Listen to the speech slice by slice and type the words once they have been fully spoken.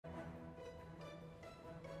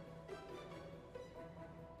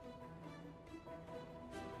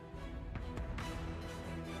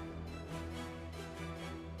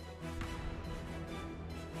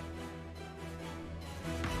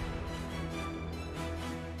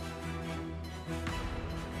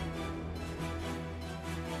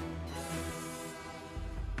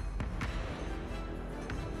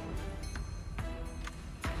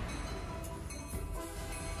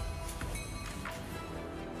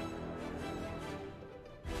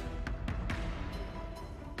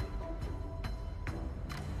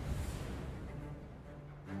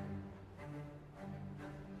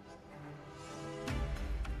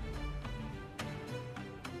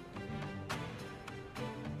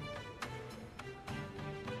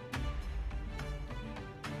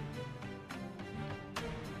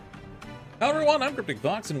Hello everyone, I'm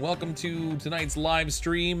CrypticFox and welcome to tonight's live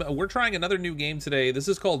stream. We're trying another new game today. This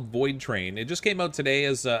is called Voidtrain. It just came out today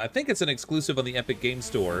as, I think it's an exclusive on the Epic Game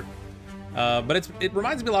Store. But it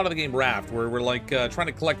reminds me a lot of the game Raft, where we're like trying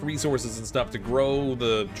to collect resources and stuff to grow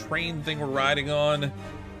the train thing we're riding on.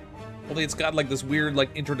 Only it's got like this weird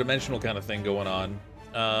like interdimensional kind of thing going on.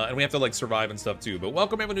 And we have to like survive and stuff too. But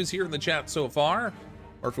welcome everyone who's here in the chat so far.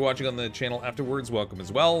 Or if you're watching on the channel afterwards, welcome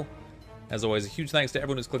as well. As always, a huge thanks to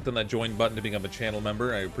everyone who's clicked on that join button to become a channel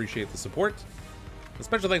member. I appreciate the support. A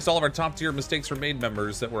special thanks to all of our top tier mistakes were made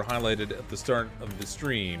members that were highlighted at the start of the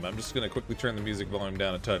stream. I'm just going to quickly turn the music volume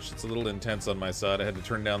down a touch. It's a little intense on my side. I had to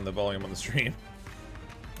turn down the volume on the stream.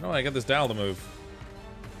 Oh, I got this dial to move.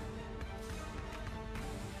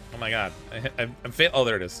 Oh my god. I'm fail. Oh,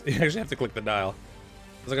 there it is. You actually have to click the dial.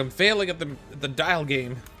 It's like I'm failing at the dial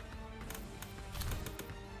game.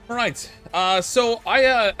 All right, so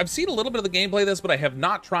I've seen a little bit of the gameplay of this, but I have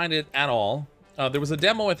not tried it at all. There was a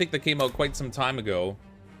demo, I think, that came out quite some time ago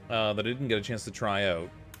that I didn't get a chance to try out.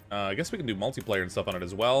 I guess we can do multiplayer and stuff on it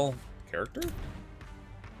as well. Character?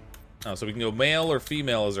 Oh, so we can go male or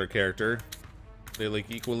female as our character. They look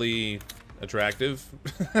equally attractive.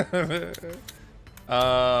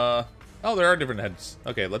 Oh, there are different heads.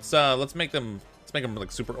 Okay, let's make them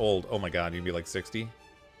like super old. Oh my god, you'd be like 60.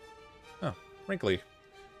 Oh, wrinkly.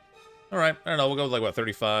 Alright, I don't know, we'll go with like, what,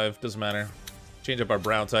 35? Doesn't matter. Change up our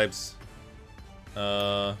brow types.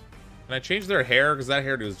 Can I change their hair? Because that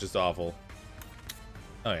hairdo is just awful.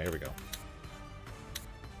 Oh yeah, here we go.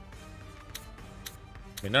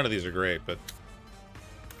 I mean, none of these are great, but...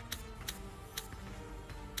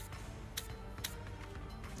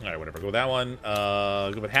 Alright, whatever, go with that one.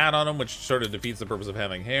 Go with hat on him, which sort of defeats the purpose of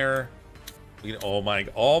having hair. We can, oh my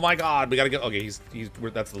god, we gotta get... Okay,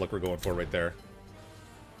 that's the look we're going for right there.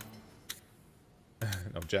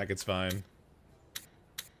 No, jacket's fine.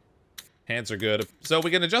 Hands are good. So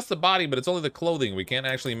we can adjust the body, but it's only the clothing. We can't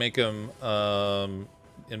actually make them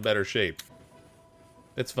in better shape.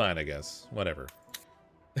 It's fine, I guess. Whatever.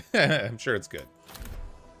 I'm sure it's good.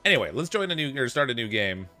 Anyway, let's join a new, or start a new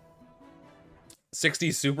game.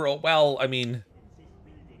 60 super old. Well, I mean,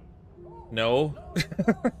 no.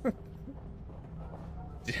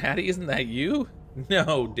 Daddy, isn't that you?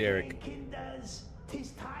 No, Derek.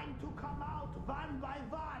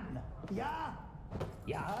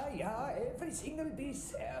 Ja, everything will be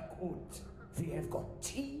sehr gut. We have got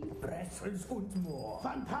tea, pretzels und more.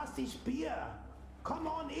 Fantastisch Bier. Come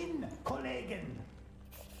on in, Kollegen.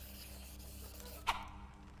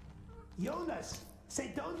 Jonas,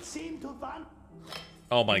 they don't seem to want...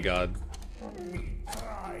 Oh my god.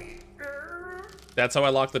 That's how I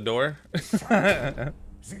lock the door? The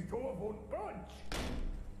door won't budge.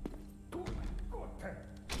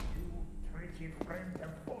 You tricky friend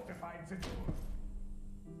have fortified the door.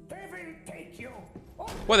 They will take you.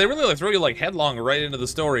 Well, they really like throw you like headlong right into the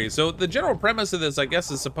story. So the general premise of this, I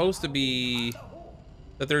guess, is supposed to be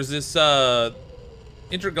that there's this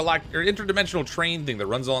interdimensional train thing that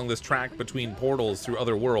runs along this track between portals through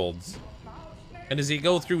other worlds. And as you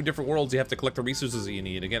go through different worlds, you have to collect the resources that you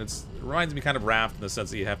need. Again, it reminds me kind of Raft in the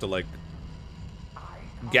sense that you have to like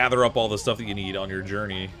gather up all the stuff that you need on your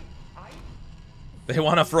journey. They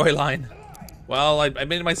want a Fräulein. Well, I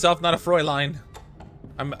made myself not a Fräulein.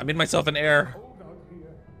 I made myself an heir.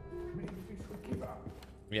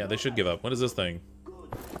 Yeah, they should give up. What is this thing?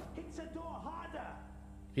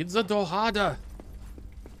 Hit the door harder.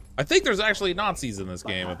 I think there's actually Nazis in this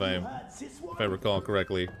game, if I recall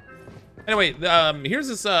correctly. Anyway, here's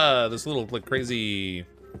this this little like crazy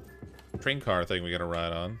train car thing we gotta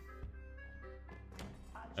ride on.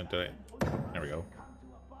 And there we go.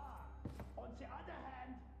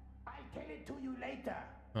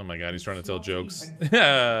 Oh my god, he's trying to tell jokes. Is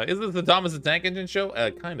this the Thomas the Tank Engine show?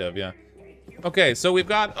 Kind of, yeah. Okay, so we've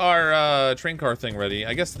got our train car thing ready.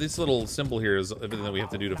 I guess this little symbol here is everything that we have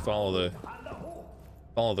to do to follow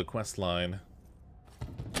the quest line.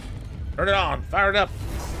 Turn it on, fire it up.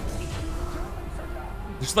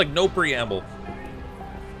 There's like no preamble.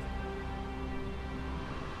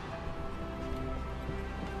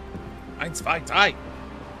 Eins, zwei, drei.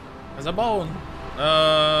 There's a bone.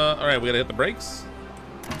 Alright, we gotta hit the brakes.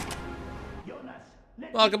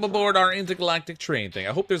 Welcome aboard our intergalactic train thing.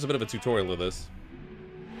 I hope there's a bit of a tutorial of this.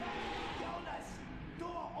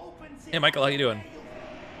 Hey Michael, how you doing?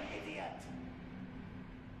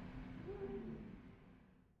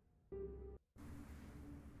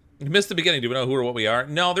 You missed the beginning. Do we know who or what we are?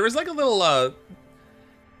 No, there is like a little,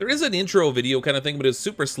 there is an intro video kind of thing, but it's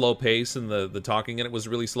super slow pace and the talking in it was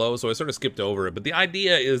really slow, so I sort of skipped over it. But the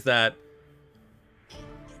idea is that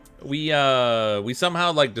We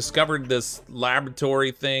somehow, like, discovered this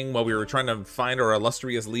laboratory thing while we were trying to find our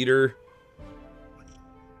illustrious leader.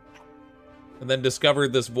 And then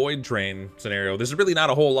discovered this Voidtrain scenario. There's really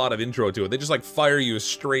not a whole lot of intro to it. They just, like, fire you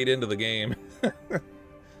straight into the game.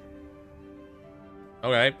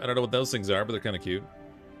 Okay, I don't know what those things are, but they're kind of cute.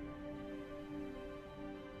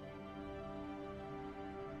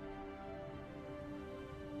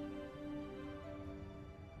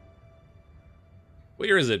 What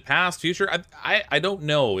year is it? Past, future? I don't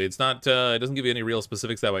know. It's not, it doesn't give you any real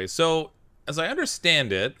specifics that way. So, as I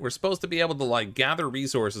understand it, we're supposed to be able to, like, gather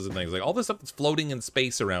resources and things. Like, all this stuff that's floating in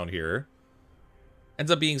space around here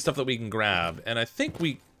ends up being stuff that we can grab. And I think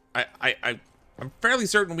I'm fairly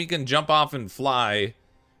certain we can jump off and fly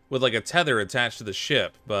with, like, a tether attached to the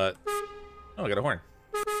ship, but... Oh, I got a horn.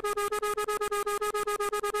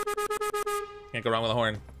 Can't go wrong with a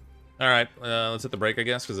horn. Alright, let's hit the brake, I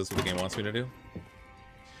guess, because that's what the game wants me to do.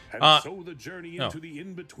 And so the journey into the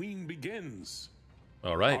in-between begins.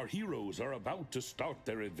 All right. Our heroes are about to start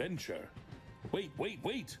their adventure. Wait.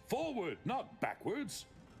 Forward, not backwards.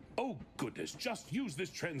 Oh, goodness, just use this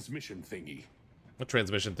transmission thingy. What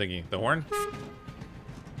transmission thingy? The horn?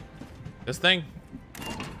 This thing?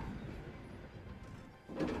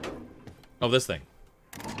 Oh, this thing.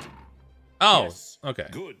 Oh, yes. Okay.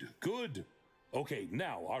 Good. Okay,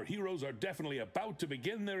 now our heroes are definitely about to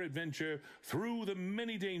begin their adventure through the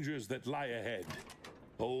many dangers that lie ahead.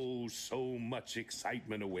 Oh, so much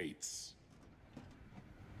excitement awaits.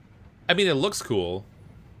 I mean, it looks cool.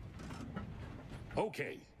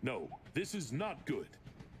 Okay, no, this is not good.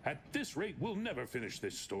 At this rate, we'll never finish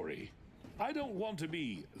this story. I don't want to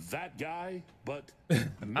be that guy, but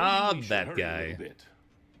that guy.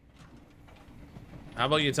 How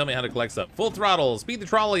about you tell me how to collect stuff? Full throttle. Speed the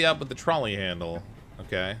trolley up with the trolley handle.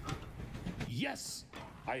 Okay. Yes,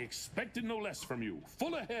 I expected no less from you.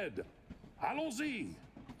 Full ahead. Allons-y.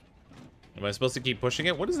 Am I supposed to keep pushing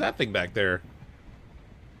it? What is that thing back there?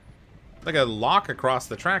 Like a lock across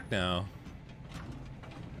the track now.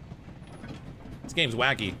 This game's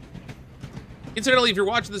wacky. Incidentally, if you're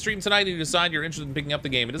watching the stream tonight and you decide you're interested in picking up the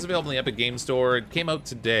game, it is available in the Epic Game Store. It came out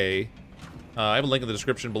today. I have a link in the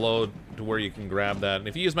description below to where you can grab that. And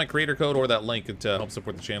if you use my creator code or that link, it helps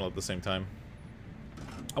support the channel at the same time.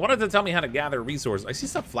 I wanted to tell me how to gather resources. I see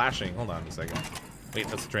stuff flashing. Hold on a second. Wait,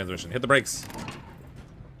 that's the transmission. Hit the brakes.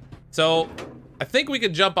 So, I think we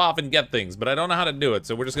could jump off and get things, but I don't know how to do it,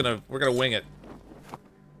 so we're gonna wing it.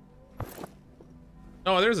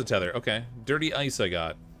 Oh, there's a tether. Okay. Dirty ice I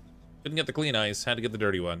got. Didn't get the clean ice, had to get the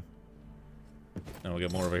dirty one. Now we'll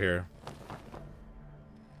get more over here.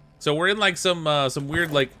 So we're in like some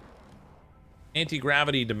weird like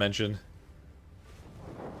anti-gravity dimension.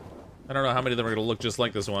 I don't know how many of them are gonna look just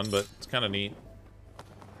like this one, but it's kind of neat.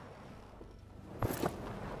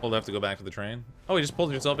 We'll have to go back to the train. Oh, you just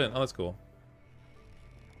pulled yourself in. Oh, that's cool.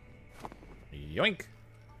 Yoink.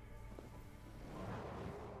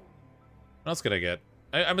 What else could I get?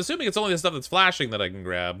 I'm assuming it's only the stuff that's flashing that I can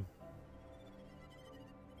grab.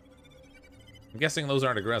 I'm guessing those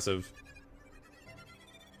aren't aggressive.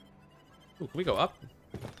 Ooh, can we go up?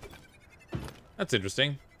 That's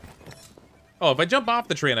interesting. Oh, if I jump off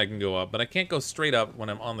the train, I can go up, but I can't go straight up when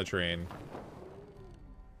I'm on the train.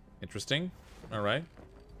 Interesting. All right.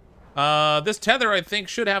 This tether, I think,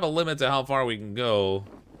 should have a limit to how far we can go.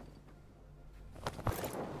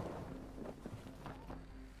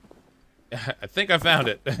 I think I found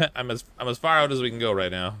it. I'm as far out as we can go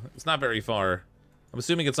right now. It's not very far. I'm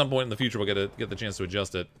assuming at some point in the future we'll get the chance to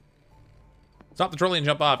adjust it. Stop the trolley and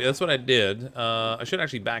jump off. Yeah, that's what I did. I should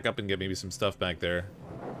actually back up and get maybe some stuff back there.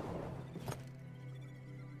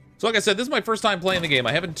 So like I said, this is my first time playing the game.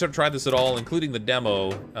 I haven't tried this at all, including the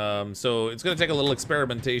demo. So it's going to take a little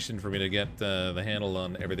experimentation for me to get the handle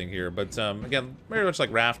on everything here. But again, very much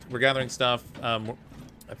like Raft, we're gathering stuff. I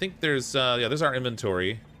think there's, yeah, there's our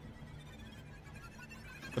inventory.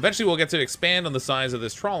 Eventually we'll get to expand on the size of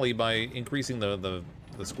this trolley by increasing the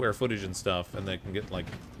square footage and stuff, and they can get like,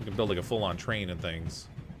 you can build like a full-on train and things.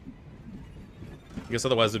 I guess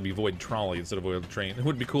otherwise it'd be Void Trolley instead of Void Train. It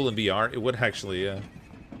would be cool in VR. It would actually, yeah.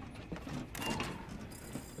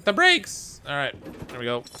 The brakes! Alright, there we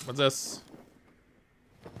go. What's this?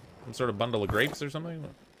 Some sort of bundle of grapes or something?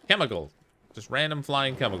 Chemical. Just random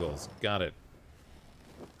flying chemicals. Got it.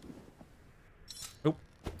 Oop.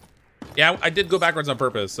 Yeah, I did go backwards on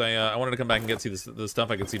purpose. I wanted to come back and get the stuff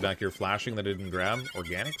I could see back here flashing that I didn't grab.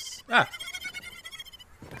 Organics? Ah!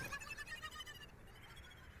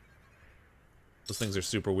 Those things are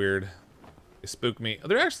super weird. They spook me. Oh,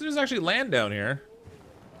 there's actually land down here.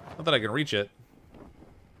 Not that I can reach it.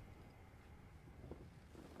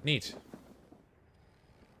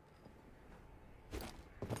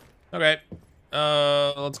 Okay.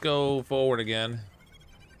 Let's go forward again.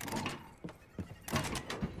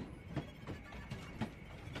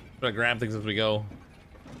 Try to grab things as we go.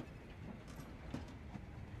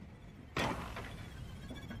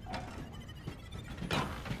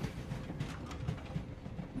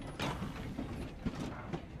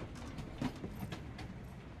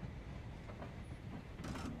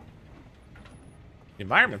 The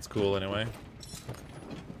environment's cool anyway.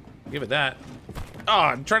 Give it that. Oh,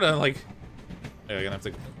 I'm trying to like... Oh, I'm gonna have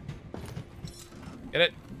to... Get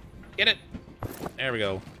it! Get it! There we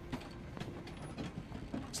go.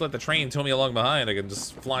 Just let the train tow me along behind. I can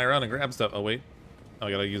just fly around and grab stuff. Oh wait. Oh,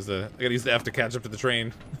 I gotta use the F to catch up to the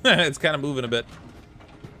train. It's kind of moving a bit.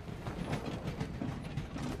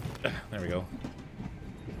 There we go.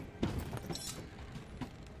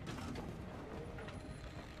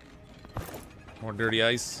 More dirty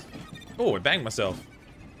ice. Oh, I banged myself.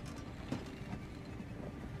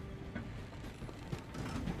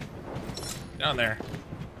 Down there.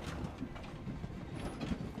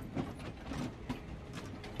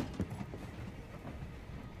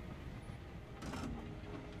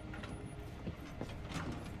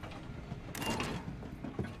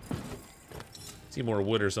 See more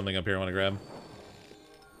wood or something up here I want to grab.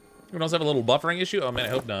 Anyone else have a little buffering issue? Oh man, I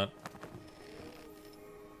hope not.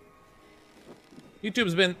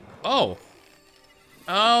 YouTube's been... Oh!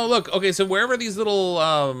 Oh, look. Okay, so wherever these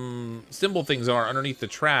little symbol things are underneath the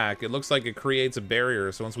track, it looks like it creates a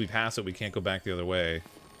barrier, so once we pass it, we can't go back the other way.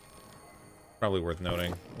 Probably worth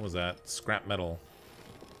noting. What was that? Scrap metal.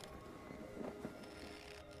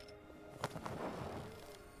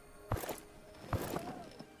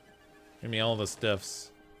 Give me all the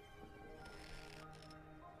stuffs.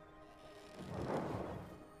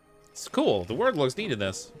 It's cool. The word looks neat in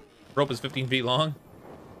this. Rope is 15 feet long.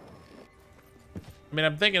 I mean,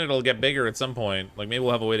 I'm thinking it'll get bigger at some point. Like, maybe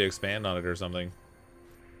we'll have a way to expand on it or something.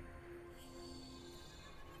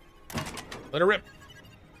 Let her rip.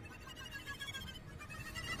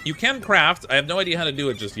 You can craft. I have no idea how to do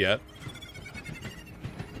it just yet.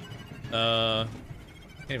 I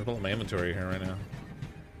can't even pull up my inventory here right now.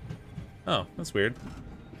 Oh, that's weird.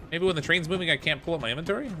 Maybe when the train's moving, I can't pull up my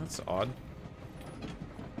inventory? That's odd.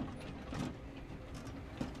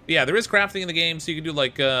 Yeah, there is crafting in the game, so you can do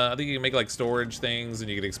like, I think you can make like storage things, and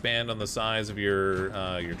you can expand on the size of your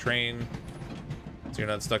train. So you're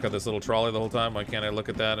not stuck on this little trolley the whole time. Why can't I look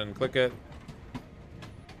at that and click it?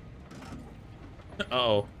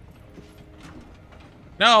 Uh-oh.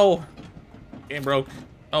 No! Game broke.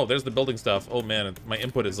 Oh, there's the building stuff. Oh man, my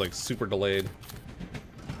input is like super delayed.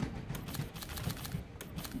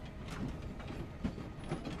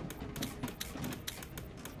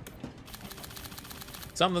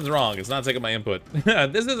 Something's wrong. It's not taking my input.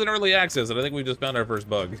 This is an early access, and I think we just found our first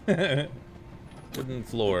bug. Wooden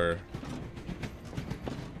floor.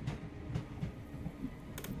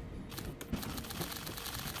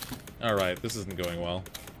 Alright, this isn't going well.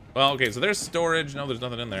 Well, okay, so there's storage. No, there's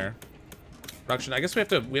nothing in there. Production. I guess we have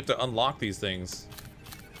to unlock these things.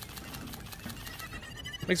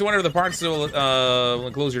 Makes you wonder if the parts will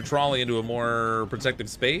enclose your trolley into a more protective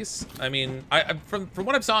space. I mean, from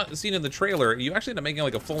what I've seen in the trailer, you actually end up making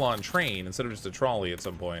like a full-on train instead of just a trolley at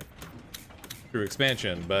some point through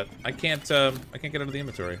expansion. But I can't get out of the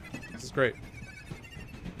inventory. This is great.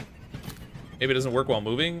 Maybe it doesn't work while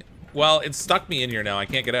moving. Well, it's stuck me in here now. I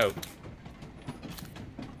can't get out.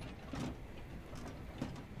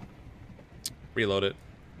 Reload it.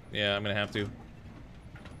 Yeah, I'm gonna have to.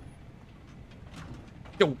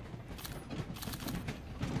 Yo.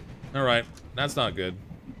 Alright, that's not good.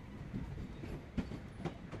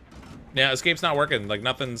 Yeah, escape's not working. Like,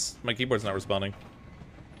 nothing's... My keyboard's not responding.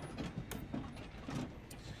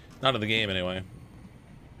 Not in the game, anyway.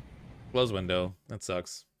 Close window. That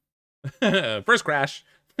sucks. First crash.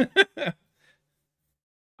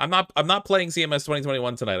 I'm not playing CMS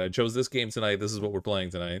 2021 tonight. I chose this game tonight. This is what we're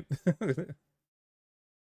playing tonight.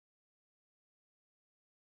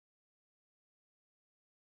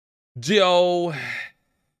 Joe.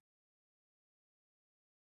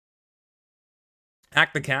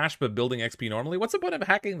 Hack the cache, but building XP normally? What's the point of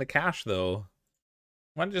hacking the cache, though?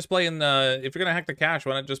 Why not just play in the... If you're gonna hack the cache,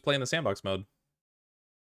 why not just play in the sandbox mode?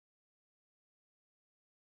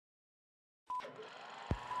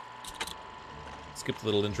 Skip the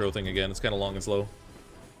little intro thing again. It's kind of long and slow.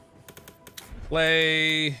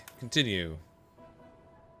 Play. Continue.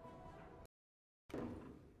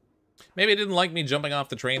 Maybe it didn't like me jumping off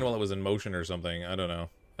the train while it was in motion or something. I don't know.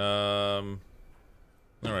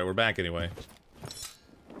 Alright, we're back anyway.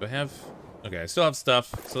 Do I have... Okay, I still have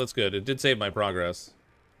stuff, so that's good. It did save my progress.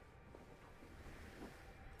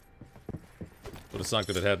 Would have sucked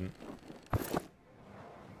if it hadn't.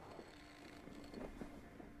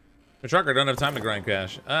 The trucker don't have time to grind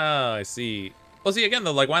cash. Oh, I see. Well, see, again,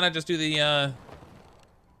 though, like, why not just do the,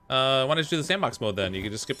 why not just do the sandbox mode, then? You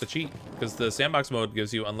could just skip the cheat, because the sandbox mode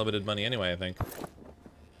gives you unlimited money anyway, I think.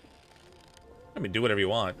 I mean, do whatever you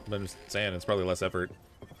want, but I'm just saying, it's probably less effort.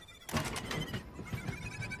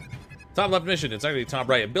 Top left mission, it's actually top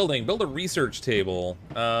right. Building, build a research table.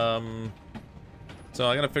 So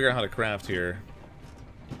I gotta figure out how to craft here.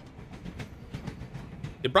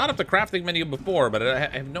 It brought up the crafting menu before, but I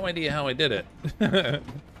have no idea how I did it.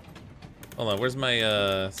 Hold on, where's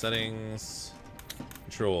my settings?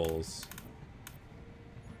 Controls.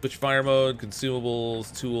 Switch fire mode,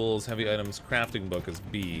 consumables, tools, heavy items, crafting book is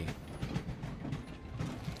B.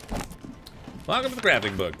 Welcome to the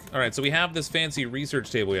crafting book. Alright, so we have this fancy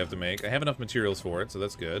research table we have to make. I have enough materials for it, so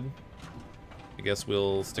that's good. I guess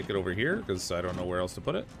we'll stick it over here, because I don't know where else to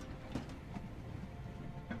put it.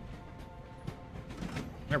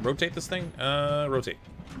 Can I rotate this thing? Rotate.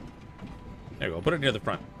 There we go. Put it near the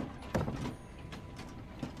front.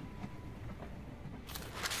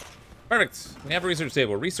 Perfect. We have a research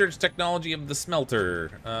table. Research technology of the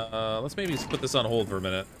smelter. Let's maybe put this on hold for a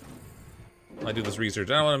minute. I do this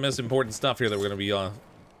research. I don't want to miss important stuff here that we're going to be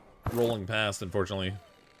rolling past, unfortunately.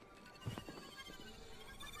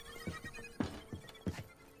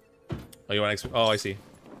 Oh, you want to? Oh, I see.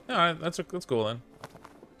 All right, that's cool then.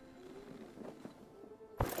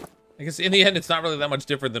 I guess in the end, it's not really that much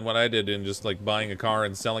different than what I did in just like buying a car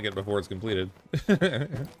and selling it before it's completed. There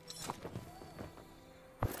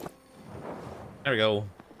we go.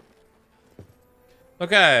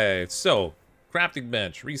 Okay, so crafting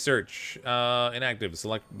bench, research, inactive,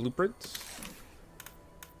 select blueprint.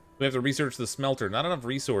 We have to research the smelter. Not enough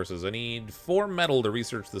resources. I need 4 metal to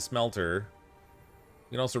research the smelter.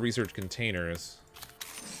 We can also research containers.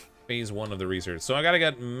 Phase 1 of the research. So I gotta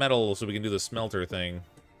get metal so we can do the smelter thing.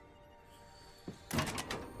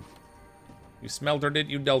 You smeltered it,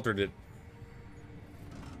 you deltered it.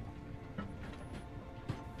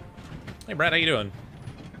 Hey Brad, how you doing?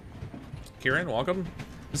 Kieran, welcome.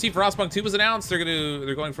 You see Frostpunk 2 was announced.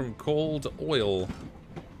 They're going from coal to oil.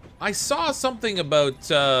 I saw something about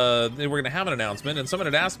they were gonna have an announcement, and someone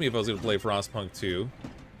had asked me if I was gonna play Frostpunk 2.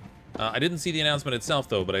 I didn't see the announcement itself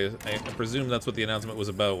though, but I presume that's what the announcement was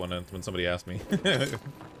about when somebody asked me.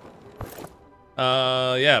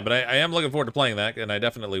 Yeah, but I am looking forward to playing that, and I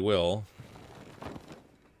definitely will.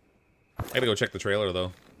 I gotta go check the trailer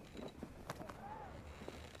though.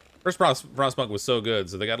 First Frostpunk was so good,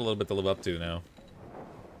 so they got a little bit to live up to now.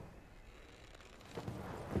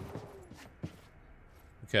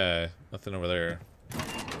 Okay, nothing over there.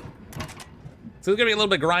 So it's gonna be a little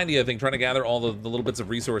bit grindy, I think, trying to gather all the little bits of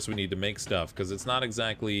resource we need to make stuff, because it's not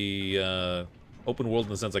exactly open world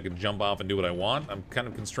in the sense I can jump off and do what I want. I'm kind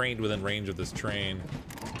of constrained within range of this train.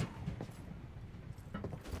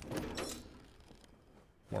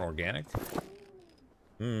 More organic?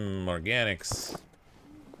 Organics.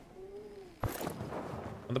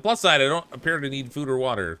 On the plus side, I don't appear to need food or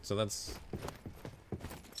water, so that'll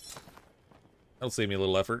save me a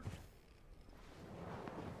little effort.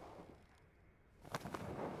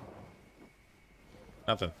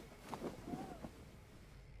 Nothing.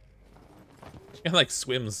 It like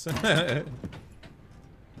swims. But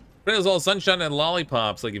it was all sunshine and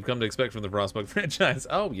lollipops like you've come to expect from the Frostpunk franchise.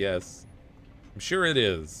 Oh, yes. I'm sure it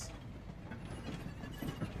is.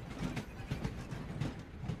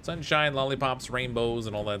 Sunshine, lollipops, rainbows,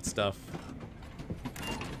 and all that stuff.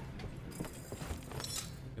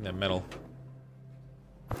 In that metal.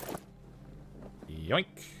 Yoink.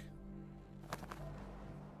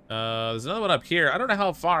 There's another one up here. I don't know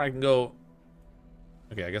how far I can go.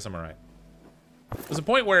 Okay, I guess I'm alright. There's a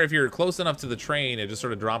point where if you're close enough to the train, it just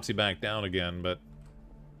sort of drops you back down again, but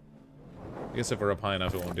I guess if we're up high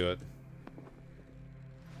enough, it won't do it.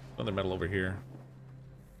 Another metal over here.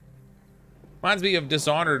 Reminds me of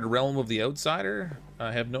Dishonored Realm of the Outsider.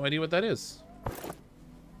 I have no idea what that is.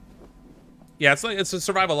 Yeah, it's a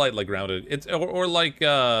survival light like grounded. It's or like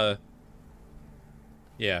yeah,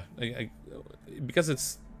 because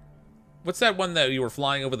it's what's that one that you were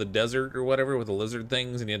flying over the desert or whatever with the lizard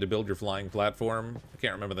things and you had to build your flying platform? I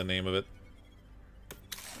can't remember the name of it.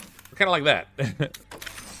 Kind of like that.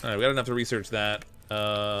 All right, we got enough to research that.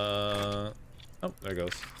 Oh, there it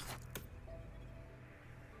goes.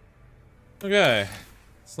 Okay.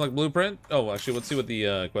 Select blueprint. Oh, actually, let's see what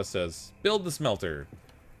the quest says. Build the smelter.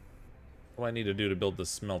 What do I need to do to build the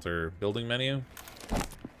smelter? Building menu?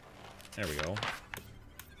 There we go.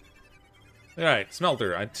 Alright,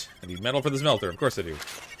 smelter. I need metal for the smelter. Of course I do.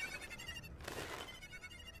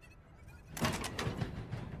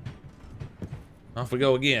 Off we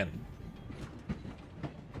go again.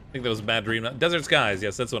 I think that was a bad dream. Desert Skies,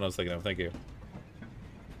 yes, that's what I was thinking of. Thank you.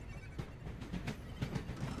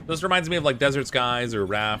 This reminds me of like Desert Skies or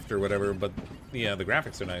Raft or whatever, but yeah, the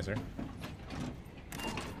graphics are nicer.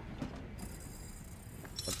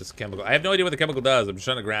 What this chemical? I have no idea what the chemical does. I'm just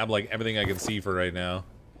trying to grab like everything I can see for right now.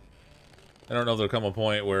 I don't know if there'll come a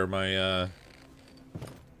point where my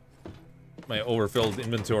my overfilled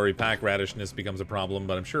inventory pack radishness becomes a problem,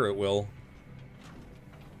 but I'm sure it will.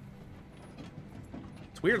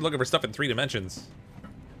 It's weird looking for stuff in 3 dimensions.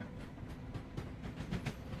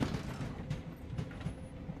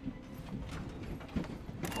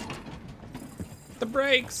 The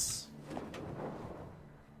brakes!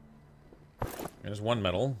 There's one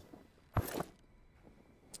metal.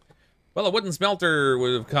 Well, a wooden smelter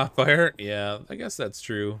would have caught fire. Yeah, I guess that's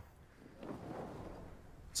true.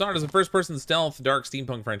 Dishonored is a first-person stealth dark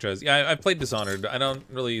steampunk franchise. Yeah, I've played Dishonored. I don't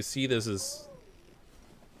really see this as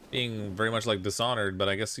being very much like Dishonored, but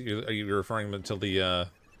I guess you're referring to the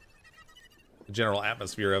general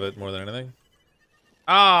atmosphere of it more than anything.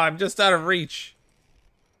 Ah, I'm just out of reach.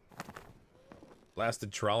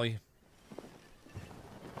 Blasted trolley.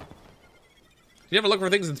 Do you ever look for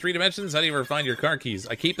things in 3 dimensions? How do you ever find your car keys?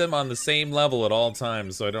 I keep them on the same level at all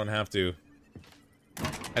times, so I don't have to.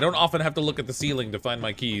 I don't often have to look at the ceiling to find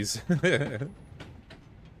my keys. Oh,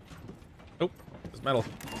 there's metal.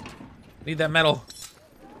 Need that metal.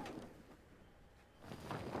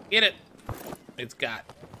 Get it. It's got.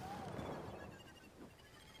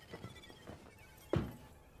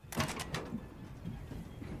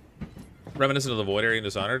 Reminiscent of the Void area in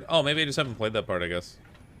Dishonored. Oh, maybe I just haven't played that part, I guess.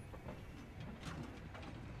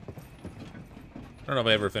 I don't know if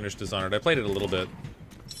I ever finished Dishonored. I played it a little bit,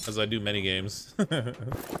 as I do many games. Oh,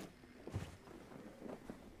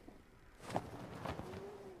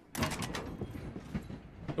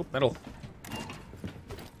 metal.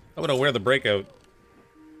 I want to wear the breakout.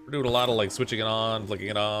 We're doing a lot of like switching it on, flicking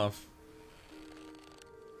it off.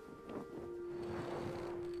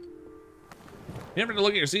 You never have to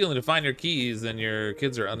look at your ceiling to find your keys, then your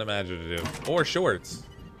kids are unimaginative. Or shorts.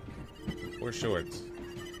 Or shorts.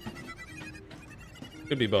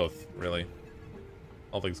 Could be both, really.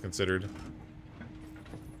 All things considered.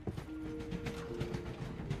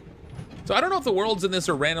 So I don't know if the worlds in this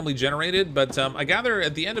are randomly generated, but I gather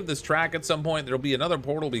at the end of this track at some point there'll be another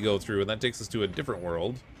portal we go through, and that takes us to a different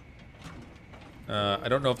world. I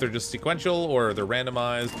don't know if they're just sequential or they're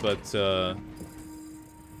randomized, but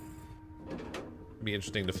it'd be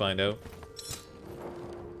interesting to find out.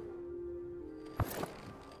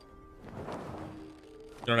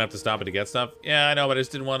 You don't have to stop it to get stuff. Yeah, I know, but I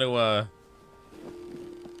just didn't want to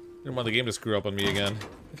didn't want the game to screw up on me again.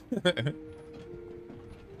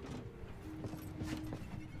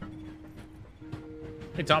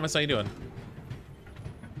 Hey Thomas, how you doing?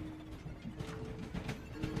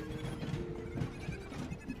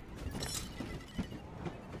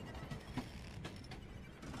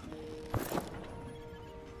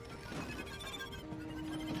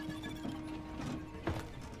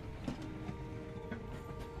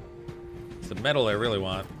 It's the metal I really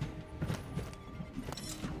want.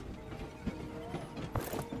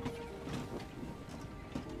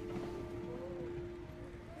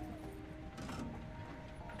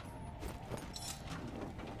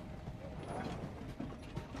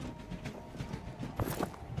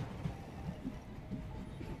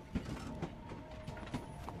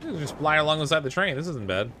 Just fly alongside the train. This isn't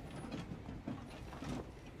bad.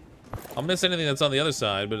 I'll miss anything that's on the other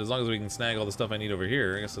side, but as long as we can snag all the stuff I need over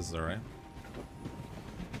here, I guess this is alright.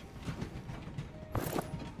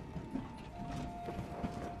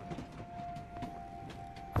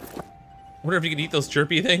 Wonder if you can eat those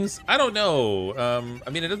chirpy things? I don't know. I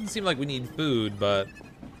mean, it doesn't seem like we need food, but...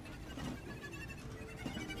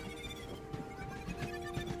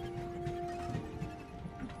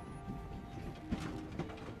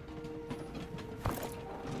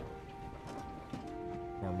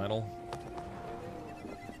 More metal.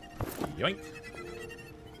 Yoink.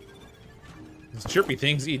 Those chirpy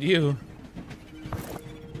things eat you.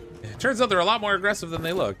 It turns out they're a lot more aggressive than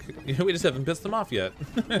they look. We just haven't pissed them off yet.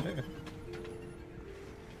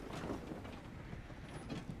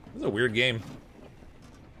 This is a weird game.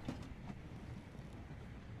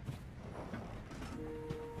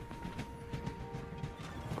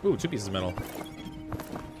 Ooh, 2 pieces of metal.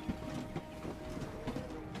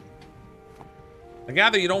 I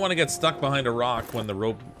gather you don't want to get stuck behind a rock when the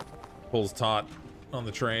rope pulls taut on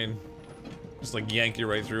the train. Just like yank you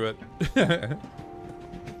right through it.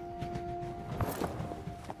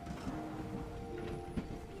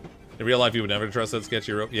 In real life, you would never trust that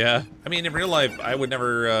sketchy rope. Yeah. I mean, in real life, I would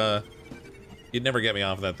never, you'd never get me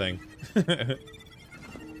off that thing.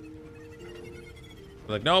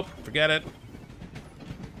 Like, nope, forget it.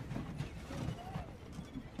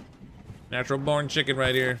 Natural born chicken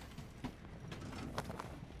right here.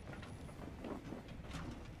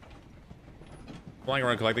 Flying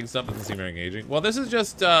around collecting stuff doesn't seem very engaging. Well, this is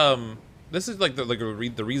just this is like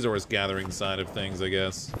the resource gathering side of things, I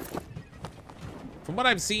guess. From what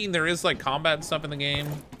I've seen, there is like combat and stuff in the game.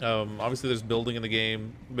 Obviously there's building in the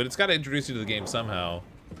game, but it's got to introduce you to the game somehow.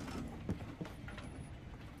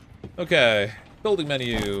 Okay, building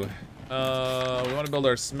menu. We want to build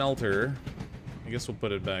our smelter. I guess we'll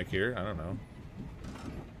put it back here. I don't know.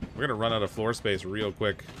 We're gonna run out of floor space real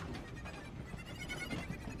quick.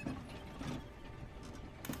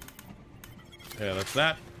 Yeah, that's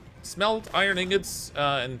that. Smelt iron ingots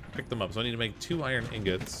and pick them up. So I need to make 2 iron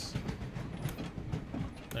ingots.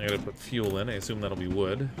 I gotta put fuel in. I assume that'll be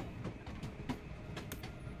wood.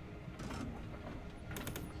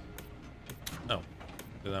 Oh,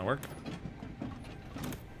 did that work?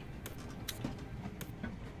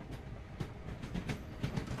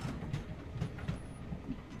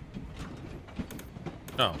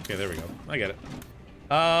 Oh, okay, there we go. I get it.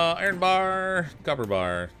 Iron bar, copper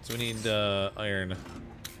bar. So we need iron.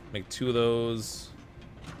 Make 2 of those.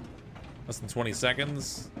 Less than 20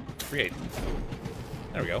 seconds. Create.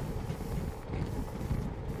 There we go.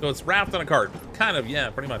 So it's Raft on a cart. Kind of, yeah,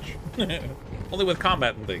 pretty much. Only with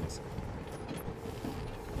combat and things.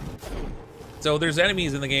 So there's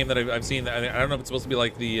enemies in the game that I've seen. I don't know if it's supposed to be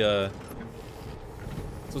like the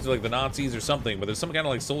supposed to be like the Nazis or something, but there's some kind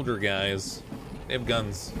of like soldier guys. They have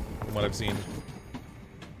guns, from what I've seen.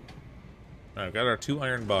 Alright, we've got our 2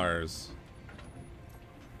 iron bars.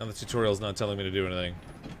 And the tutorial's not telling me to do anything.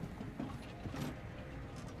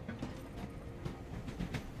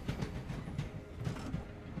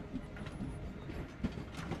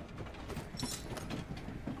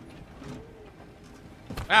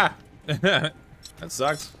 Ah! That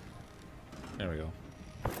sucks. There we go.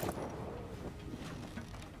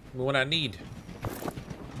 What I need.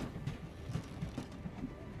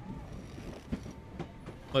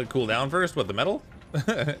 Let it cool down first? What, the metal?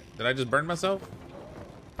 Did I just burn myself?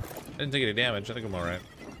 I didn't take any damage. I think I'm alright.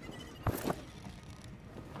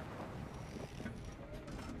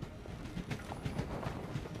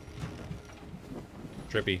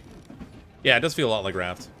 Trippy. Yeah, it does feel a lot like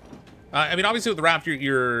Raft. I mean, obviously with the Raft,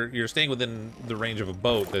 you're staying within the range of a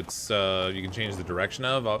boat that's you can change the direction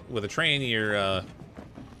of. With a train, you're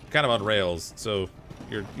kind of on rails, so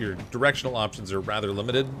your directional options are rather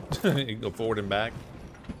limited. You can go forward and back.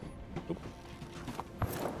 Oop.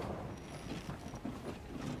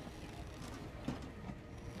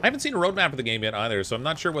 I haven't seen a roadmap of the game yet either, so I'm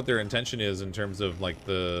not sure what their intention is in terms of like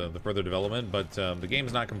the further development, but the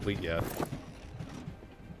game's not complete yet.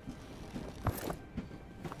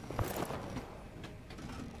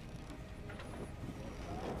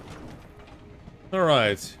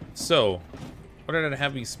 Alright, so what did it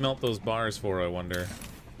have me smelt those bars for, I wonder?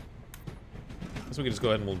 I guess we could just go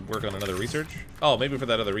ahead and we'll work on another research. Oh, maybe for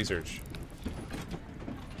that other research.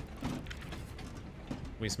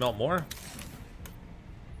 We smelt more?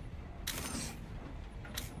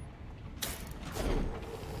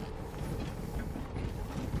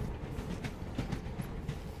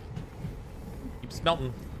 Keep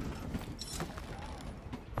smelting.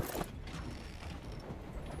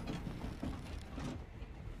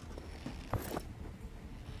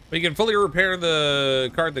 But you can fully repair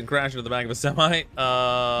the cart that crashed into the back of a semi.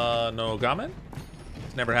 No comment.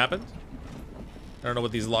 It's never happened. I don't know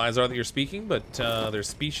what these lies are that you're speaking, but they're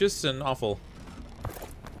specious and awful.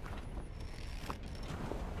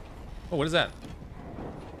 Oh, what is that?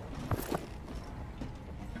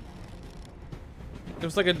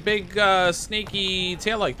 There's like a big snaky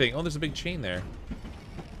tail-like thing. Oh, there's a big chain there.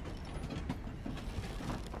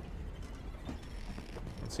 I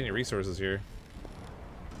don't see any resources here.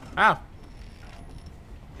 Ah!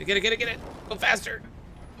 Get it, get it, get it! Go faster!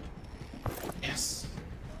 Yes!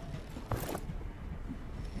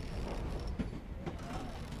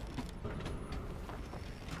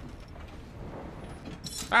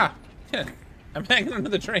 Ah! I'm hanging under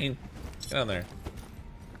the train. Get on there.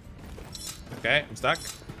 Okay, I'm stuck.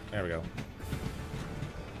 There we go.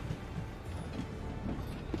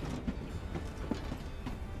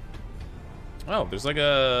 Oh, there's like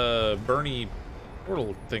a Bernie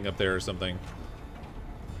portal thing up there or something.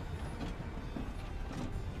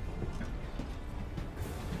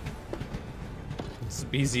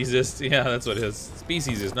 Speciesist. Yeah, that's what it is.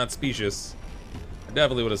 Speciesist, not specious. I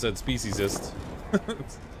definitely would have said speciesist.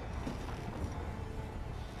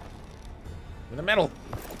 In the metal.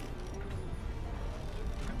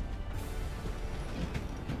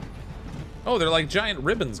 Oh, they're like giant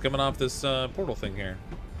ribbons coming off this portal thing here.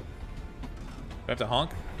 Do I have to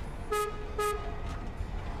honk?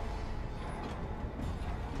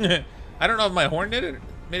 I don't know if my horn did it,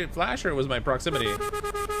 made it flash, or it was my proximity.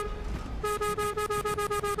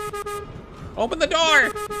 Open the door!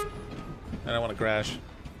 I don't want to crash.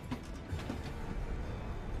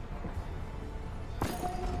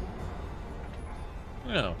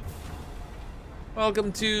 Oh.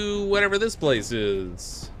 Welcome to whatever this place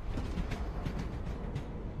is.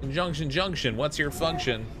 Junction, Junction, what's your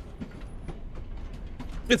function?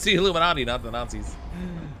 It's the Illuminati, not the Nazis.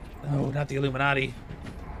 No, not the Illuminati.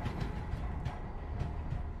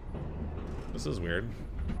 This is weird.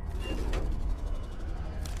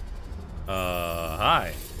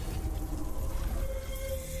 Hi.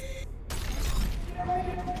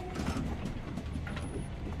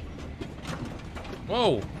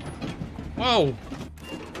 Whoa. Whoa.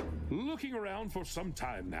 Looking around for some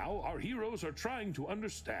time now, our heroes are trying to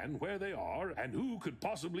understand where they are and who could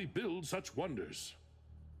possibly build such wonders.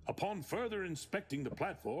 Upon further inspecting the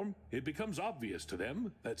platform, it becomes obvious to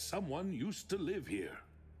them that someone used to live here.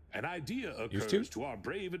 An idea occurs to our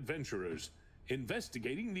brave adventurers,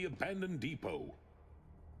 investigating the abandoned depot.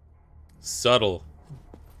 Subtle.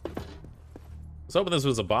 I was hoping this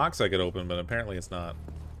was a box I could open, but apparently it's not.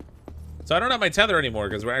 So I don't have my tether anymore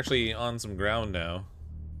because we're actually on some ground now.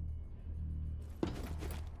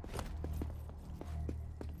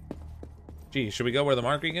 Gee, should we go where the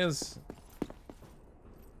marking is?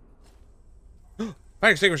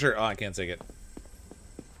 Fire extinguisher! Oh, I can't take it.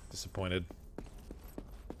 Disappointed.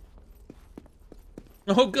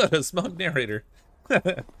 Oh good, a smug narrator.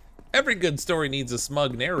 Every good story needs a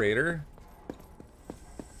smug narrator.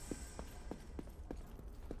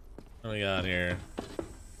 What do we got here?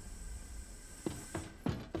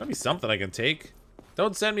 That'd be something I can take.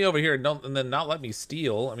 Don't send me over here and then not let me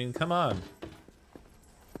steal. I mean, come on.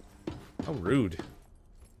 How rude.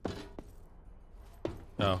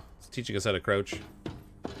 Oh, it's teaching us how to crouch.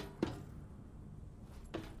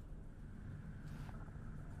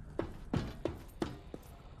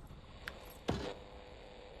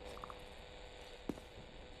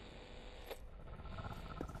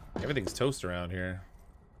 Everything's toast around here.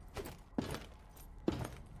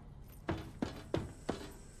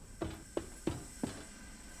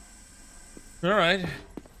 Alright.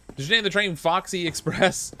 Did you name the train Foxy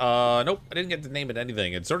Express? Nope, I didn't get to name it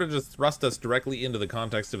anything. It sort of just thrust us directly into the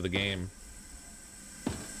context of the game.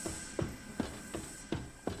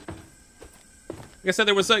 Like I said,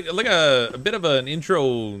 there was like a bit of an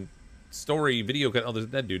intro story video. Oh, there's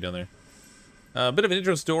that dude down there. A bit of an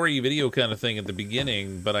intro story video kind of thing at the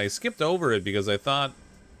beginning, but I skipped over it because I thought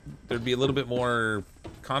there'd be a little bit more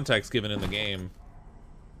context given in the game.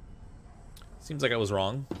 Seems like I was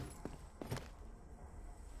wrong.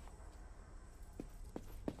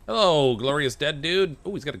 Hello, glorious dead dude.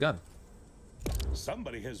 Oh, he's got a gun.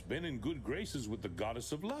 Somebody has been in good graces with the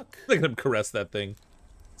goddess of luck. Look at him caress that thing.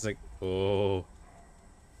 It's like, oh,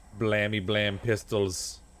 blammy blam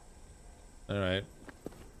pistols. All right.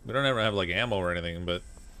 We don't ever have like ammo or anything, but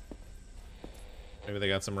maybe they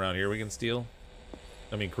got some around here we can steal.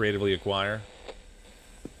 I mean, creatively acquire.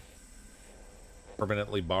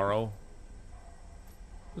 Permanently borrow.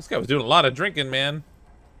 This guy was doing a lot of drinking, man.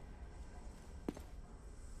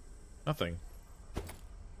 Nothing.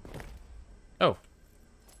 Oh.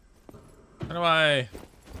 How do I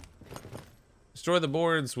destroy the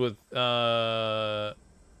boards with destroy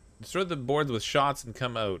the boards with shots and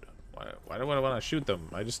come out? Why do I want to shoot them?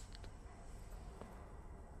 They're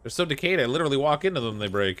so decayed, I literally walk into them, they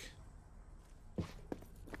break. I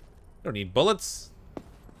don't need bullets.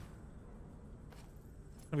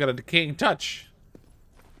 I've got a decaying touch.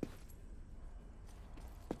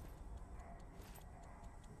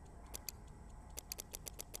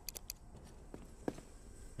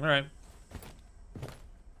 Alright.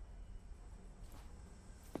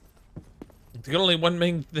 It's got only one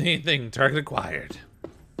main thing, target acquired.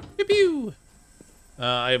 Pew pew!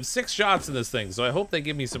 I have 6 shots in this thing, so I hope they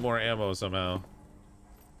give me some more ammo somehow.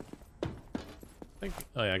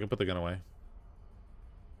 Oh yeah, I can put the gun away.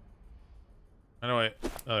 How do I...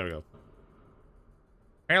 Oh, there we go.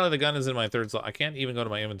 Apparently the gun is in my 3rd slot. I can't even go to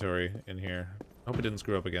my inventory in here. Hope it didn't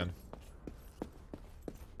screw up again.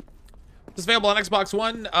 It's available on Xbox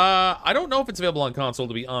One. I don't know if it's available on console,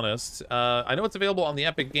 to be honest. I know it's available on the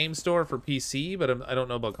Epic Game Store for PC, but I don't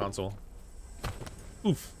know about console.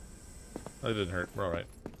 Oof. That didn't hurt. We're alright.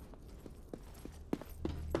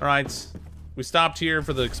 Alright. We stopped here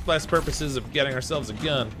for the express purposes of getting ourselves a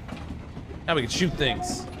gun. Now we can shoot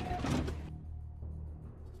things.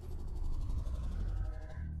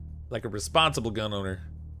 Like a responsible gun owner.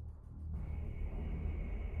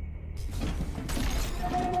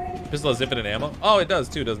 Pistol has infinite ammo? Oh, it does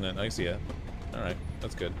too, doesn't it? I see it. Alright,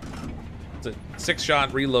 that's good. It's a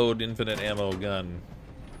 6-shot reload infinite ammo gun.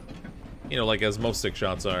 You know, like as most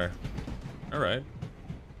 6-shots are. Alright.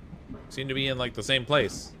 Seem to be in like the same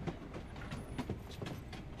place.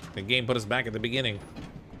 The game put us back at the beginning.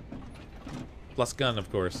 Plus gun, of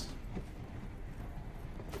course.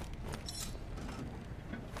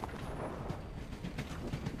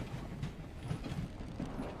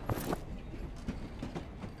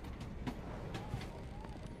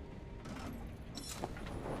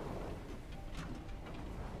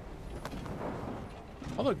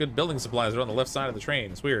 All the good building supplies are on the left side of the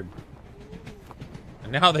train. It's weird.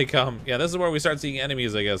 And now they come. Yeah, this is where we start seeing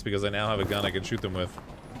enemies, I guess, because I now have a gun I can shoot them with.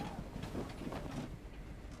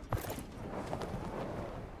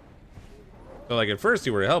 So, like, at first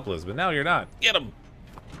you were helpless, but now you're not. Get him!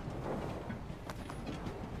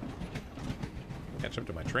 Catch up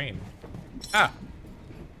to my train. Ah!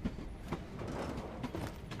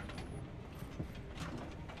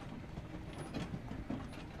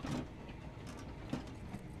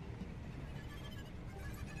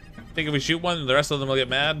 Think if we shoot one, the rest of them will get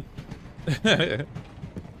mad? Alright,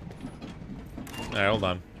 hold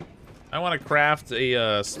on. I want to craft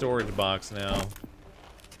a storage box now.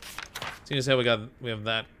 Seeing as how we have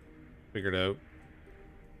that figured out.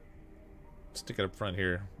 Stick it up front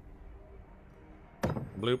here.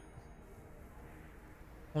 Bloop.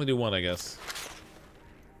 Only do one, I guess.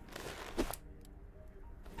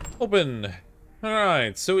 Open.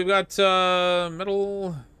 Alright, so we've got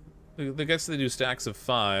metal. I guess they do stacks of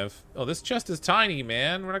 5. Oh, this chest is tiny,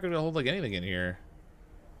 man. We're not gonna hold like anything in here.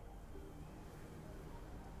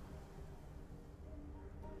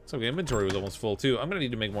 So the inventory was almost full too. I'm gonna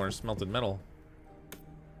need to make more smelted metal.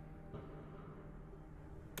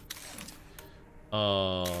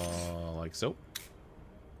 Like so.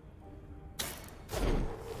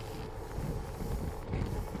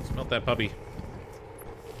 Smelt that puppy.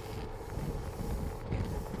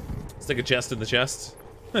 Stick a chest in the chest.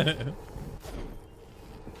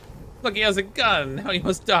 Look, he has a gun. Now he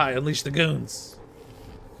must die. Unleash the goons.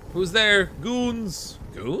 Who's there? Goons.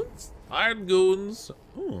 Goons? Iron goons.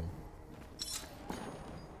 Ooh.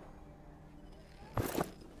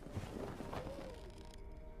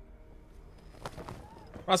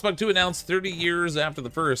 Frostpunk 2 announced 30 years after the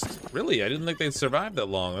first. Really? I didn't think they'd survive that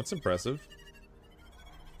long. That's impressive.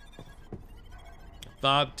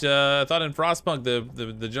 Thought in Frostpunk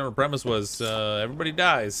the general premise was everybody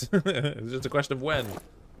dies. It's just a question of when.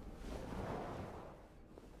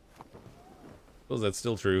 Suppose that's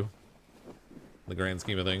still true. In the grand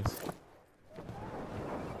scheme of things.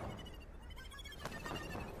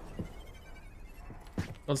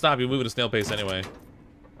 Don't stop, you move at a snail pace anyway.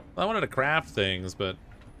 Well, I wanted to craft things, but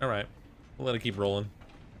alright. We'll let it keep rolling.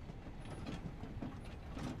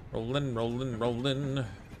 Rolling, rolling, rolling.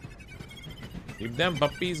 Keep them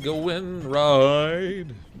puppies going,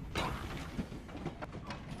 ride.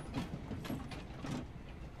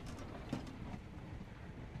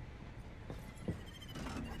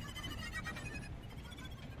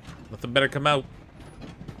 Nothing better come out.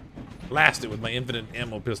 Blast it with my infinite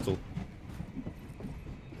ammo pistol.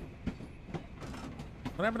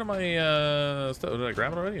 What happened to my stuff? Did I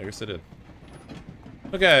grab it already? I guess I did.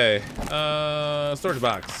 Okay. Storage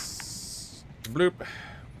box. Bloop.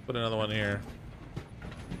 Put another one here.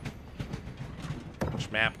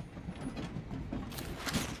 Schmap.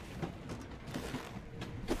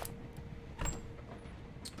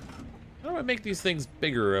 How do I make these things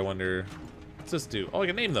bigger, I wonder? What's this do? Oh, I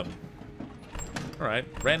can name them. Alright.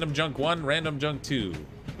 Random junk 1, random junk 2.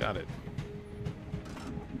 Got it.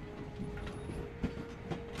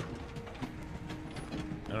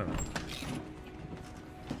 I don't know.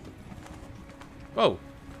 Whoa.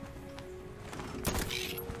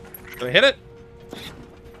 Did I hit it?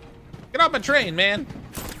 Get off my train, man.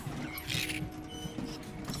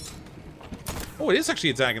 Oh, it is actually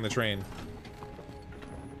attacking the train.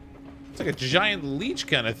 It's like a giant leech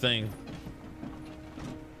kind of thing.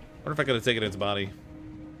 Wonder if I could have taken its body.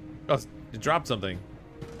 Oh, it dropped something.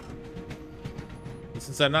 And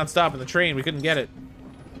since I'm not stopping the train, we couldn't get it.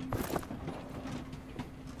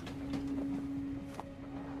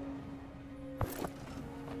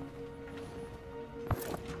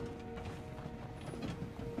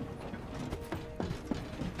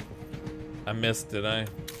 I missed, did I?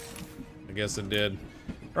 I guess it did.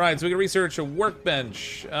 Alright, so we can research a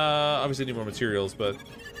workbench. Obviously need more materials, but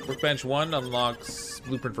workbench 1 unlocks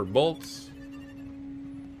blueprint for bolts,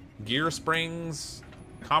 gear springs,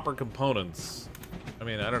 copper components. I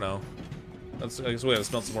mean, I don't know. I guess we gotta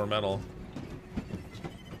smelt some more metal.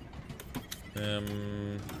 Yeah,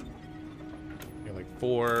 like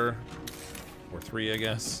 4 or 3, I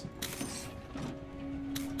guess.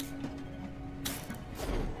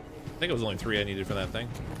 I think it was only 3 I needed for that thing.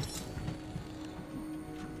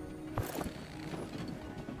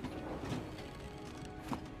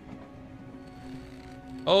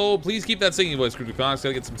 Oh, please keep that singing voice, CrypticFox.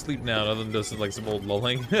 Gotta get some sleep now, other than just like some old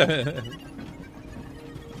lulling.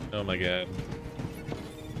 Oh my god.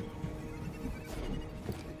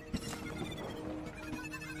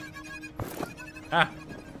 Ah.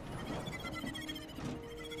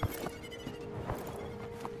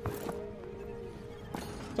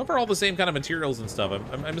 So far, all the same kind of materials and stuff.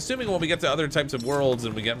 I'm assuming when we get to other types of worlds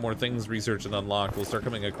and we get more things researched and unlocked, we'll start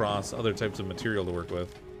coming across other types of material to work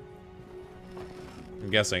with. I'm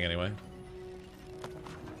guessing, anyway.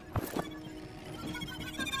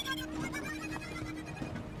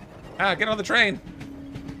 Ah, get on the train!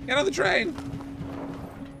 Get on the train!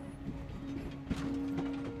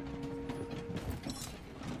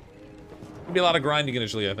 There'll be a lot of grinding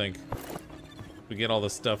initially, I think. We get all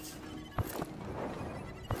this stuff.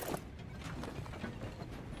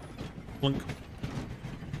 Plunk.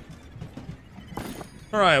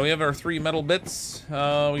 Alright, we have our 3 metal bits.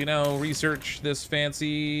 We now research this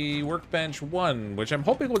fancy workbench 1, which I'm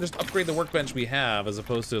hoping will just upgrade the workbench we have as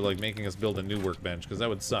opposed to like making us build a new workbench, because that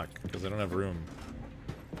would suck, because I don't have room.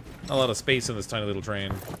 Not a lot of space in this tiny little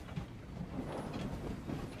train.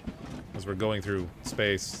 As we're going through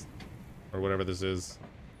space, or whatever this is.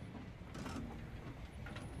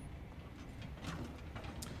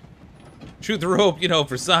 Shoot the rope, you know,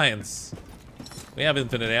 for science. We have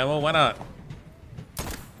infinite ammo, why not?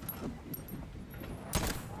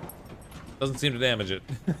 Doesn't seem to damage it.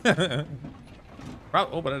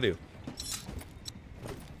 Oh, what did I do?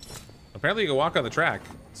 Apparently you can walk on the track,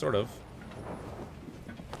 sort of.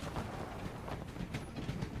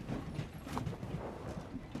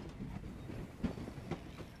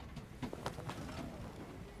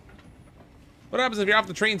 What happens if you're off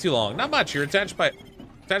the train too long? Not much. You're attached by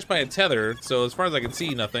a tether, so as far as I can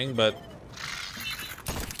see, nothing, but...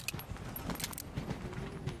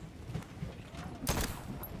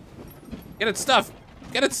 Get its stuff!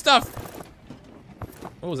 Get its stuff!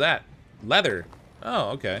 What was that? Leather. Oh,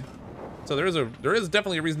 okay. So there is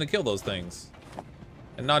definitely a reason to kill those things.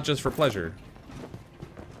 And not just for pleasure.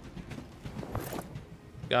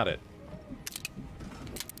 Got it.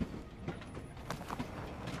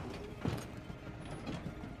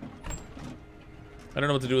 I don't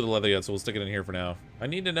know what to do with the leather yet, so we'll stick it in here for now. I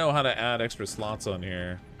need to know how to add extra slots on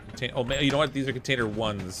here. Oh, man, you know what? These are container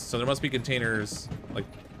 1s. So there must be containers, like...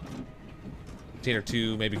 Container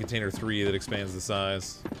 2, maybe container 3 that expands the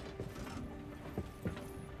size.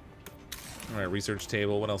 Alright, research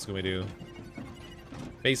table. What else can we do?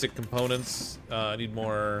 Basic components. I need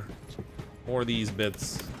more of these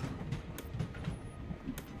bits.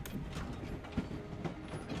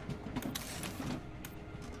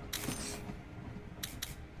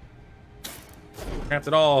 Craft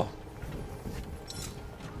it all.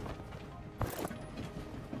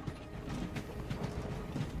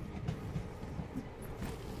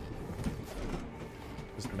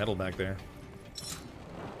 Just metal back there.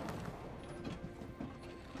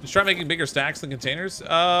 Just try making bigger stacks than containers.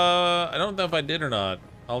 I don't know if I did or not.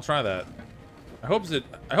 I'll try that. I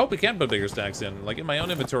hope we can put bigger stacks in. Like in my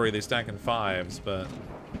own inventory, they stack in 5s, but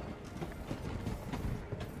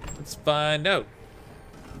let's find out.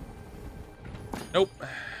 Nope.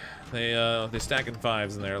 They stack in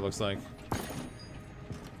 5s in there, it looks like.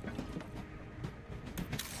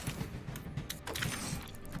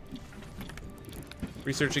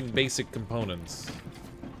 Researching basic components.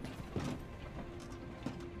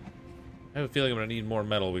 I have a feeling I'm gonna need more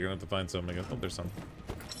metal. We're gonna have to find some. Oh, there's some.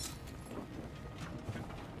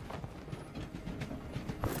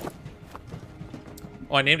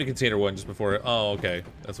 Oh, I named a container 1 just before. Oh, okay.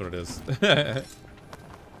 That's what it is.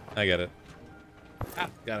 I get it. Ah,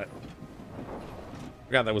 got it.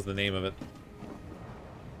 Forgot that was the name of it.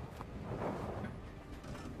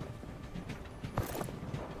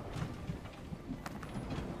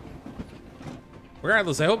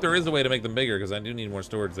 Regardless, I hope there is a way to make them bigger, because I do need more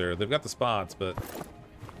storage there. They've got the spots, but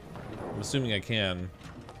I'm assuming I can.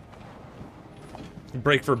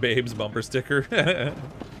 Break for babes bumper sticker. A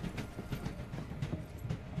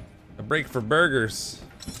break for burgers.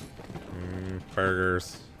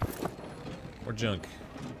 Burgers. Or junk.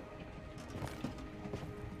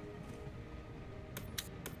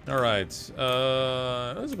 Alright.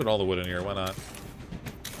 Let's put all the wood in here. Why not?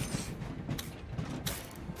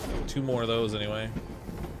 2 more of those anyway.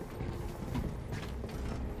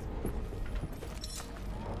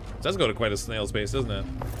 It does go to quite a snail's pace, doesn't it?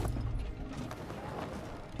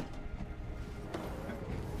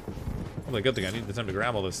 Probably a good thing. I need the time to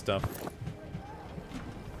grab all this stuff.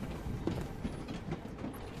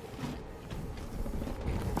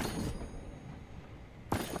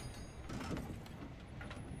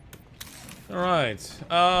 Alright.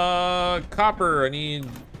 Copper. I need...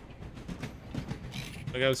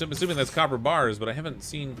 Like, I was assuming that's copper bars, but I haven't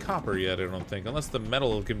seen copper yet, I don't think. Unless the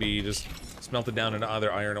metal can be just smelted down into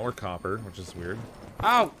either iron or copper, which is weird.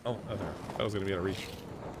 Ow! Oh, there. That was gonna be out of reach.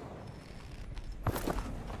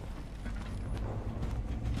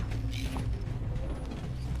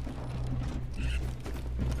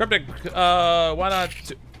 Cryptic, why not...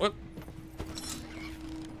 What?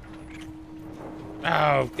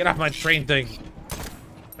 Oh, get off my train thing.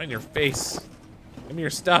 Right in your face. Give me your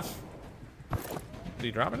stuff. Did he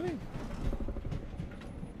drop anything?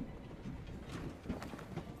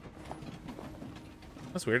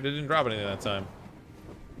 That's weird. It didn't drop anything that time.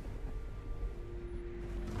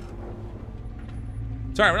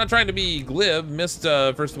 Sorry, we're not trying to be glib. Missed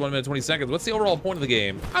first 1 minute 20 seconds. What's the overall point of the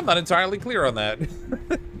game? I'm not entirely clear on that.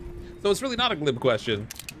 So it's really not a glib question.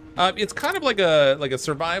 It's kind of like a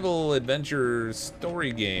survival adventure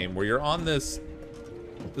story game where you're on this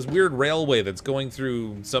weird railway that's going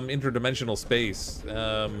through some interdimensional space.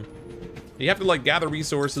 You have to like gather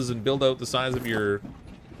resources and build out the size of your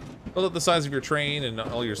train and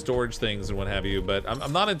all your storage things and what have you. But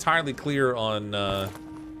I'm not entirely clear on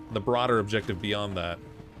the broader objective beyond that.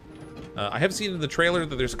 I have seen in the trailer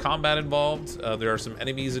that there's combat involved. There are some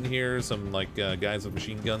enemies in here, some like guys with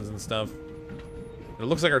machine guns and stuff. It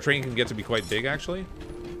looks like our train can get to be quite big, actually.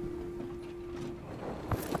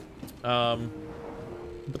 But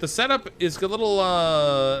the setup is a little,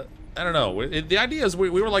 I don't know. The idea is we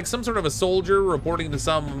were like some sort of a soldier reporting to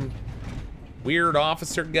some weird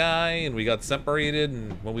officer guy, and we got separated,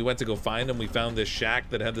 and when we went to go find him, we found this shack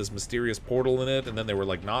that had this mysterious portal in it, and then there were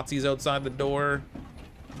like Nazis outside the door.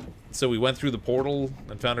 So we went through the portal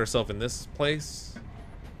and found ourselves in this place.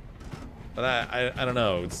 But I don't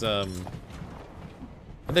know. It's and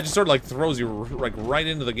that just sort of like throws you like right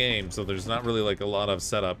into the game, so there's not really like a lot of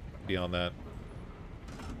setup beyond that.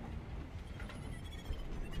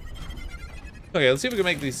 Okay, let's see if we can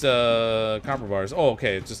make these copper bars. Oh,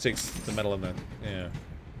 okay, it just takes the metal in there. Yeah.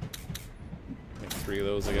 Make 3 of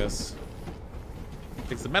those, I guess.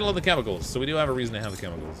 Takes the metal and the chemicals, so we do have a reason to have the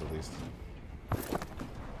chemicals at least.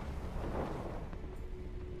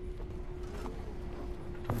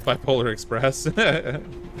 Bipolar Express. Oh,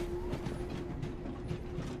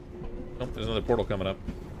 there's another portal coming up.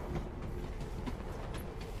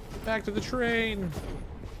 Back to the train.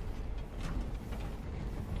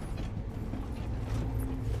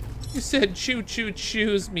 You said choo choo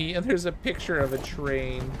choose me, and there's a picture of a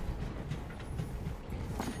train.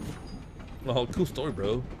 Well, cool story,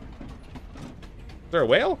 bro. Is there a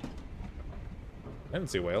whale? I didn't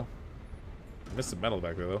see a whale. I missed some metal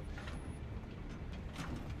back there, though.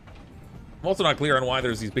 I'm also not clear on why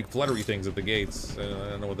there's these big fluttery things at the gates. I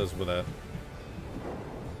don't know what this is with that.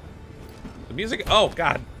 The music? Oh,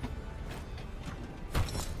 God.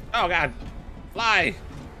 Oh, God. Fly.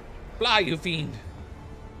 Fly, you fiend.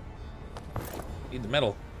 Need the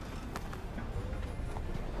metal.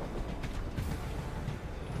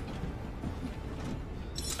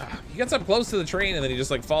 He gets up close to the train and then he just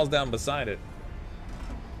like falls down beside it.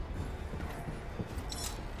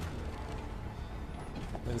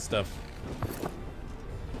 And stuff.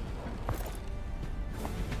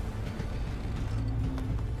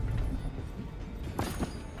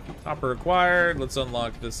 Hopper acquired. Let's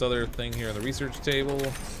unlock this other thing here on the research table.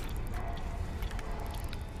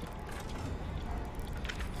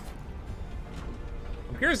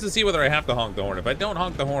 I'm curious to see whether I have to honk the horn. If I don't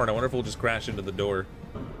honk the horn, I wonder if we'll just crash into the door.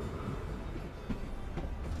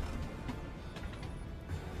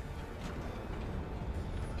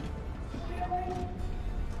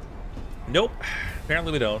 Nope.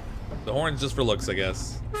 Apparently we don't. The horn's just for looks, I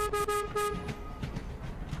guess.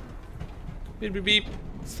 Beep, beep, beep.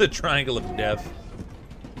 It's the triangle of death.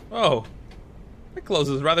 Oh. It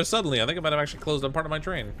closes rather suddenly. I think I might have actually closed on part of my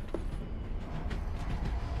train.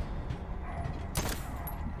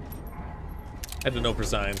 Had to know for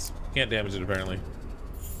signs. Can't damage it, apparently.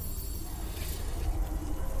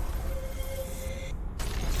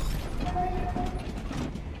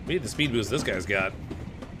 We need the speed boost this guy's got.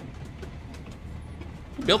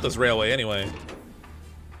 Who built this railway, anyway?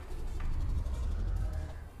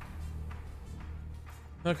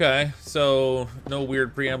 Okay, so no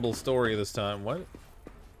weird preamble story this time. What?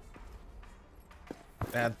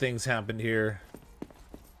 Bad things happened here.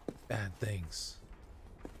 Bad things.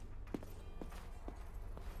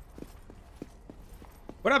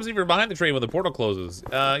 What happens if you're behind the train when the portal closes?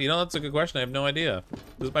 You know, that's a good question. I have no idea.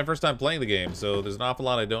 This is my first time playing the game, so there's an awful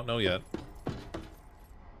lot I don't know yet. I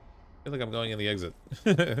feel like I'm going in the exit.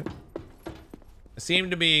 I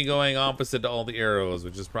seem to be going opposite to all the arrows,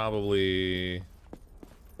 which is probably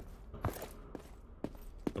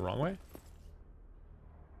the wrong way.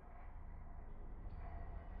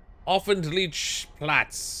 Offenlich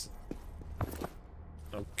Platz.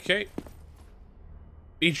 Okay.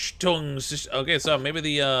 Okay, so maybe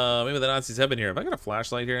the Nazis have been here. Have I got a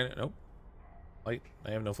flashlight here? Nope. Light.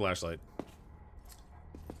 I have no flashlight.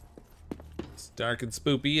 It's dark and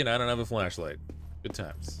spoopy, and I don't have a flashlight. Good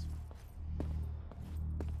times.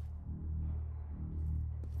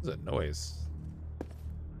 What's that noise?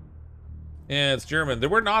 Yeah, it's German. There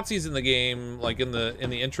were Nazis in the game, like in the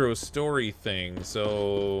intro story thing.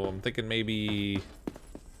 So I'm thinking maybe it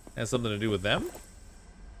has something to do with them.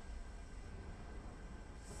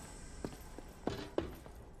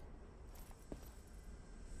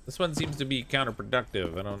 This one seems to be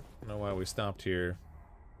counterproductive. I don't know why we stopped here.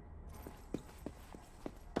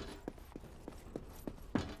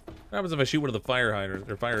 What happens if I shoot one of the fire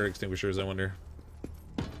hydrants or fire extinguishers, I wonder?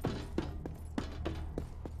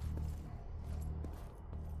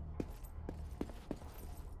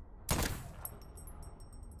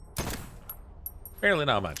 Apparently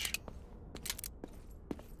not much.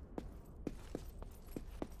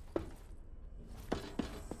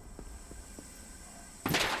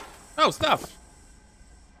 Oh, stuff!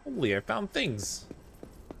 Holy, I found things.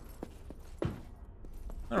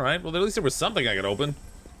 Alright, well at least there was something I could open.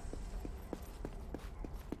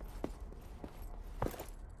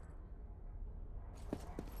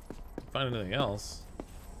 Find anything else.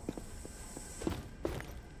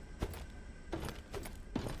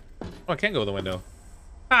 Oh, I can go in the window.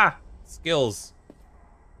 Ha! Skills.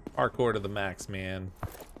 Parkour to the max, man.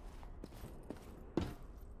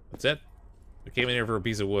 That's it? I came in here for a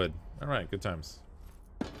piece of wood. Alright, good times.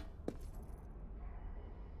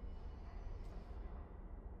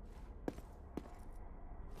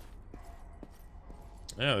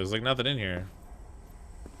 Yeah, there's like nothing in here.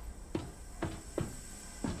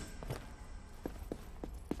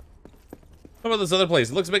 How about this other place?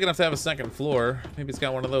 It looks big enough to have a second floor. Maybe it's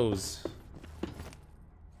got one of those.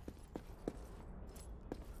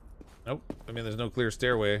 Nope. I mean, there's no clear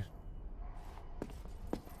stairway.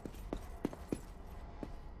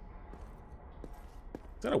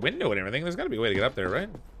 It's got a window and everything. There's got to be a way to get up there, right?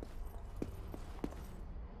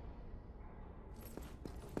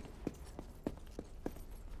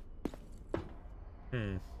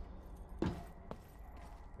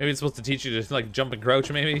 Maybe it's supposed to teach you to, like, jump and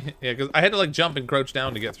crouch, maybe? Yeah, because I had to, like, jump and crouch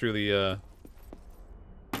down to get through the,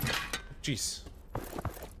 Jeez.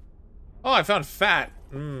 Oh, I found fat.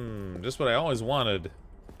 Just what I always wanted.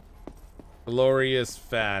 Glorious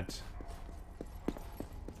fat.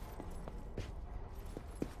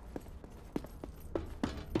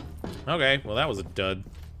 Okay, well, that was a dud.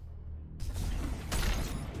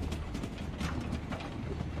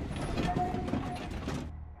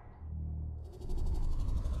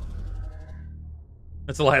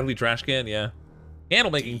 That's a lively trash can, yeah.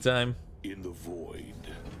 Candle making time. In the void,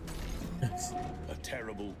 a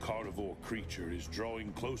terrible carnivore creature is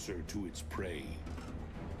drawing closer to its prey.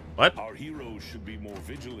 What? Our heroes should be more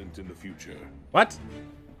vigilant in the future. What?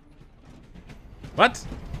 What?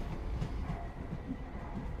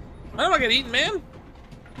 I don't get eaten, man.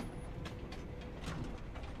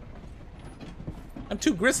 I'm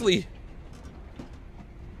too gristly.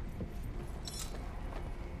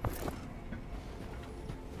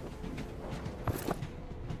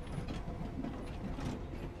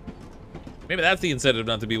 Maybe that's the incentive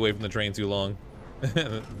not to be away from the train too long.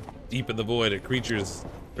 Deep in the void, a creature's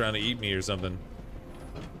trying to eat me or something.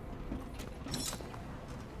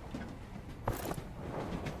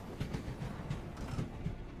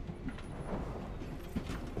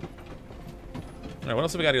 Alright, what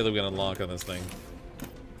else have we got here that we can unlock on this thing?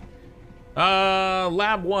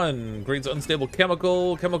 Lab 1 creates unstable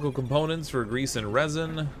chemical components for grease and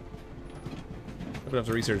resin. I'm gonna have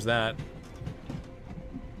to research that.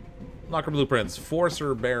 Locker blueprints,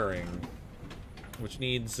 forcer bearing, which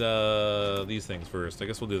needs these things first. I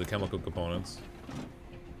guess we'll do the chemical components,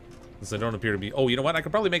 since they don't appear to be. Oh, you know what? I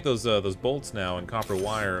could probably make those bolts now in copper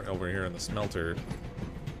wire over here in the smelter,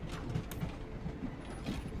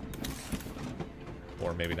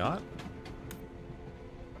 or maybe not.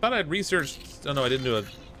 I thought I'd researched. Oh no, I didn't do it.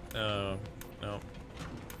 No.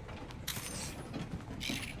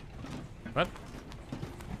 What?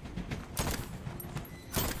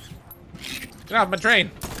 Get off my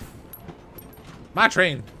train! My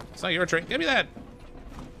train! It's not your train. Give me that!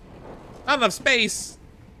 Not enough space!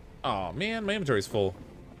 Oh man, my inventory's full.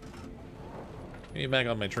 Get me back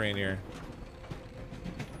on my train here.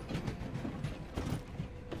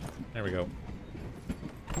 There we go.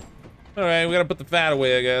 Alright, we gotta put the fat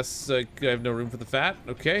away, I guess. I have no room for the fat.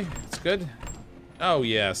 Okay, that's good. Oh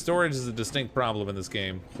yeah, storage is a distinct problem in this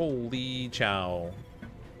game. Holy chow.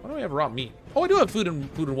 Why do I have raw meat? Oh, I do have food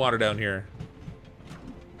and water down here.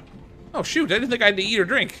 Oh shoot, I didn't think I had to eat or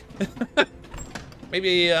drink.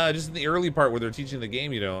 Maybe just in the early part where they're teaching the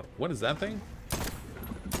game you don't. What is that thing?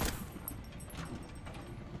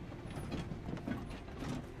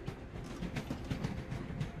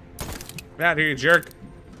 Get out here, you jerk.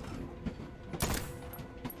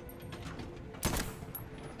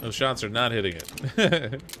 Those shots are not hitting it.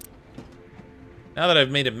 Now that I've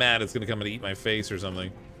made it mad, it's gonna come and eat my face or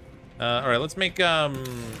something. Alright, let's make 2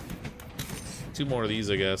 more of these,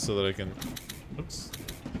 I guess, so that I can... Oops.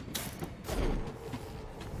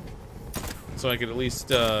 So I could at least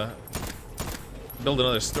build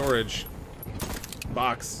another storage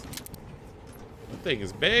box. The thing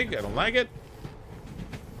is big, I don't like it.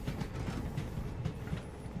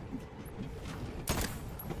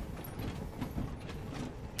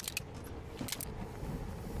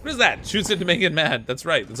 What is that? Shoots it to make it mad. That's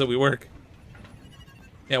right. That's how we work.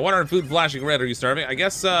 Yeah, water and food flashing red. Are you starving? I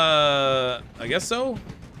guess so.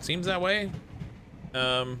 Seems that way.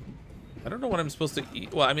 I don't know what I'm supposed to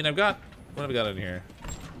eat. Well, I mean, I've got... What have I got in here?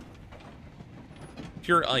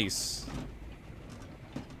 Pure ice.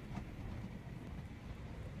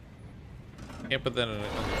 Can't put that in...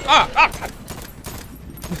 God.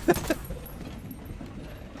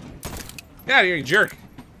 Get out of here, you jerk.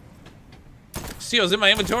 See, I was in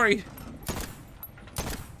my inventory.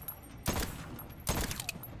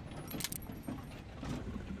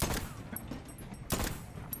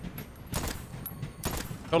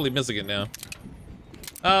 Totally missing it now.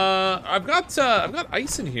 I've got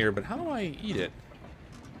ice in here, but how do I eat it?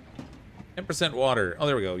 10% water. Oh,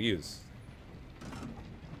 there we go. Use.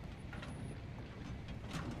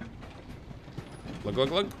 Look,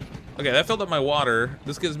 look, look. Okay, that filled up my water.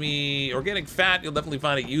 This gives me organic fat. You'll definitely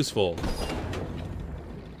find it useful.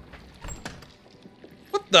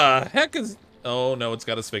 What the heck is... Oh, no, it's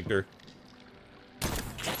got a sphincter.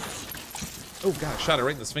 Oh, God, I shot it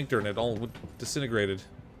right in the sphincter and it all disintegrated.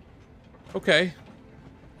 Okay.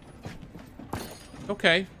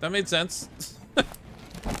 Okay, that made sense.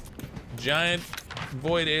 Giant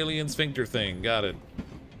void alien sphincter thing. Got it.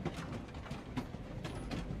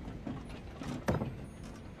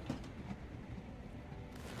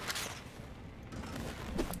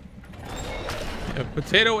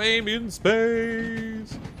 Potato aim in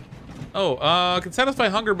space. Oh, can satisfy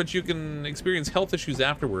hunger, but you can experience health issues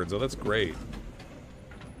afterwards. Oh, that's great.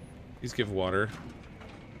 These give water.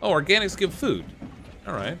 Oh, organics give food.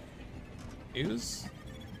 All right. Use.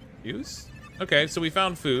 Use. Okay, so we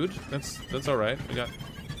found food. That's all right. We got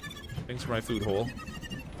things for my food hole.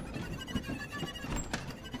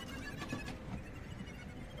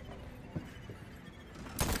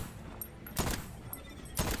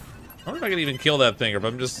 I wonder if I can even kill that thing or if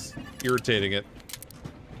I'm just irritating it.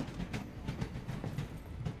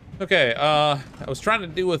 Okay, I was trying to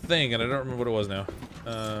do a thing and I don't remember what it was now.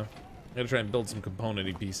 I'm gonna try and build some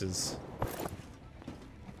component-y pieces.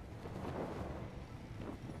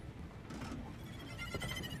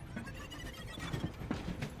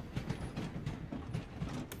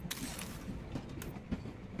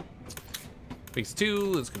 Phase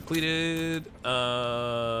 2 is completed.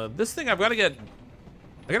 This thing I gotta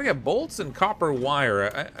get bolts and copper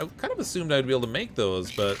wire. I kind of assumed I'd be able to make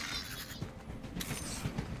those, but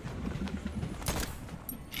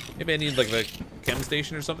maybe I need like the chem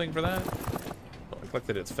station or something for that. Oh, I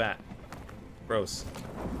collected its fat. Gross.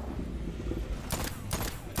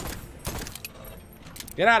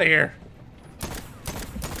 Get out of here.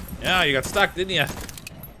 Yeah, you got stuck, didn't you?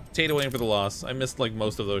 Potato aim for the loss. I missed like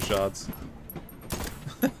most of those shots.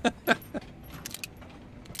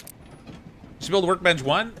 Should build workbench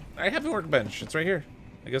 1? I have a workbench. It's right here.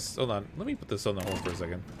 I guess, hold on. Let me put this on the hole for a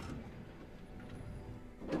second.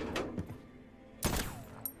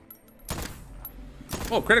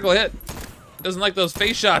 Oh, critical hit. Doesn't like those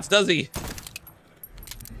face shots, does he?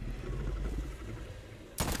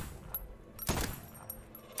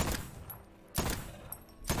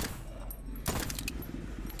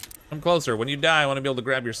 Come closer. When you die, I want to be able to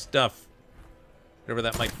grab your stuff. Whatever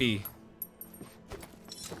that might be.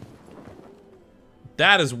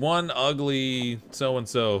 That is one ugly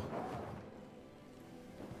so-and-so.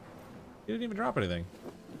 He didn't even drop anything.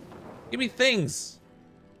 Give me things.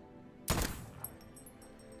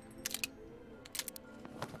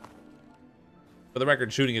 For the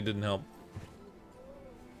record, shooting it didn't help.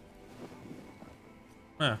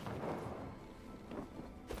 Huh.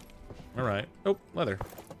 Alright. Oh, leather.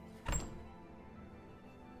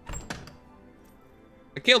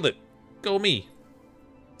 I killed it. Go me.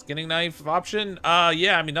 Skinning knife option?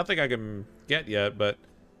 Yeah, I mean, nothing I can get yet, but...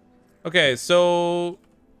 Okay, so...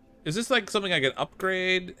 Is this like something I can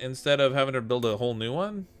upgrade instead of having to build a whole new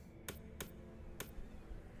one?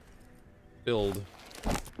 Build.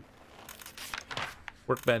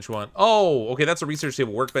 Workbench 1. Oh, okay, that's a research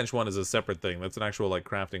table. Workbench 1 is a separate thing. That's an actual, like,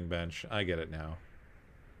 crafting bench. I get it now.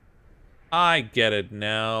 I get it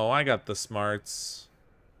now. I got the smarts.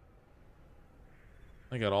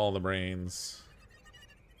 I got all the brains.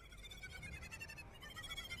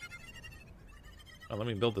 Oh, let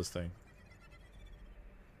me build this thing.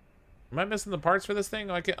 Am I missing the parts for this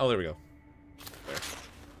thing? Oh, I can't. Oh, there we go. There.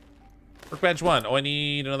 Workbench 1. Oh, I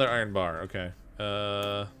need another iron bar. Okay.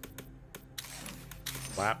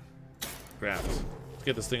 Flap. Graft. Let's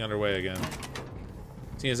get this thing underway again.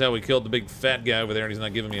 Seeing as how we killed the big fat guy over there and he's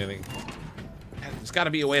not giving me anything. There's gotta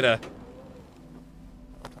be a way to...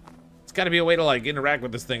 There's gotta be a way to, like, interact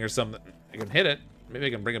with this thing or something. I can hit it. Maybe I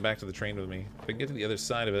can bring it back to the train with me. If I can get to the other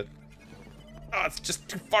side of it. Oh, it's just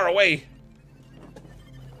too far away.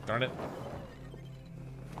 Darn it.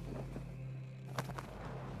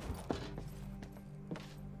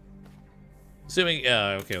 Assuming,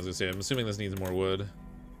 yeah, okay, I was gonna say, I'm assuming this needs more wood.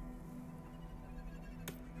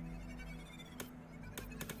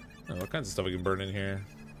 Oh, all kinds of stuff we can burn in here.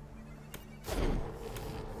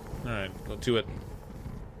 Alright, go to it.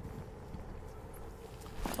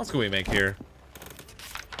 What else can we make here?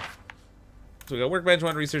 So we got workbench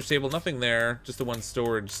 1, research table, nothing there. Just the one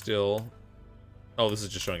storage still. Oh, this is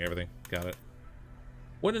just showing everything. Got it.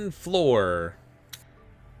 Wooden floor.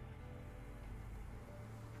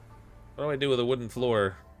 What do I do with a wooden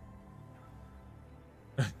floor?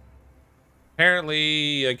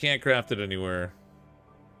 Apparently, I can't craft it anywhere.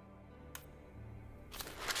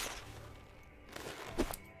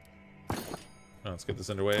 Oh, let's get this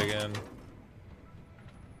underway again.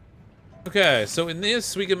 Okay, so in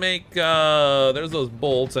this, we can make, there's those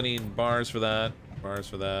bolts. I need bars for that. Bars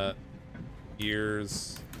for that.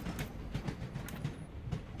 Gears.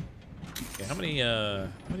 Okay, how many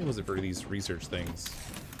was it for these research things?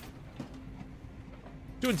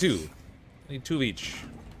 2 and 2. I need 2 of each.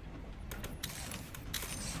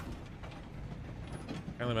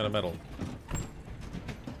 Apparently I'm out of metal.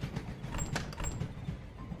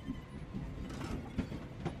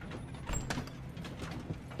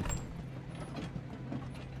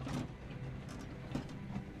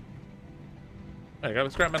 I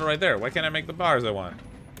got scrap metal right there. Why can't I make the bars I want?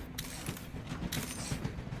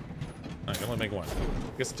 I can only make 1.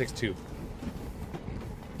 I guess it takes 2.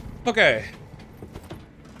 Okay.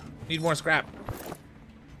 Need more scrap.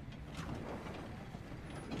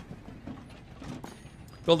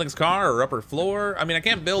 Building's car or upper floor? I mean, I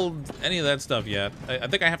can't build any of that stuff yet. I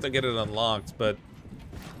think I have to get it unlocked, but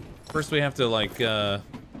first we have to, like, kind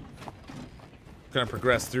of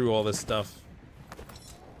progress through all this stuff.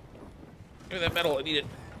 Give me that metal, I need it.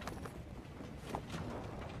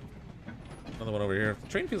 Another one over here. The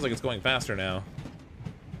train feels like it's going faster now.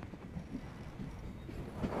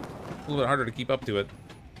 A little bit harder to keep up to it.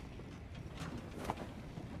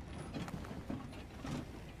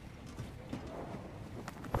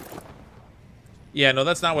 Yeah, no,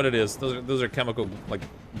 that's not what it is. Those are chemical, like,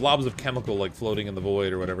 blobs of chemical, like, floating in the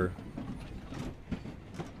void or whatever.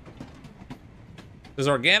 There's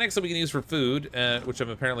organics that we can use for food, which I'm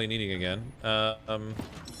apparently needing again. Organics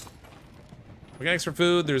for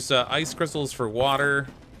food. There's ice crystals for water.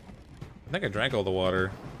 I think I drank all the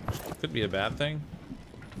water. Which could be a bad thing.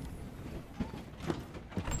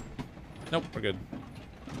 Nope, we're good.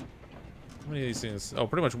 How many of these things? Oh,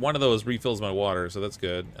 pretty much one of those refills my water, so that's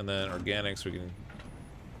good. And then organics, we can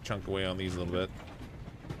chunk away on these a little bit.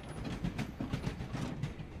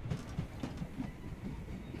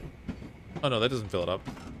 Oh no, that doesn't fill it up.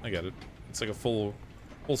 I get it. It's like a full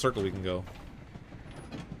circle we can go.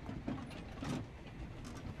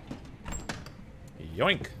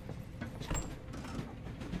 Yoink!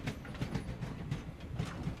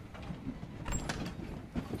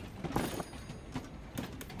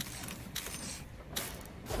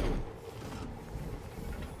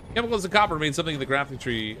 Chemicals and copper made something in the crafting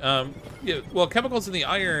tree. Yeah, well, chemicals in the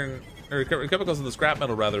iron, or chemicals in the scrap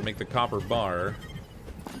metal rather, make the copper bar.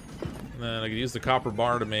 And then I could use the copper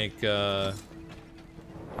bar to make the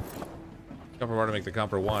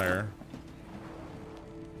copper wire.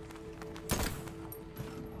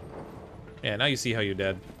 Yeah, now you see how you're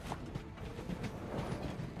dead.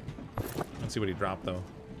 Let's see what he dropped though.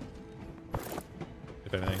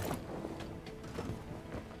 If anything.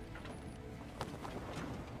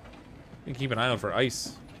 And keep an eye out for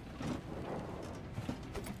ice.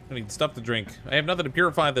 I need stuff to drink. I have nothing to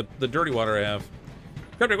purify the dirty water I have.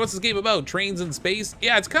 Cryptic, what's this game about? Trains in space?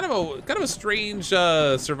 Yeah, it's kind of a strange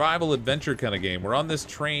survival adventure kind of game. We're on this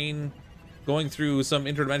train going through some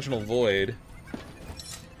interdimensional void.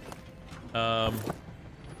 We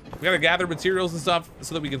gotta gather materials and stuff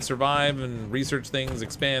so that we can survive and research things,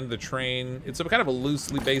 expand the train. It's a kind of a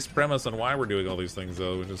loosely based premise on why we're doing all these things,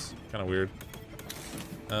 though, which is kind of weird.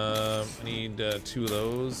 I need 2 of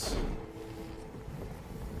those.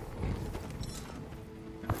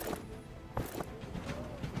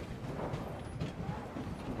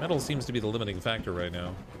 Metal seems to be the limiting factor right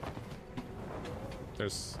now. There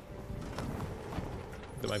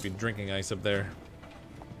might be drinking ice up there.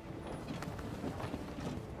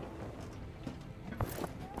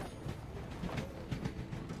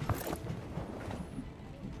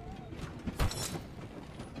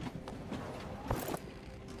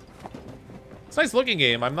 It's a nice looking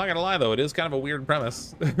game, I'm not gonna lie though, it is kind of a weird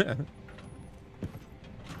premise.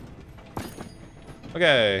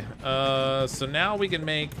 Okay, so now we can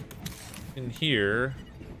make in here.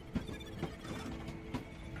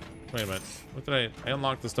 Wait a minute, what did I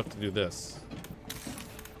unlocked the stuff to do this.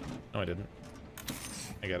 No, I didn't.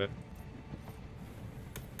 I get it.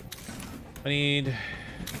 I need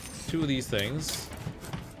 2 of these things.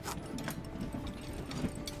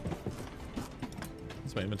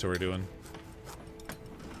 What's my inventory doing?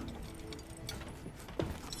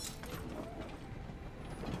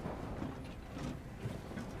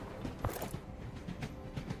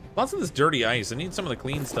 Lots of this dirty ice. I need some of the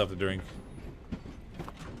clean stuff to drink.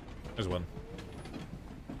 There's one.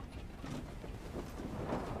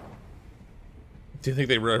 Do you think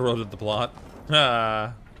they railroaded the plot?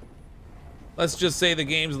 Let's just say the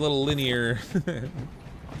game's a little linear.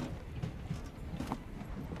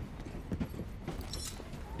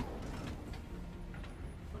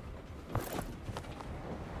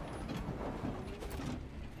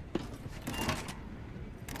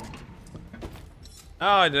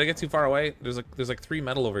 Oh, did I get too far away? There's like 3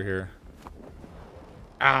 metal over here.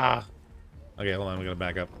 Ah. Okay, hold on. We gotta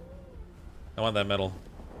back up. I want that metal.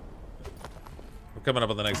 We're coming up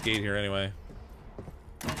on the next gate here anyway.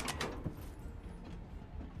 Give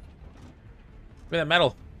me that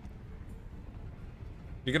metal.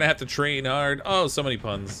 You're gonna have to train hard. Oh, so many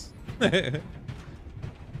puns.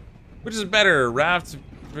 Which is better, Raft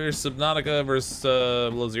versus Subnautica versus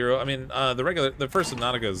Below Zero? I mean, the first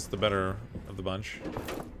Subnautica is the better of the bunch.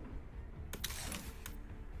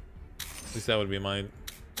 At least that would be my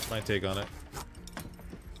take on it.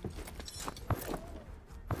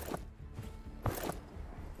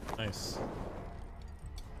 Nice.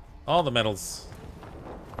 All the metals.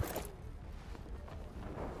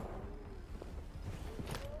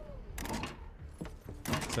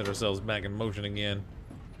 Set ourselves back in motion again.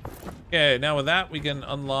 Okay, now with that we can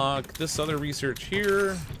unlock this other research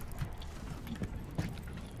here.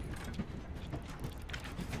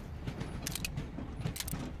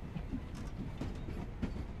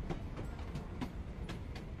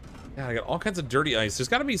 God, I got all kinds of dirty ice. There's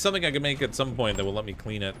got to be something I can make at some point that will let me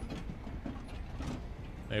clean it.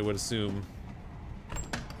 I would assume.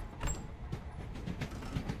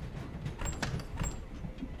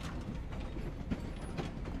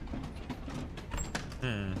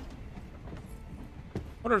 I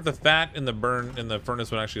wonder if the fat in the furnace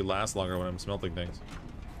would actually last longer when I'm smelting things.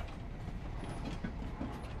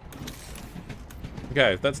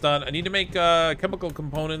 Okay, that's done. I need to make chemical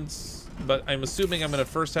components, but I'm assuming I'm gonna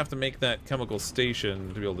first have to make that chemical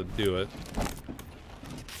station to be able to do it.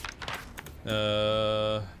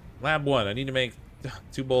 Lab 1. I need to make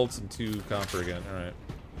 2 bolts and 2 copper again. All right.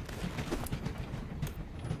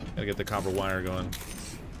 Gotta get the copper wire going.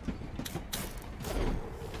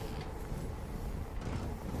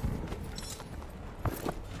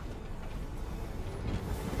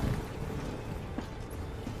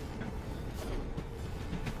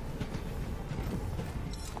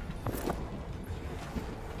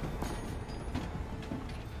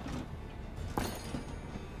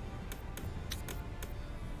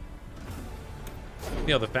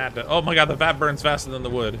 You know, the fat. Oh my god, the fat burns faster than the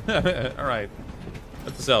wood. Alright.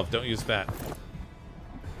 Note to self, don't use fat.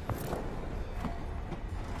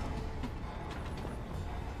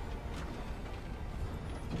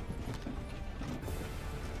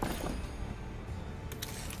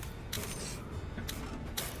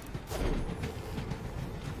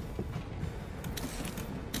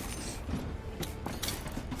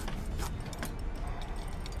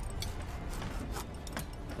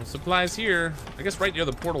 Supplies here. I guess right near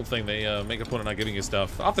the portal thing, they make a point of not giving you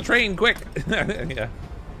stuff. Off the train, quick! Yeah.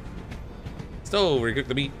 Stove, where you cook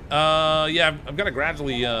the meat. Yeah, I've got to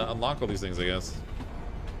gradually unlock all these things, I guess.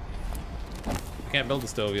 Can't build the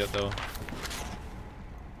stove yet, though.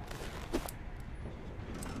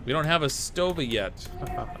 We don't have a stove yet.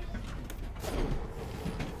 What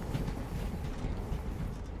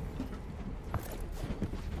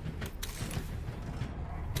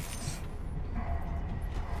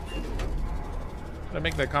did I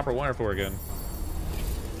make that copper wire for again?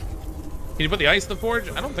 Can you put the ice in the forge?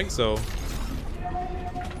 I don't think so.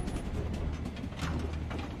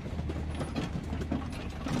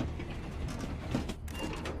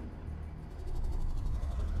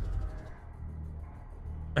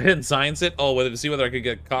 I didn't science it. Oh, to see whether I could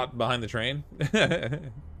get caught behind the train.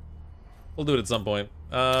 We'll do it at some point.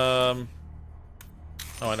 Oh,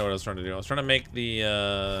 I know what I was trying to do. I was trying to make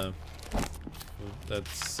the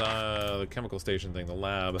the chemical station thing, the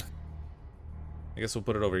lab. I guess we'll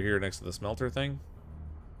put it over here next to the smelter thing.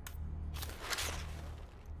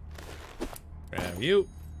 Grab you.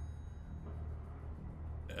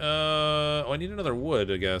 Oh, I need another wood,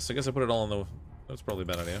 I guess. I put it all in the... That's probably a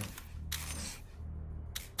bad idea.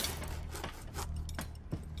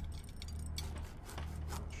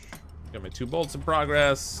 Got my 2 bolts in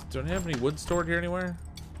progress. Do I have any wood stored here anywhere?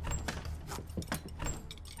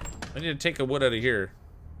 I need to take a wood out of here.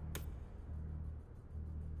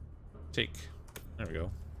 Take. There we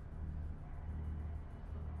go.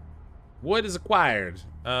 Wood is acquired.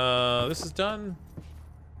 This is done.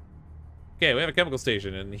 Okay, we have a chemical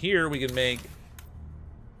station, and here we can make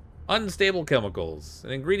unstable chemicals.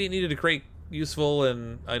 An ingredient needed to create useful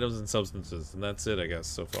and items and substances, and that's it, I guess,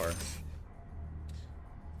 so far.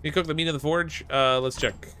 You cook the meat in the forge? Let's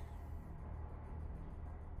check.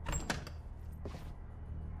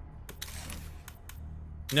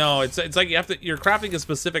 No, it's like you're crafting a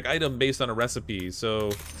specific item based on a recipe, so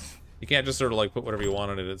you can't just sort of like put whatever you want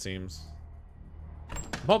on it, it seems.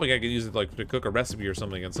 I'm hoping I can use it like to cook a recipe or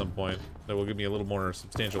something at some point that will give me a little more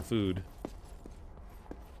substantial food.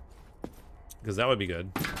 Because that would be good.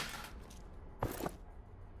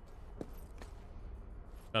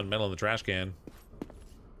 Found metal in the trash can.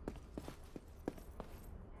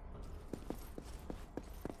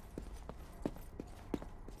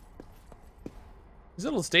 These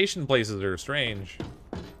little station places are strange.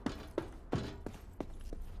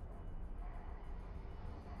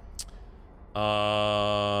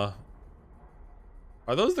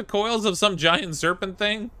 Are those the coils of some giant serpent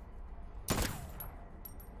thing?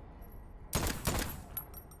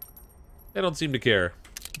 They don't seem to care.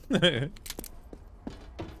 Do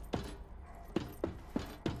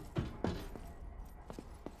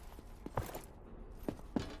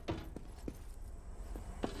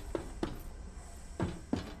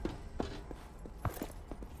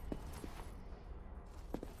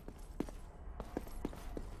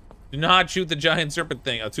not shoot the giant serpent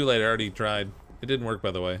thing. Oh, too late. I already tried. It didn't work, by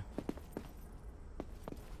the way.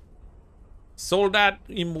 Soldat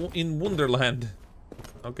in Wonderland.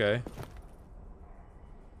 Okay.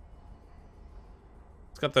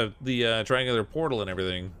 It's got the triangular portal and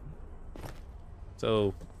everything.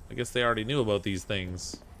 So, I guess they already knew about these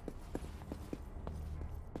things.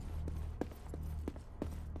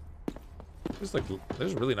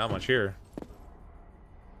 There's really not much here.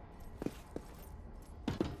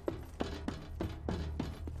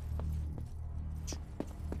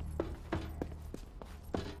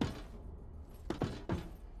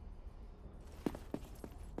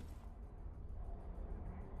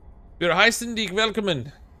 You're Heisendig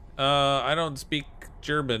welcome. I don't speak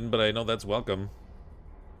German, but I know that's welcome.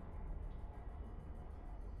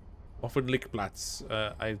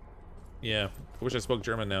 Offenlichplatz. Yeah, I wish I spoke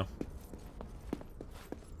German now.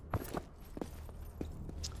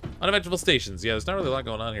 Uneventful stations. Yeah, there's not really a lot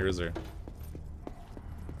going on here, is there?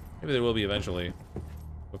 Maybe there will be eventually.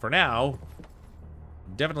 But for now,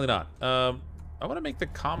 definitely not. I want to make the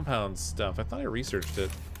compound stuff. I thought I researched it.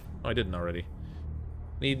 Oh, I didn't already.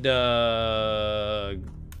 Need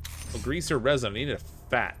grease or resin. I need a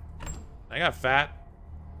fat. I got fat.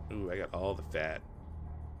 Ooh, I got all the fat.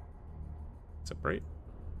 Separate.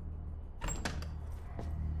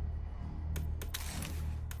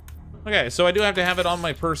 Okay, so I do have to have it on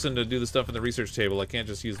my person to do the stuff in the research table. I can't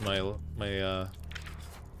just use my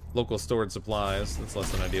local stored supplies. That's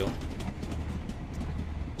less than ideal.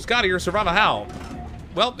 Scotty, you're surviving how?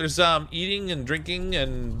 Well, there's eating and drinking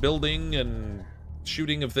and building and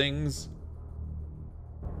shooting of things.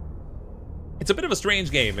 It's a bit of a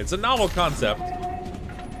strange game. It's a novel concept,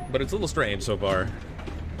 but it's a little strange so far.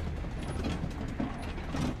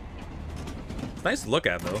 It's nice to look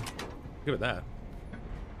at, though. Look at that.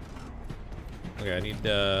 Okay, I need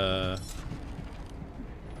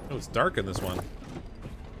Oh, it's dark in this one.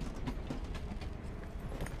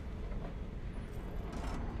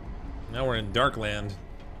 Now we're in Darkland.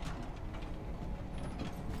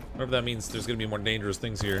 I wonder if that means there's gonna be more dangerous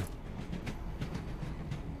things here.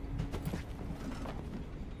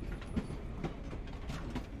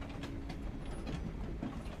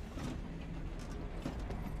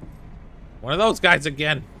 One of those guys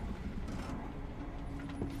again.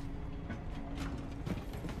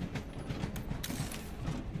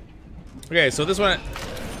 Okay, so this one...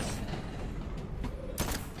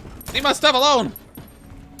 Leave my stuff alone!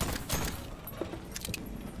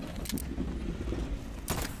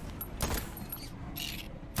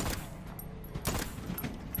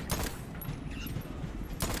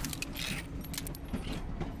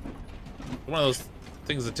 One of those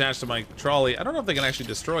things attached to my trolley. I don't know if they can actually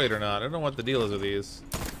destroy it or not. I don't know what the deal is with these.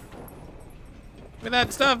 Give me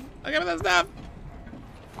that stuff! I got me that stuff!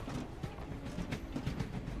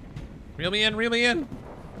 Reel me in, reel me in!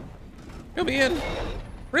 Reel me in!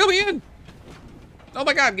 Reel me in! Oh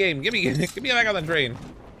my god, game! Give me back on the train!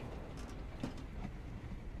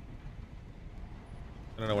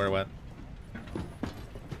 I don't know where it went.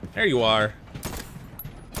 There you are.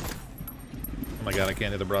 Oh my god, I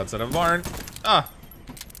can't hit the broadside of a barn. Ah!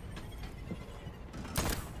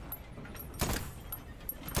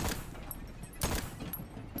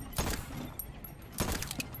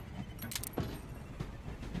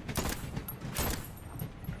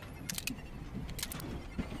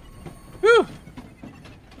 Whew!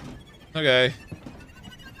 Okay.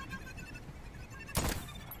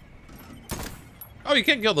 Oh, you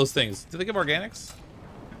can't kill those things. Do they give organics?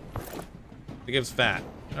 It gives fat.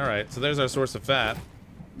 Alright, so there's our source of fat.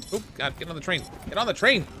 Oh, God, get on the train. Get on the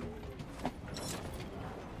train!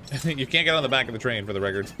 You can't get on the back of the train, for the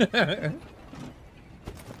record.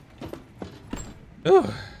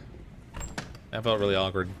 Ooh. That felt really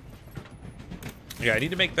awkward. Yeah, I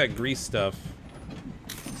need to make that grease stuff.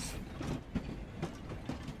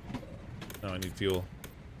 Oh, I need fuel.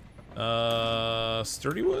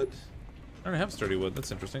 Sturdy wood? I don't have sturdy wood.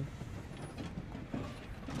 That's interesting.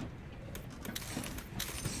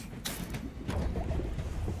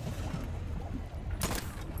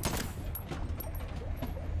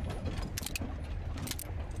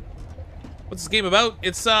 What's this game about?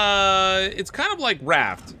 It's kind of like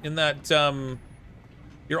Raft in that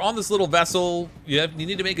you're on this little vessel. You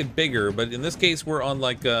need to make it bigger, but in this case we're on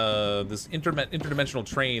like this interdimensional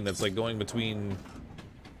train that's like going between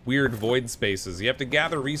weird void spaces. You have to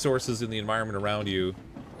gather resources in the environment around you,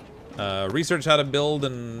 research how to build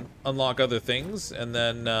and unlock other things, and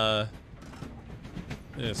then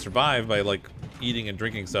survive by like eating and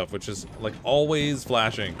drinking stuff, which is like always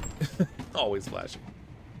flashing. Always flashing.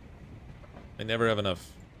 I never have enough.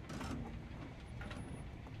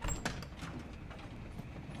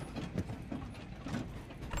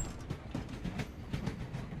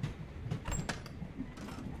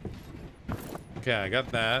 Okay, I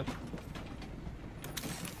got that.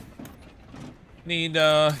 Need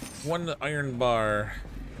one iron bar.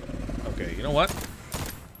 Okay, you know what?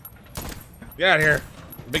 Get out of here,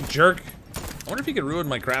 big jerk. I wonder if he could ruin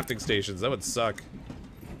my crafting stations. That would suck.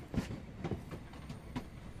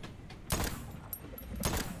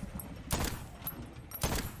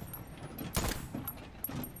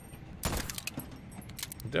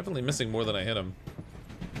 Definitely missing more than I hit him.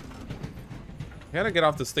 I gotta get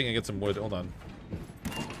off this thing and get some wood. Hold on.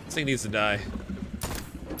 This thing needs to die.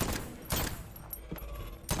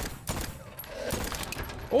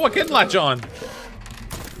 Oh, I can latch on.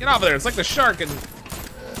 Get off of there. It's like the shark and...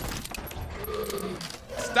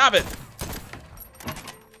 Stop it.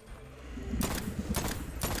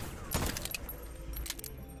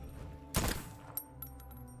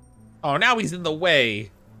 Oh, now he's in the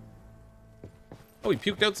way. Oh, he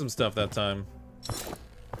puked out some stuff that time.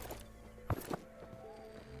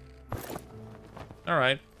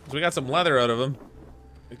 Alright, so we got some leather out of him.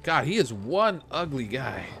 God, he is one ugly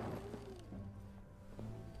guy.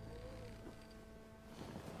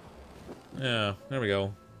 Yeah, there we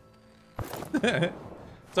go.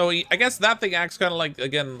 So I guess that thing acts kind of like,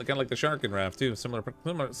 again, kind of like the shark in Raft too. Similar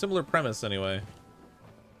premise anyway.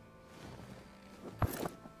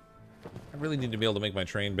 I really need to be able to make my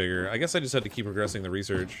train bigger. I guess I just had to keep progressing the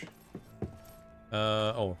research.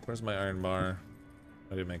 Oh, where's my iron bar?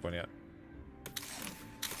 I didn't make one yet.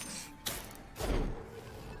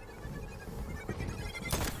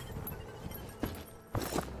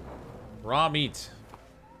 Raw meat.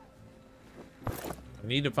 I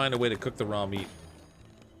need to find a way to cook the raw meat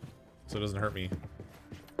so it doesn't hurt me.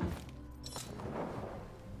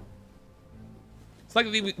 It's like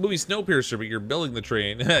the movie Snowpiercer, but you're building the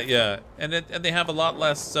train. Yeah, and they have a lot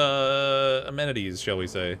less amenities, shall we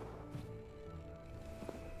say.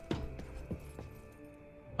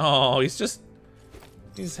 Oh, he's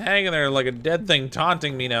hanging there like a dead thing,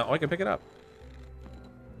 taunting me now. Oh, I can pick it up.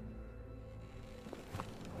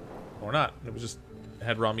 Or not. It was just, it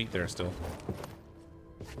had raw meat there still.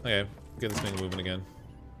 Okay, get this thing moving again.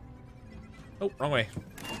 Oh, wrong way.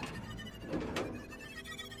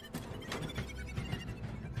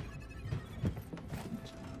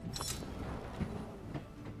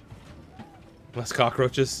 Less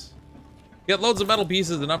cockroaches. Get loads of metal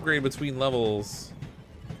pieces and upgrade between levels.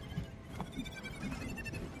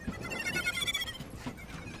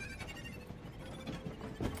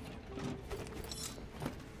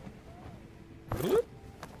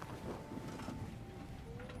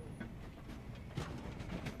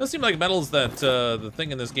 Does seem like metal's that the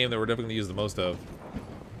thing in this game that we're definitely gonna use the most of.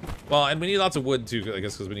 Well, and we need lots of wood too, I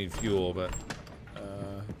guess, because we need fuel. But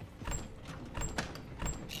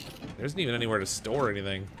there isn't even anywhere to store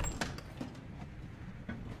anything.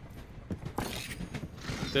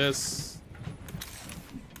 This.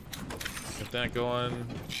 Get that going.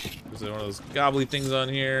 There's one of those gobbly things on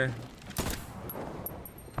here.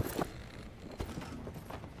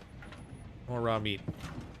 More raw meat.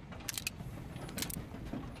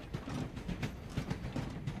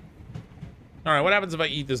 Alright, what happens if I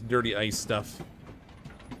eat this dirty ice stuff?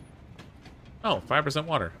 Oh, 5%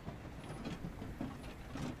 water.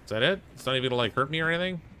 Is that it? It's not even gonna, like, hurt me or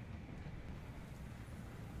anything?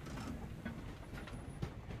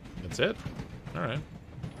 That's it? Alright.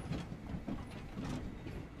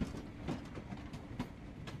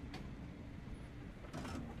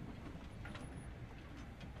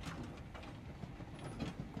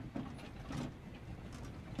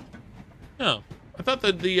 Oh. I thought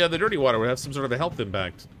that the dirty water would have some sort of a health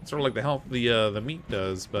impact, sort of like the health the meat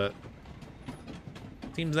does, but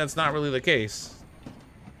seems that's not really the case.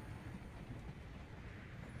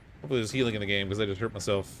 Hopefully there's healing in the game because I just hurt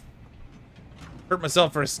myself. Hurt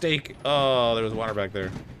myself for a steak. Oh, there was water back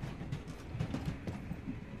there.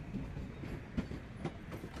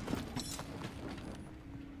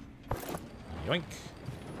 Yoink.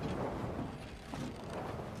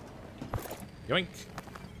 Yoink.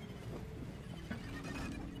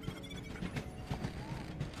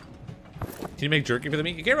 Can you make jerky for the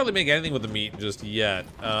meat? You can't really make anything with the meat just yet.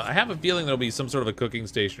 I have a feeling there'll be some sort of a cooking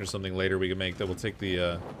station or something later we can make that will take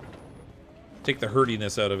the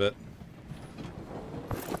hurtiness out of it.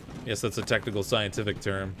 Yes, that's a technical scientific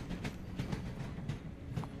term.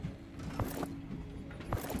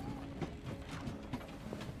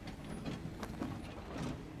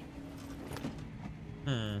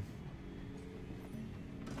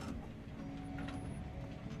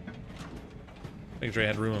 Make sure I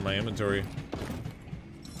had room in my inventory.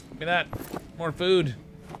 Look at that. More food.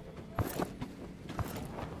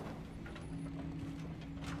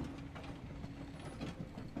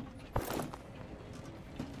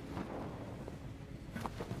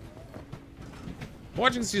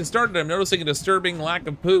 Watching since you started, I'm noticing a disturbing lack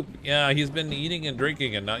of poop. Yeah, he's been eating and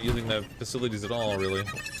drinking and not using the facilities at all, really.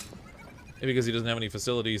 Maybe because he doesn't have any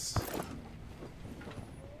facilities.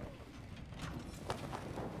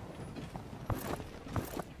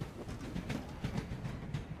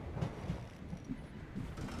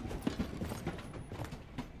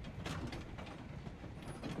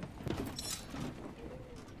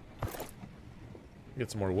 Get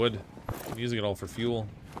some more wood. I'm using it all for fuel.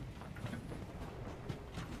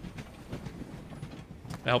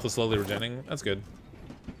 My health is slowly regenerating. That's good.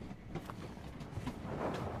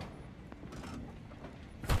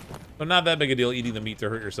 But not that big a deal eating the meat to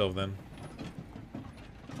hurt yourself then.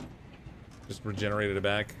 Just regenerated it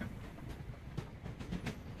back.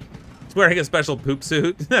 It's wearing a special poop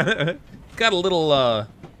suit. Got a little,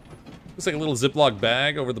 looks like a little Ziploc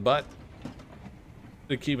bag over the butt.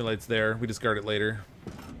 It accumulates there. We discard it later.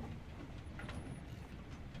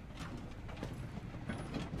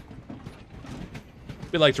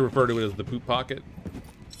 We like to refer to it as the poop pocket.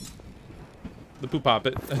 The poop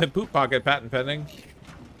pocket. Poop pocket patent pending.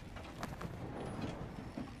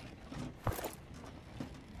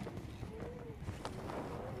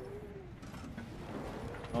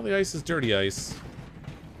 All the ice is dirty ice.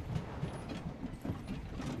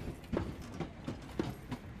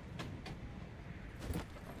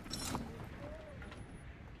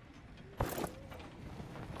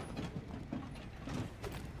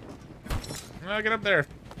 Oh, get up there.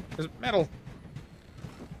 There's metal.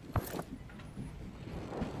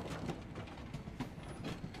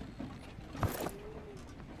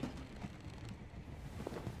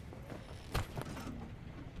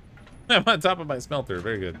 I'm on top of my smelter.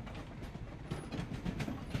 Very good.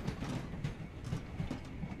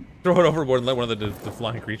 Throw it overboard and let one of the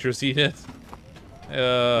flying creatures eat it.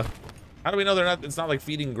 How do we know they're not? It's not like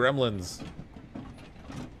feeding gremlins. It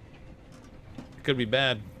could be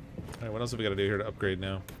bad. All right, what else have we got to do here to upgrade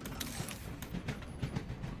now?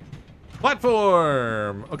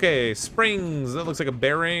 Platform. Okay, springs. That looks like a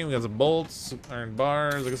bearing. We got some bolts, iron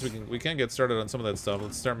bars. I guess we can get started on some of that stuff.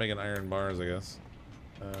 Let's start making iron bars, I guess.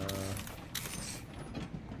 Might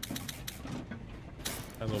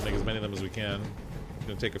as well make as many of them as we can. It's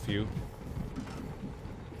gonna take a few.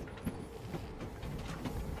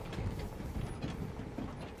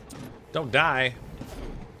 Don't die.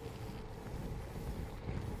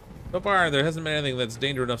 So far, there hasn't been anything that's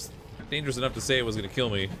dangerous enough to say it was gonna kill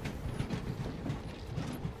me.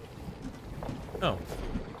 Oh.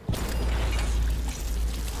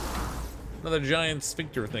 Another giant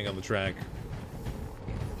sphincter thing on the track.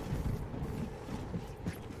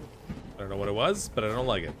 I don't know what it was, but I don't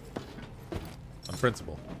like it. On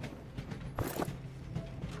principle.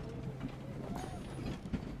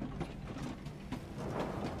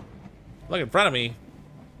 Look in front of me.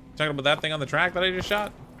 Talking about that thing on the track that I just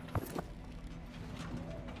shot?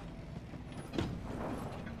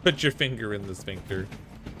 Put your finger in the sphincter.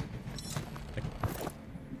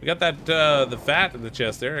 We got that, the fat in the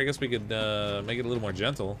chest there. I guess we could, make it a little more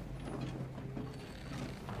gentle.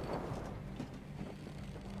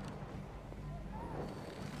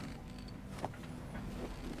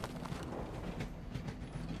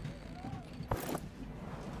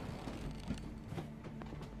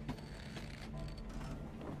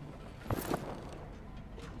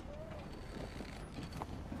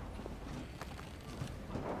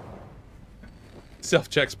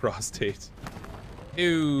 Self-checks prostate.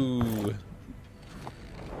 Ew.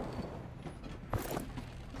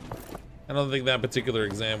 I don't think that particular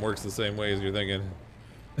exam works the same way as you're thinking.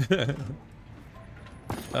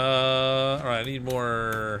 Alright, I need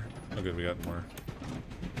more. Oh good, we got more.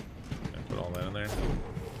 Okay, put all that in there.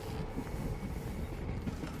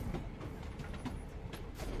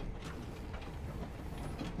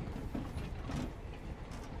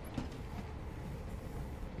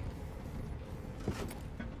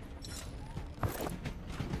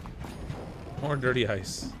 More dirty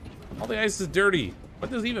ice. All the ice is dirty.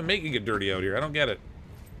 What does even making it dirty out here? I don't get it.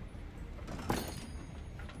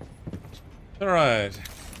 Alright.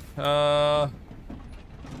 I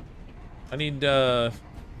need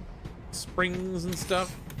springs and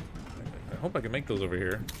stuff. I hope I can make those over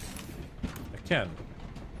here. I can.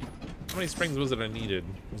 How many springs was it I needed?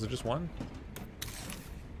 Was it just one?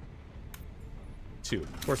 Two.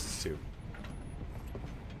 Of course it's two.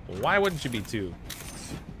 Why wouldn't you be two?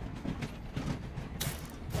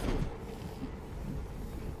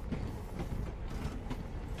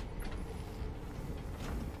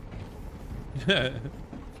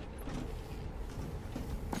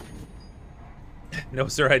 No,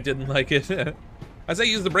 sir, I didn't like it. I say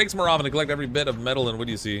use the brakes more often to collect every bit of metal, and what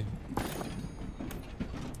do you see?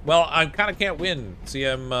 Well, I kind of can't win. See,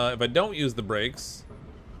 if I don't use the brakes,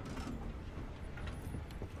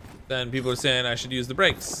 then people are saying I should use the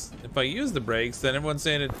brakes. If I use the brakes, then everyone's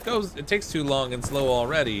saying it takes too long and slow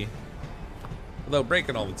already, without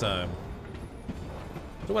braking all the time.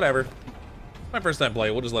 So whatever. My first time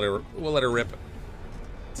play. We'll just let her rip.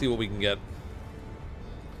 See what we can get.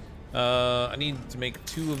 I need to make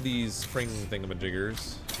 2 of these spring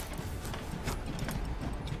thingamajiggers.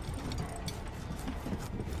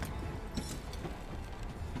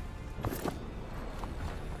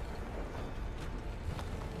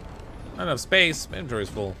 Not enough space. My inventory's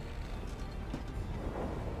full.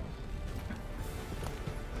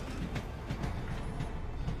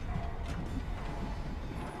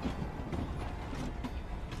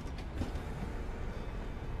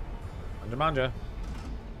 Manja.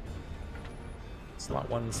 Slot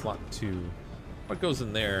 1, slot 2. What goes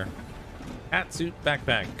in there? Hat, suit,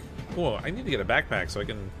 backpack. Oh, I need to get a backpack so I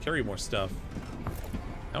can carry more stuff.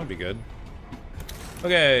 That would be good.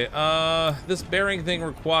 Okay, this bearing thing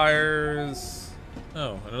requires...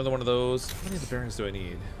 Oh, another one of those. How many of the bearings do I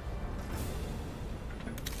need?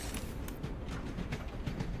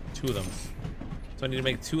 2 of them. So I need to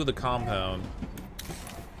make 2 of the compound.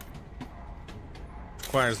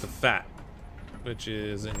 Requires the fat, which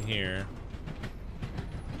is in here.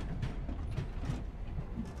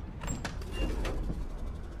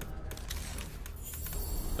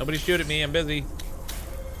 Nobody shoot at me, I'm busy.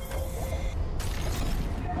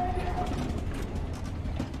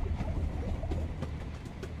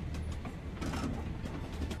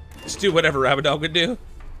 Just do whatever Rabbit Dog would do.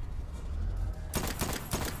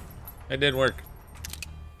 It didn't work.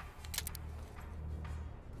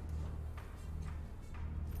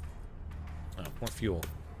 More fuel.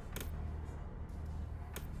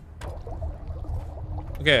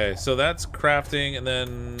 Okay, so that's crafting, and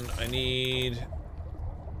then I need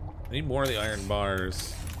more of the iron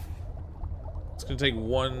bars. It's gonna take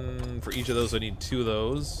one for each of those. So I need 2 of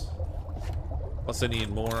those. Plus I need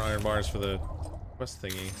more iron bars for the quest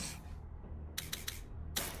thingy.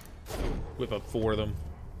 Whip up 4 of them.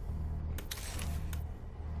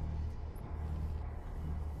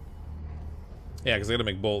 Yeah, because I gotta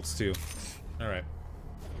make bolts too. Alright.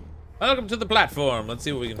 Welcome to the platform. Let's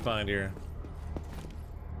see what we can find here.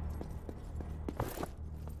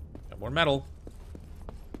 Got more metal.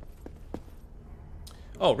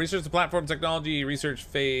 Oh, research the platform technology, research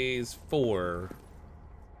phase 4.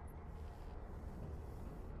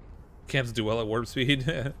 Camps do well at warp speed.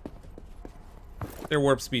 They're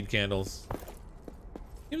warp speed candles.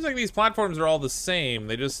 Seems like these platforms are all the same.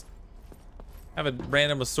 They just have a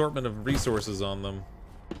random assortment of resources on them.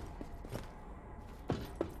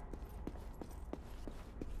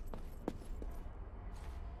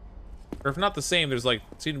 Or if not the same, there's like,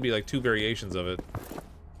 seem to be like 2 variations of it.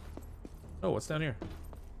 Oh, what's down here?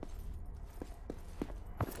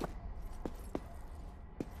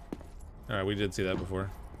 Alright, we did see that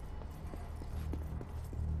before.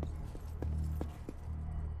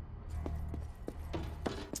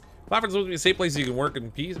 Platform's supposed to be a safe place you can work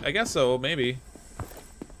in peace? I guess so, maybe.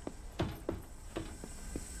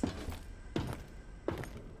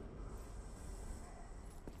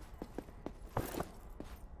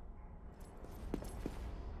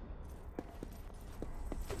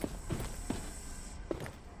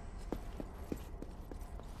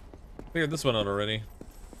 Cleared this one out already.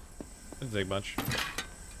 Didn't take much.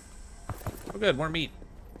 Oh good, more meat.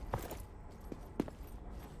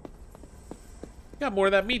 Got more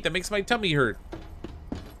of that meat that makes my tummy hurt.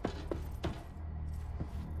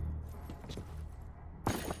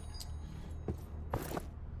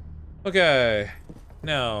 Okay.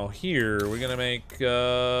 Now, here, we're gonna make 2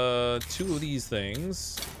 of these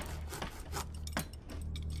things.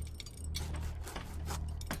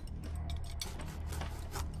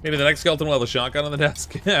 Maybe the next skeleton will have a shotgun on the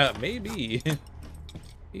desk. Yeah, maybe.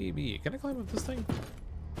 Maybe. Can I climb up this thing?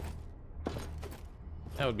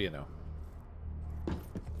 That would be a no.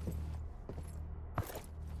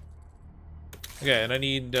 Okay, and I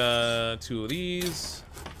need 2 of these.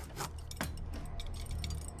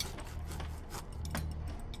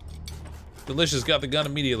 Delicious got the gun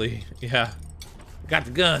immediately. Yeah. Got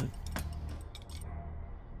the gun.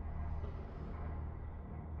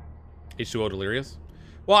 H2O Delirious.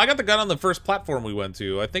 Well, I got the gun on the first platform we went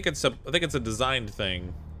to. I think it's a designed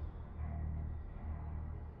thing.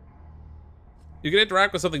 You can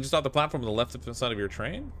interact with something just off the platform on the left side of your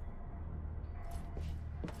train?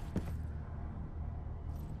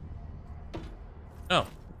 Oh,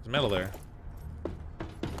 there's metal there.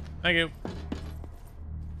 Thank you.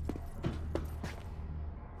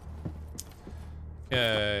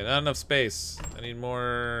 Okay, not enough space. I need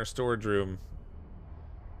more storage room.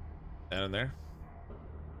 Down in there.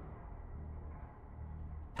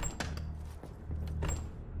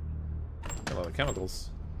 Got a lot of chemicals.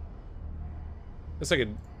 Guess I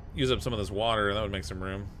could use up some of this water, and that would make some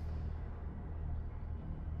room.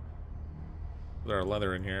 Put our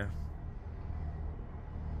leather in here.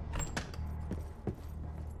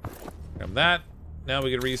 Grab that. Now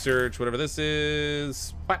we can research whatever this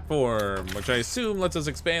is. Platform, which I assume lets us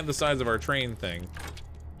expand the size of our train thing.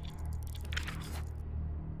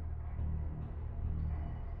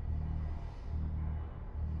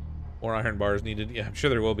 More iron bars needed. Yeah, I'm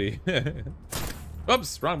sure there will be.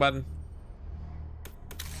 Oops, wrong button.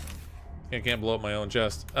 I can't blow up my own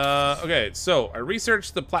chest. Okay, so I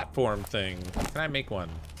researched the platform thing. Can I make one?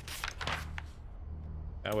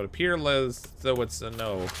 That would appear as though it's a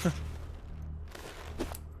no.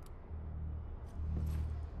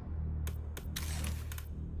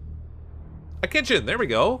 A kitchen, there we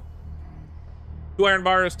go. 2 iron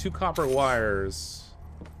bars, 2 copper wires.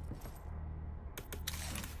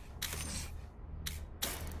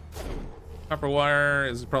 Copper wire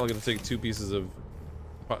is probably gonna take 2 pieces of,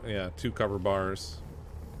 yeah, 2 copper bars.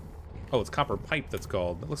 Oh, it's copper pipe that's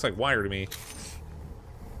called. That looks like wire to me.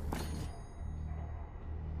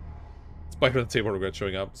 Spider on the table regret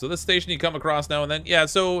showing up. So this station you come across now and then. Yeah,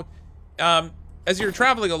 so as you're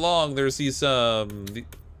traveling along, there's these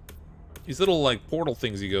little like portal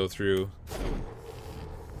things you go through.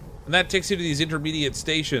 And that takes you to these intermediate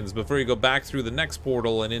stations before you go back through the next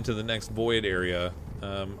portal and into the next void area.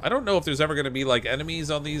 I don't know if there's ever going to be like enemies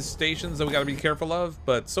on these stations that we got to be careful of,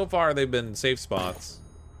 but so far they've been safe spots.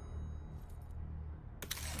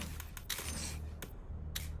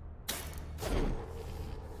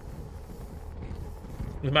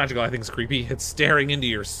 The magical eye thing's creepy. It's staring into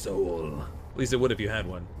your soul. At least it would if you had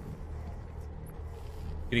one.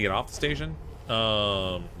 Can you get off the station?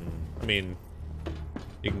 I mean,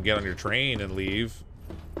 you can get on your train and leave.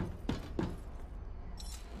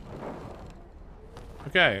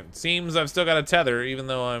 Okay, it seems I've still got a tether, even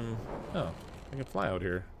though I'm... Oh, I can fly out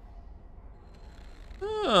here.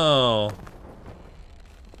 Oh.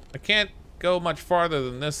 I can't go much farther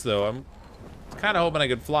than this, though. I'm kind of hoping I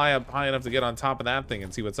could fly up high enough to get on top of that thing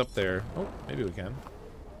and see what's up there. Oh, maybe we can.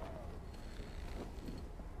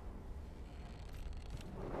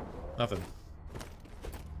 Nothing.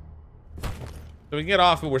 So we can get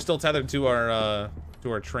off, but we're still tethered to our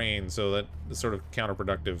train, so that is sort of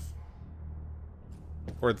counterproductive.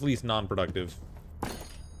 Or at least non-productive.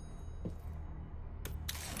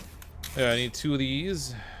 Yeah, I need 2 of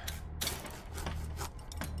these.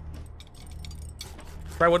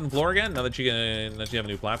 Try wooden floor again, now that you have a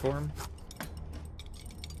new platform.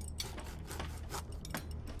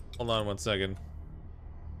 Hold on 1 second.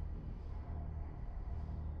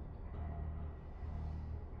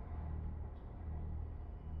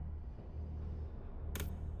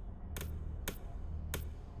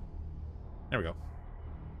 There we go.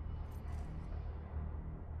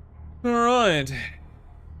 Alright.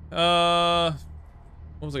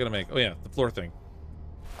 What was I gonna make? Oh yeah, the floor thing.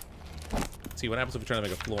 Let's see what happens if we try to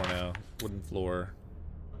make a floor now. Wooden floor.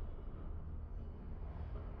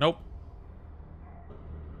 Nope.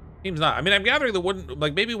 Seems not. I mean, I'm gathering the wooden,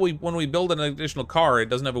 like maybe when we build an additional car, it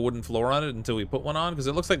doesn't have a wooden floor on it until we put one on, because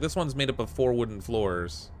it looks like this one's made up of 4 wooden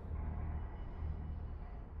floors.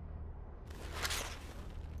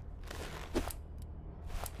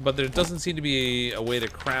 But there doesn't seem to be a way to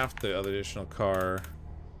craft the other additional car.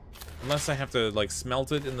 Unless I have to, like,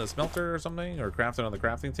 smelt it in the smelter or something? Or craft it on the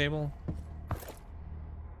crafting table?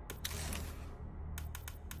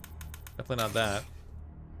 Definitely not that.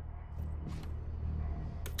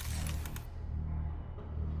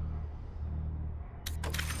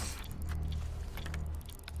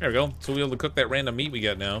 There we go. So we'll be able to cook that random meat we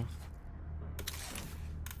get now.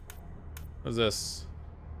 What's this?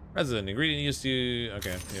 Resin. Ingredient used to...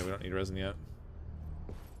 Okay, yeah, we don't need resin yet.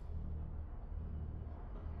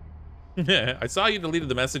 I saw you deleted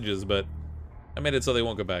the messages, but I made it so they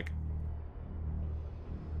won't go back.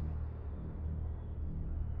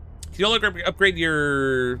 Can you only upgrade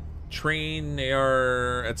your train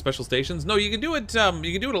AR at special stations? No, you can do it.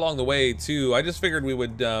 You can do it along the way too. I just figured we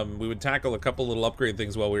would tackle a couple little upgrade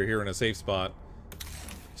things while we were here in a safe spot,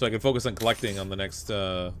 so I could focus on collecting on the next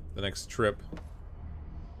trip.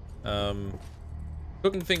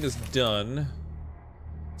 Cooking thing is done.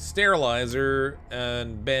 Sterilizer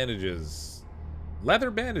and bandages. Leather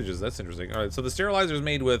bandages, that's interesting. Alright, so the sterilizer is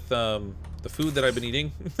made with the food that I've been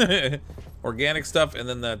eating. Organic stuff, and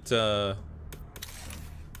then that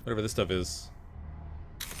whatever this stuff is.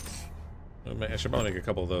 I should probably make a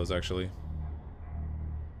couple of those, actually.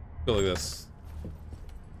 Go like this.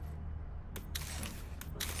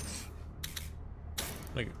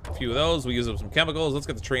 Make a few of those. We use up some chemicals. Let's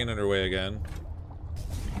get the train underway again.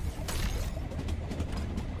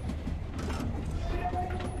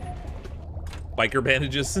 Biker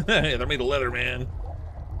bandages. They're made of leather, man.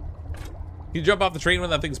 Can you jump off the train when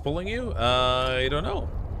that thing's pulling you? I don't know.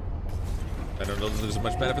 I don't know if there's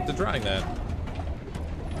much benefit to trying that.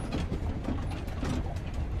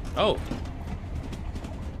 Oh.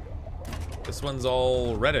 This one's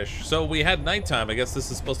all reddish. So we had nighttime. I guess this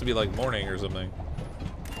is supposed to be like morning or something.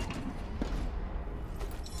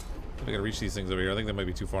 I gotta reach these things over here. I think they might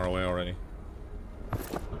be too far away already.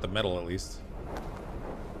 With the metal, at least.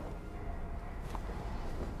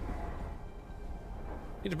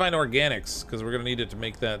 Need to find organics, because we're gonna need it to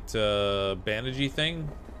make that bandagey thing.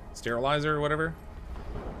 Sterilizer or whatever.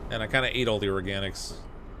 And I kind of ate all the organics.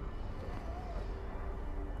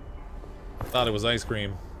 Thought it was ice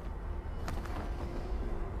cream.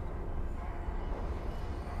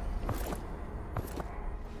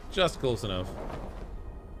 Just close enough.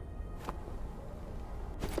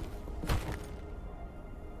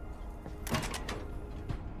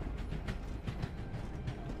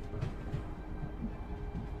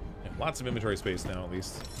 Lots of inventory space now, at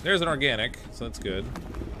least. There's an organic, so that's good.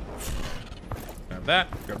 Grab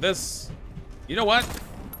that. Grab this. You know what?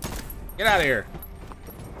 Get out of here.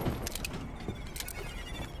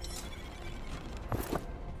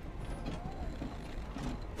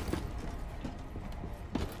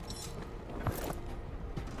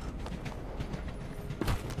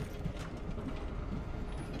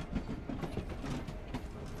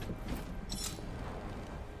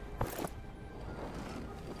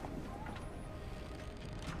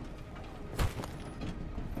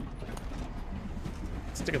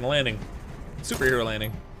 Sticking the landing. Superhero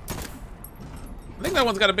landing. I think that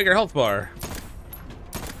one's got a bigger health bar.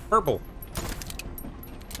 Purple.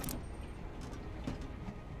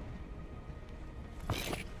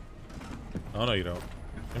 Oh, no, you don't.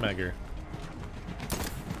 Come back here.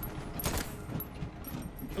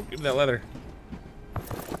 Oh, give me that leather.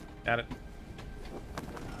 Got it.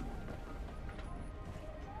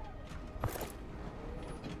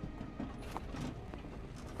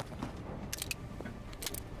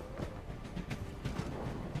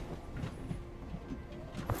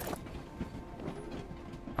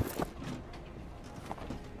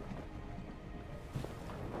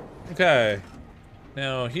 Okay.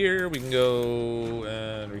 Now here we can go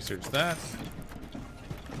and research that.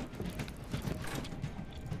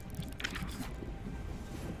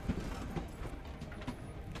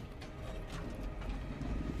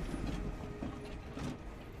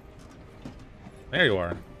 There you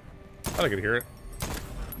are. Thought I could hear it.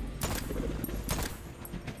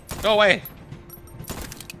 Go away!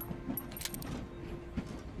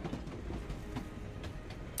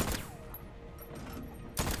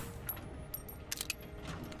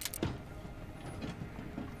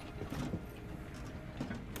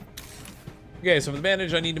 Okay, so for the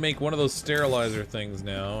bandage, I need to make one of those sterilizer things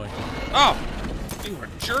now. Oh! You are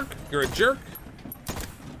a jerk. You're a jerk.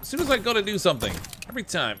 As soon as I go to do something, every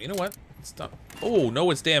time. You know what? Stop. Oh,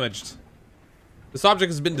 no, it's damaged. This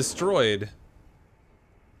object has been destroyed.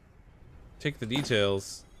 Take the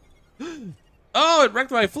details. Oh, it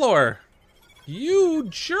wrecked my floor. You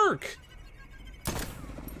jerk.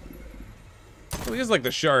 Oh, he is like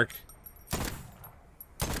the shark.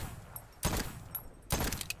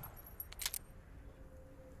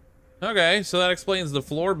 Okay, so that explains the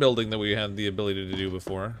floor building that we had the ability to do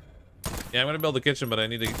before. Yeah, I'm gonna build the kitchen, but I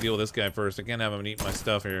need to deal with this guy first. I can't have him eat my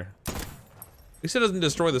stuff here. At least it doesn't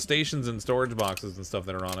destroy the stations and storage boxes and stuff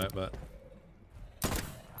that are on it, but...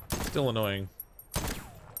 still annoying.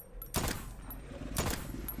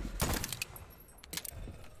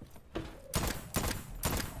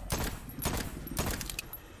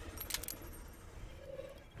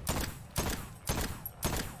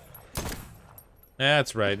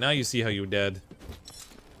 That's right. Now you see how you're dead.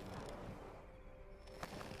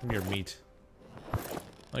 Give me your meat.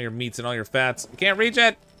 All your meats and all your fats. You can't reach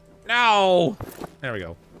it! No! There we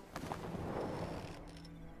go.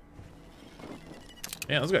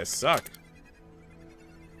 Yeah, those guys suck.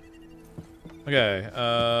 Okay,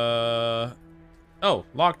 oh,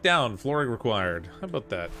 lockdown. Flooring required. How about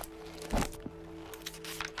that?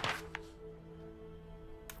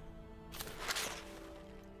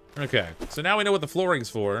 Okay, so now we know what the flooring's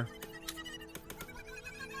for.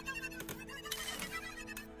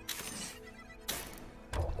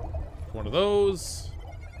 One of those.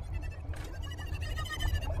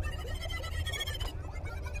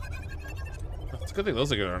 It's a good thing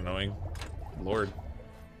those are annoying. Lord.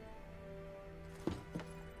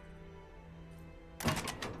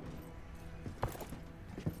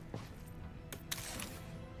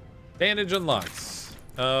 Bandage unlocks.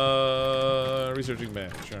 Researching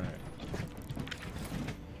bandage, alright.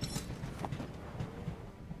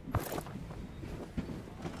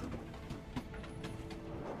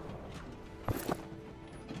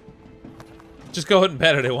 Just go ahead and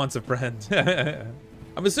pet it, it wants a friend.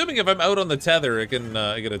 I'm assuming if I'm out on the tether, it can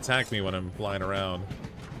attack me when I'm flying around.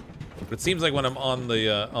 But it seems like when I'm on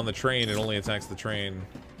the train, it only attacks the train.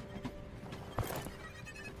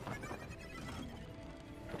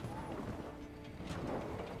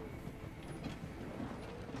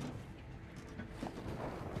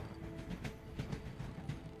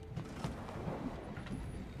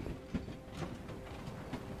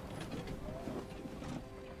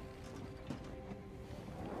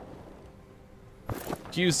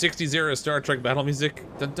 Q60 Star Trek battle music.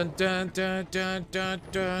 Dun dun dun dun dun dun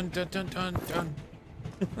dun dun dun dun dun.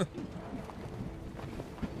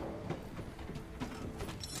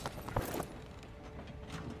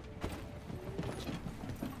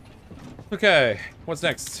 Okay, what's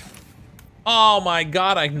next? Oh my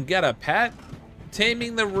god, I can get a pet?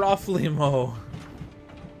 Taming the Rafflemo.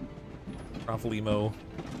 Rafflemo.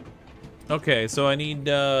 Okay, so I need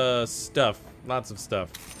stuff. Lots of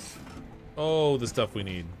stuff. Oh, the stuff we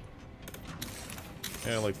need.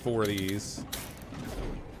 Yeah, like 4 of these.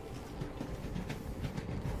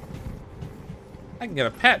 I can get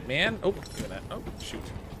a pet, man. Oh, look at that. Oh, shoot.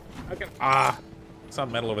 I can. Ah! I saw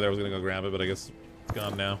metal over there. I was gonna go grab it, but I guess it's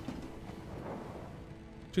gone now.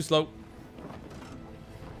 Too slow.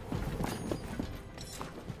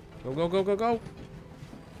 Go, go, go, go, go.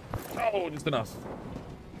 Oh, just enough.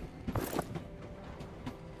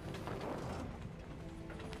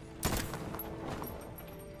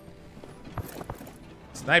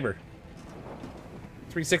 Sniper.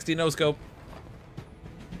 360 no scope.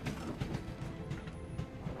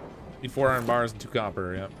 Need 4 iron bars and 2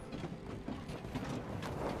 copper, yep.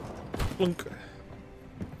 Plunk.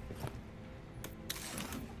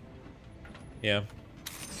 Yeah.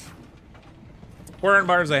 4 iron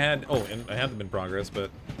bars I had. Oh, and I had them in progress,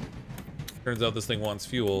 but turns out this thing wants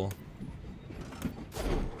fuel.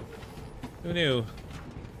 Who knew?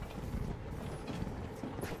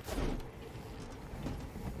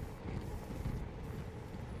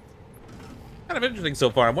 Kind of interesting so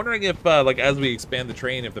far. I'm wondering if, like, as we expand the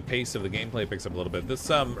train, if the pace of the gameplay picks up a little bit. This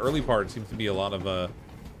early part seems to be a lot of kind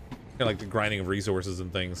of like the grinding of resources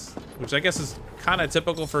and things, which I guess is kind of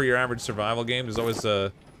typical for your average survival game. There's always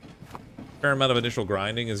a fair amount of initial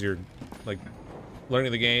grinding as you're like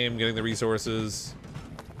learning the game, getting the resources,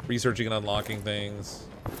 researching and unlocking things.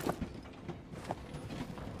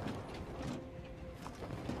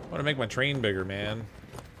 I want to make my train bigger, man.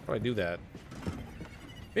 How do I do that?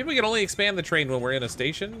 Maybe we can only expand the train when we're in a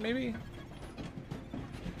station, maybe?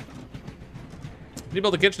 Can you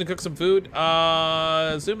build a kitchen to cook some food?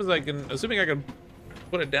 Assuming I can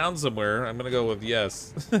put it down somewhere, I'm gonna go with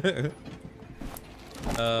yes. The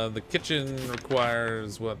kitchen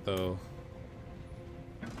requires what, though?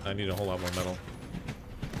 I need a whole lot more metal.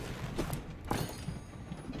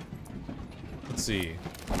 Let's see.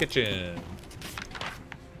 Kitchen.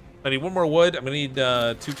 I need 1 more wood. I'm gonna need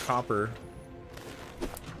 2 copper.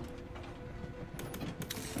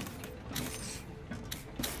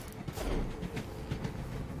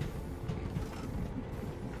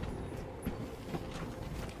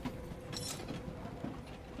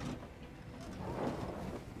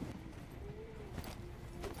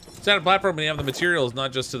 Standard platform, and you have the materials,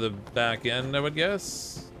 not just to the back end, I would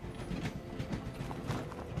guess.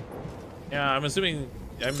 Yeah, I'm assuming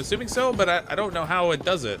so, but I don't know how it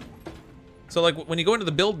does it. So, like, when you go into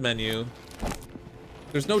the build menu,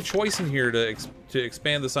 there's no choice in here to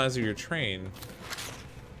expand the size of your train.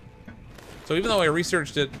 So even though I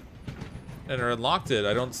researched it and unlocked it,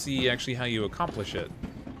 I don't see actually how you accomplish it.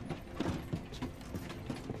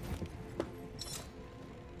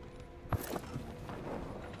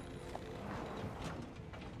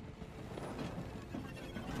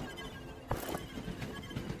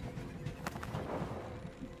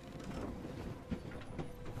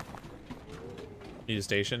 Need a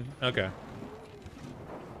station? Okay.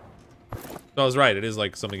 So I was right, it is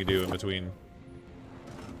like something you do in between.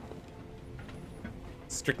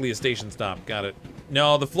 Strictly a station stop, got it.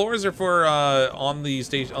 No, the floors are for on the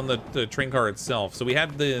station, on the train car itself. So we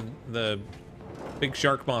had the big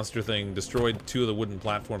shark monster thing destroyed 2 of the wooden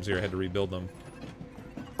platforms here. I had to rebuild them.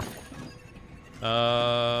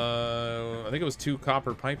 I think it was 2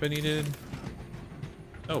 copper pipe I needed.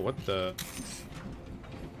 Oh, what the?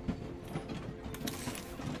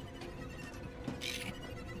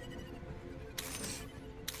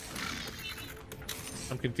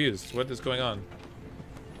 I'm confused. What is going on?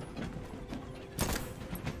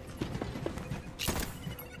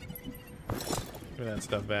 Give me that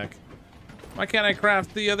stuff back. Why can't I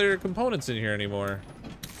craft the other components in here anymore?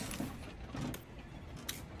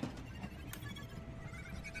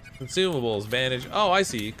 Consumables, bandage. Oh, I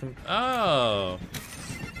see. Oh.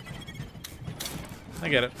 I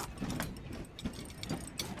get it.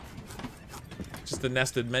 Just a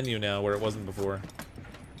nested menu now where it wasn't before.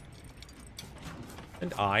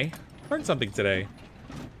 And I learned something today.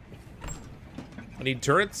 I need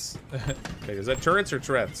turrets. Okay, is that turrets or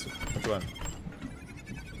turrets? Which one?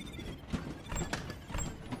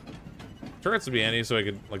 Turrets would be handy so I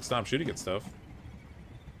could like stop shooting at stuff.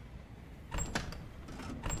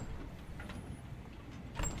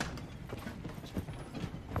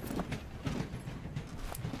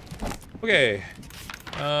 Okay.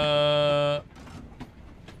 No,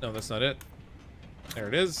 that's not it. There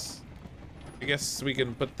it is. I guess we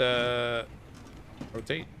can put the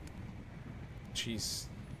rotate. Jeez.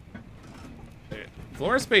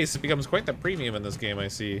 Floor space becomes quite the premium in this game, I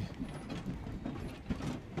see.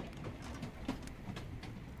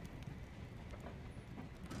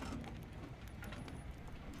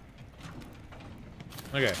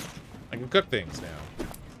 Okay. I can cook things now.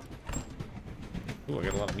 Ooh, I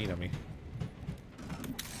got a lot of meat on me.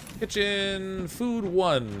 Kitchen food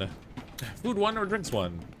 1. Food 1 or drinks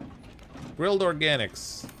 1? Grilled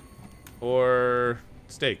organics. Or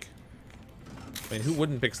steak. I mean, who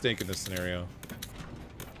wouldn't pick steak in this scenario?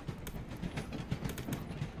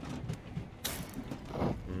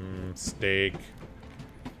 Steak.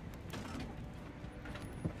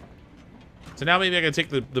 So now maybe I can take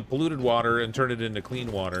the polluted water and turn it into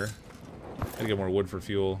clean water. Gotta get more wood for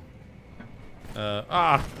fuel. The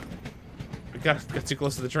got too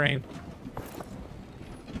close to the train.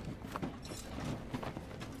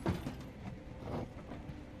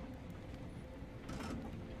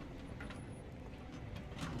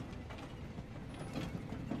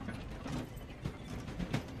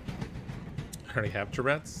 I already have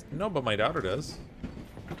Tourette's? No, but my daughter does.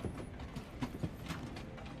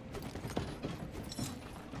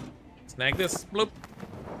 Snag this. Bloop.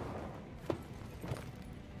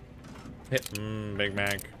 Hit. Big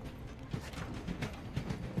Mac.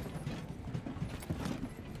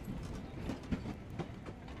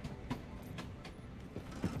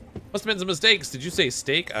 Must have been some mistakes. Did you say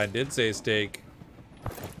steak? I did say steak.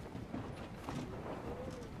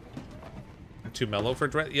 Too mellow for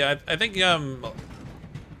Tourette's? Yeah, I think,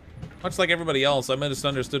 much like everybody else, I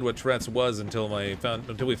misunderstood what Tourette's was until we found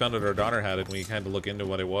out our daughter had it, and we had to look into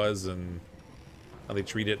what it was and how they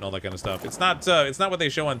treat it and all that kind of stuff. It's not what they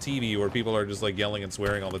show on TV where people are just like yelling and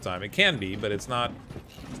swearing all the time. It can be, but it's not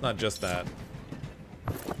just that.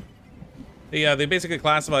 Yeah, they basically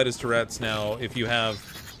classify it as Tourette's now if you have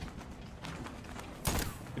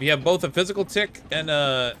both a physical tic and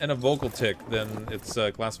a vocal tic, then it's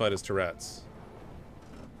classified as Tourette's.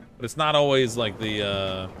 But it's not always like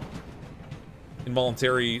the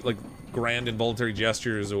involuntary, like grand involuntary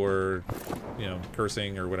gestures or, you know,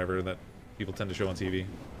 cursing or whatever that people tend to show on TV.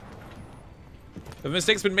 If a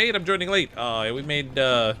mistake's been made, I'm joining late. We made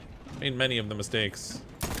many of the mistakes.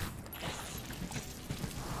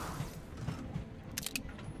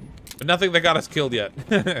 But nothing that got us killed yet.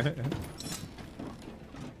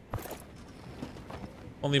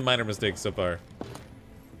 Only minor mistakes so far.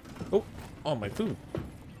 Oh, my food.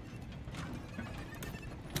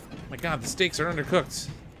 My god, the steaks are undercooked.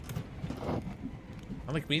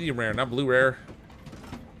 I like medium rare, not blue rare.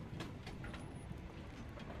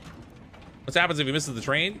 What happens if he misses the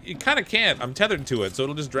train? You kind of can't. I'm tethered to it, so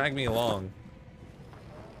it'll just drag me along.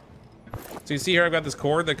 So you see here, I've got this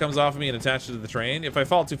cord that comes off of me and attaches to the train. If I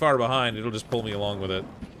fall too far behind, it'll just pull me along with it.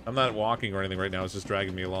 I'm not walking or anything right now, it's just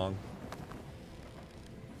dragging me along.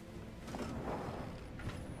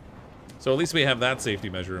 So at least we have that safety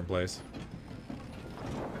measure in place.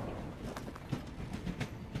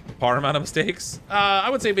 Par amount of mistakes? I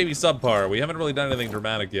would say maybe subpar. We haven't really done anything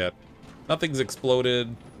dramatic yet. Nothing's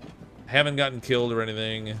exploded. Haven't gotten killed or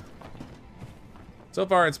anything. So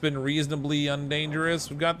far, it's been reasonably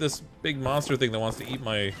undangerous. We've got this big monster thing that wants to eat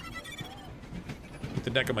the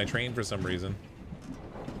deck of my train for some reason.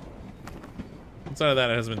 Outside of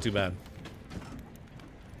that, it hasn't been too bad.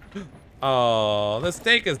 Oh, the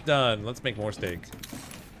steak is done. Let's make more steak.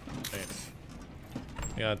 Nice.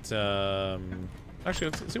 We got,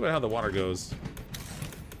 actually, let's see how the water goes.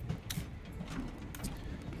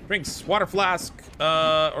 Drinks, water flask,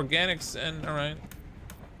 organics, and alright.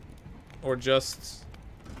 Or just...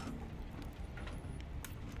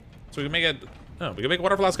 So we can make it... No, we can make a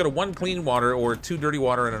water flask out of 1 clean water or 2 dirty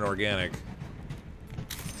water and an organic.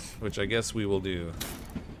 Which I guess we will do.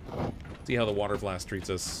 See how the water flask treats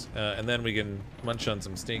us. And then we can munch on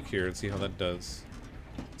some steak here and see how that does.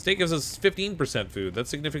 Steak gives us 15% food. That's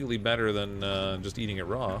significantly better than just eating it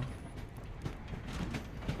raw.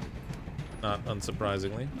 Not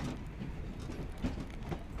unsurprisingly.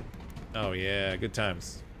 Oh yeah, good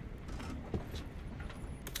times.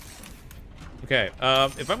 Okay,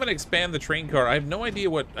 if I'm gonna expand the train car, I have no idea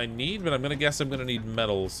what I need, but I'm gonna guess I'm gonna need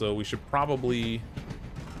metal, so we should probably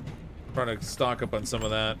try to stock up on some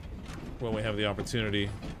of that when we have the opportunity.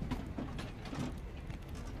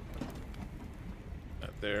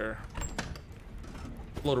 That there.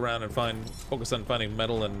 Float around and focus on finding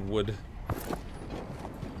metal and wood.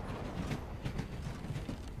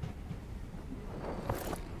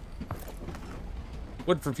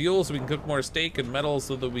 Wood for fuel so we can cook more steak, and metal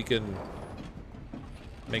so that we can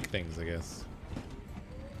make things, I guess.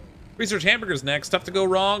 Research hamburgers next. Tough to go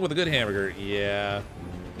wrong with a good hamburger. Yeah.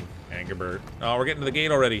 Angabert. Oh, we're getting to the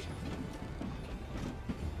gate already.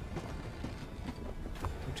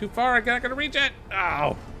 I'm too far. I'm not gonna reach it.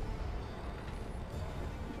 Ow.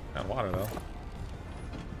 Got water, though.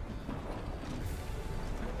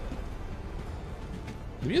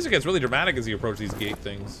 The music gets really dramatic as you approach these gate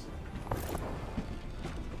things.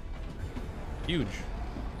 Huge.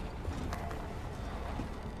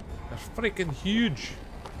 That's freaking huge.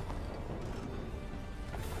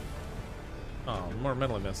 Oh, more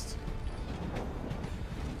metal I missed.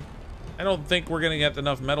 I don't think we're gonna get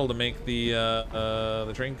enough metal to make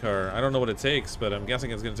the train car. I don't know what it takes, but I'm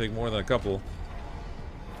guessing it's gonna take more than a couple.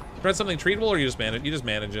 Try something treatable, or you just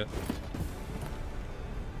manage it.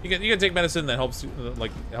 You can take medicine that helps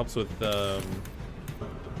with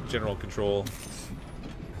general control.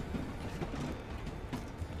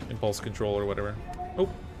 impulse control or whatever. Oh,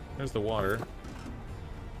 there's the water.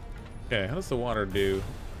 Okay, how does the water do?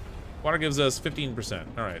 Water gives us 15%.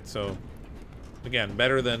 All right, so again,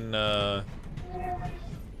 better than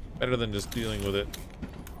just dealing with it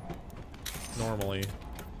normally.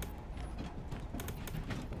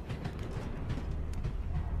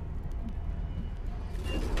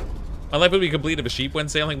 My life would be complete if a sheep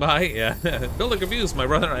went sailing by. Yeah. Build a caboose. My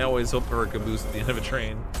brother and I always hope for a caboose at the end of a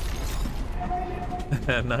train.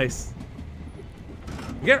 Nice.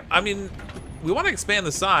 Yeah, I mean, we want to expand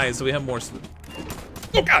the size so we have more.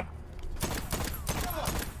 Oh God.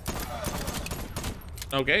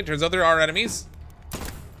 Okay, turns out there are enemies.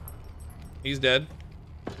 He's dead.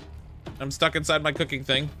 I'm stuck inside my cooking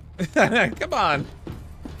thing. Come on.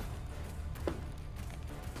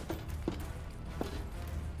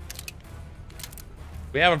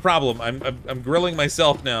 We have a problem. I'm grilling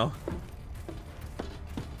myself now.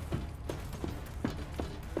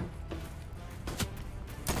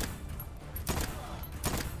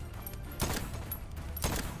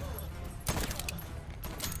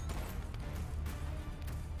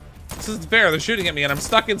 This isn't fair. They're shooting at me and I'm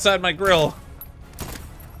stuck inside my grill.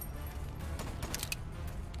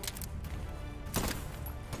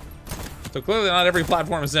 So clearly not every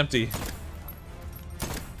platform is empty.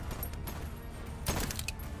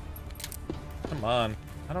 Come on.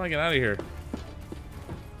 How do I get out of here?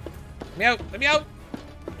 Let me out! Let me out!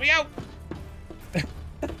 Let me out!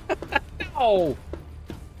 No!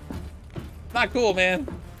 Not cool, man.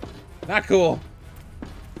 Not cool.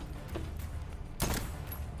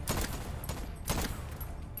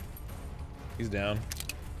 He's down.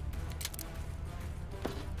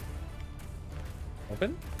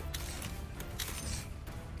 Open?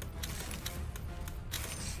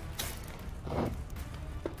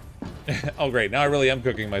 Oh great, now I really am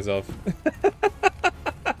cooking myself.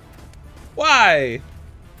 Why?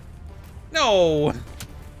 No!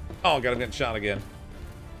 Oh god, I'm getting shot again.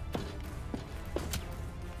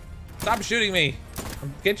 Stop shooting me!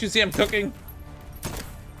 Can't you see I'm cooking?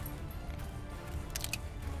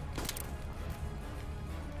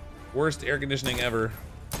 Worst air conditioning ever.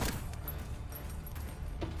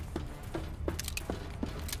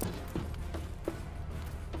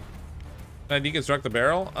 Can I deconstruct the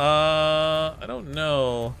barrel? I don't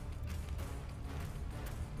know.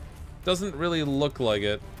 Doesn't really look like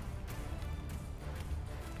it.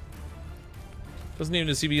 Doesn't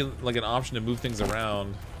even seem to be like an option to move things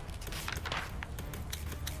around.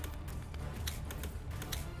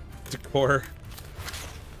 Decor.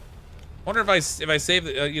 Wonder if I save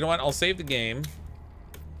the, you know what? I'll save the game.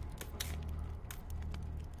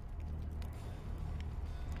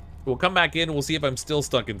 We'll come back in and we'll see if I'm still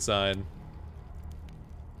stuck inside.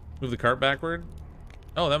 Move the cart backward.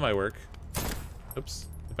 Oh, that might work. Oops.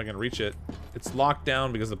 If I can reach it. It's locked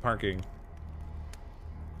down because of parking.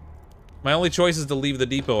 My only choice is to leave the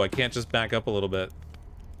depot. I can't just back up a little bit.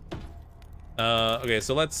 Okay,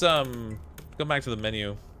 so let's go back to the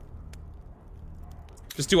menu.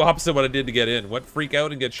 Just too opposite what I did to get in. What, freak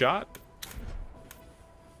out and get shot?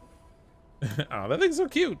 Oh, that thing's so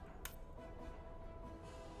cute.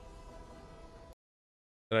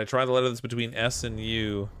 Did I try the letter that's between S and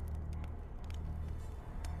U?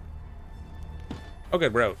 Oh,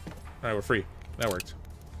 good, we're out. Alright, we're free. That worked.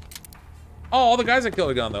 Oh, all the guys I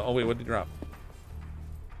killed are gone, though. Oh, wait, what did he drop?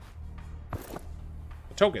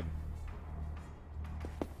 A token.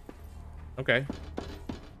 Okay.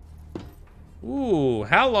 Ooh,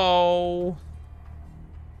 hello.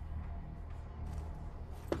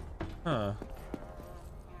 Huh.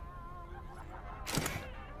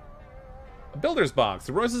 A builder's box.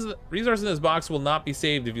 The resources in this box will not be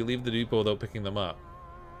saved if you leave the depot without picking them up.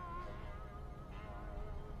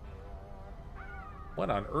 What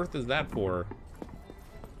on earth is that for?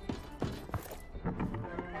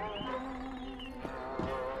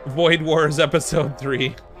 Void Wars Episode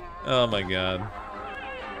 3. Oh my god.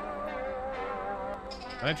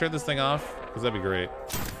 Can I turn this thing off? Because that'd be great.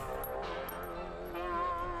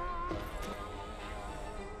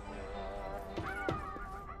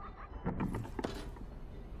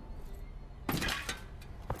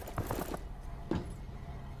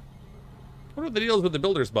 What are the deals with the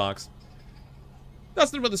builder's box?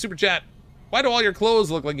 Dustin with the super chat. Why do all your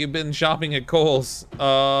clothes look like you've been shopping at Kohl's?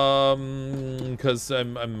 Because I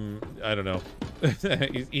don't know.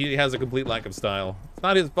 he has a complete lack of style. It's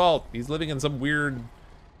not his fault. He's living in some weird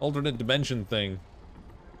alternate dimension thing.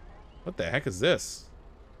 What the heck is this?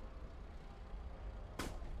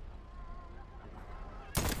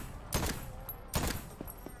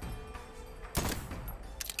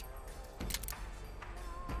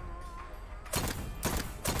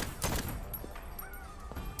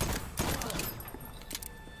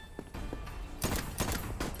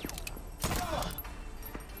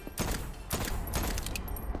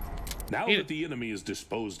 Now that the enemy is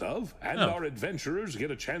disposed of, and our adventurers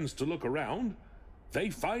get a chance to look around, they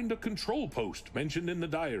find a control post mentioned in the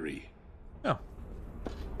diary. Oh.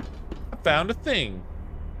 I found a thing.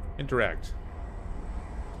 Interact.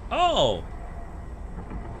 Oh!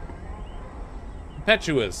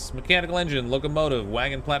 Impetuous, mechanical engine, locomotive,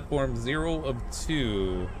 wagon platform 0 of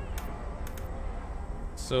 2.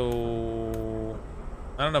 So...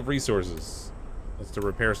 I don't have resources. That's to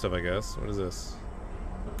repair stuff, I guess. What is this?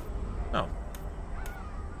 Oh.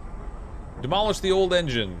 Demolish the old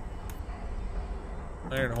engine.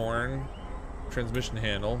 Iron horn. Transmission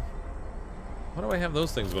handle. Why do I have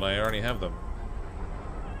those things when I already have them?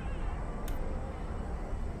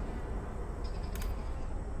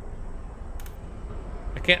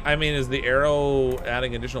 I can't, I mean, is the arrow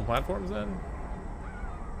adding additional platforms then?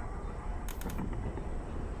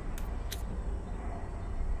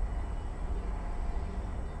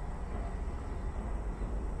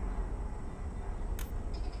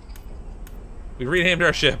 We renamed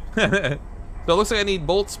our ship. So it looks like I need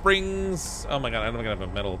bolt springs. Oh my god, I don't think I have a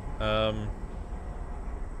metal.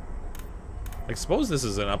 I suppose this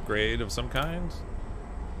is an upgrade of some kind.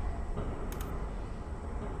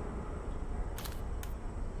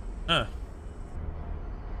 Huh.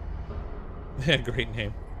 Yeah, great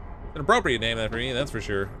name. An appropriate name that for me, that's for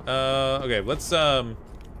sure. Okay, let's we're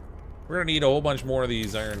gonna need a whole bunch more of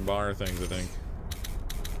these iron bar things, I think.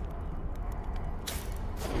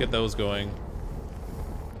 Get those going.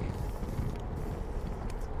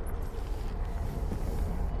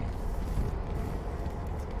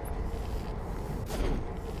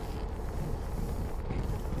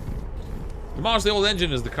 Demolish the old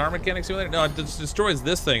engine. Is the car mechanic simulator? No, it just destroys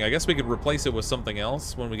this thing. I guess we could replace it with something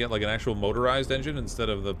else when we get like an actual motorized engine instead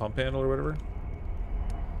of the pump handle or whatever.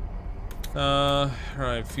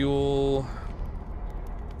 Alright, fuel.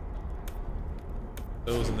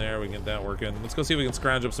 Those in there, we can get that working. Let's go see if we can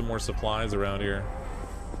scrounge up some more supplies around here.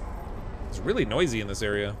 It's really noisy in this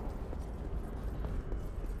area.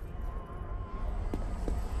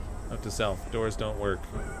 Up to south. Doors don't work.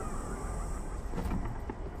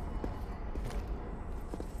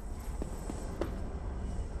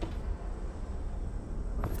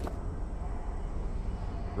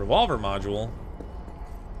 Revolver module.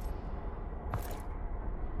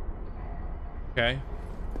 Okay.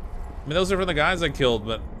 I mean, those are for the guys I killed,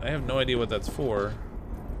 but I have no idea what that's for.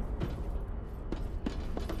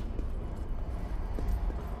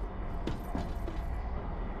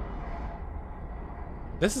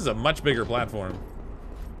 This is a much bigger platform.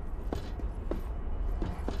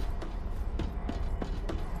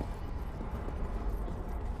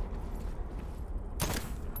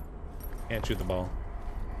 Can't shoot the ball.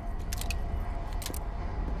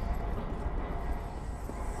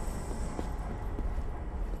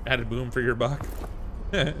 Added boom for your buck.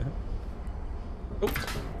 Oh,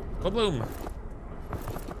 bloom.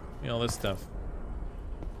 You know, all this stuff.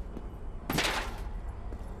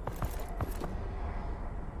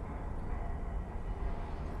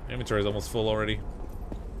 Inventory's almost full already.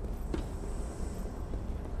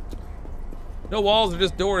 No walls, they're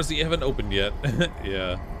just doors that you haven't opened yet.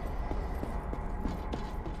 Yeah.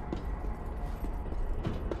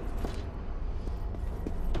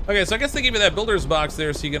 Okay, so I guess they give you that builder's box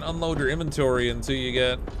there so you can unload your inventory until you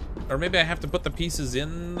get... Or maybe I have to put the pieces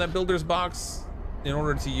in that builder's box in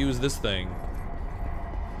order to use this thing.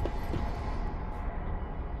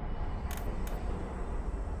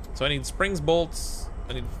 So I need springs, bolts.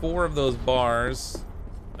 I need 4 of those bars.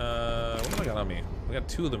 What have I got on me? I got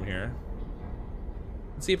 2 of them here.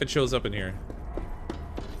 Let's see if it shows up in here.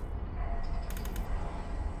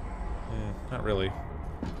 Not really.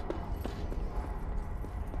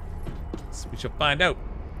 We shall find out.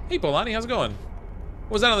 Hey, Polani, how's it going?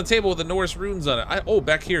 What was that on the table with the Norse runes on it? Oh,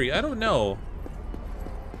 back here. I don't know.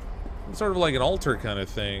 It's sort of like an altar kind of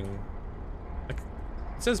thing. It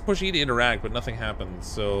says push E to interact, but nothing happens,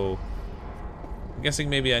 so... I'm guessing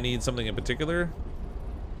maybe I need something in particular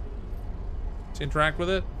to interact with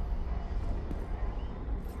it.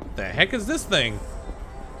 What the heck is this thing?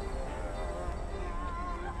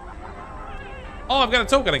 Oh, I've got a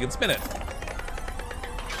token. I can spin it.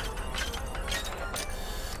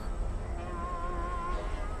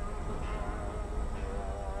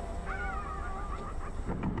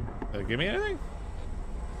 Did it give me anything?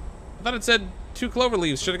 I thought it said 2 clover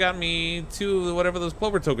leaves. Should have gotten me 2 whatever those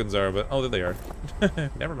clover tokens are, but oh, there they are.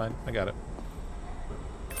 Never mind. I got it.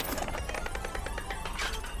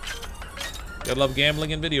 Gotta love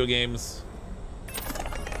gambling in video games.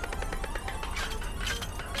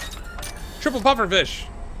 Triple pufferfish.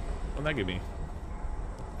 What'd that give me?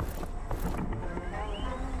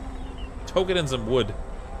 Token and some wood.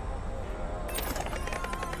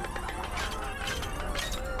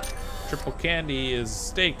 Triple candy is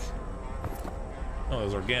steak. Oh,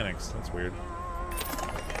 those organics. That's weird.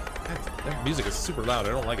 That music is super loud. I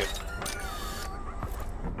don't like it.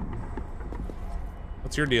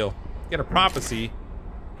 What's your deal? Get a prophecy.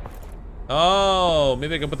 Oh,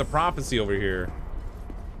 maybe I can put the prophecy over here.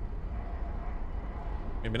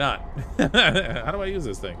 Maybe not. How do I use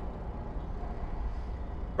this thing?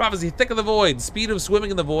 Prophecy, thick of the void. Speed of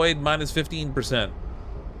swimming in the void, minus 15%.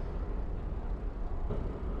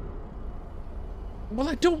 Well,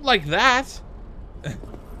 I don't like that. What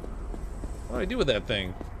do I do with that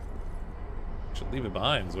thing? I should leave it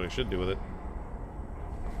behind is what I should do with it.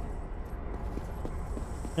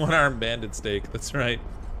 One-armed bandit steak, that's right.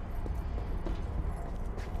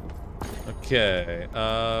 Okay,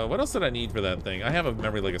 what else did I need for that thing? I have a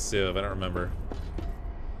memory like a sieve, I don't remember.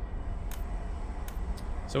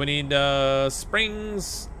 So we need,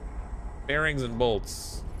 springs, bearings, and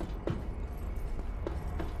bolts.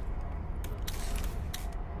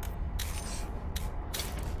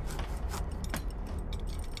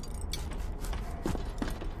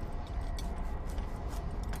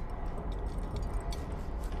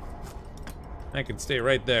 I can stay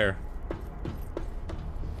right there.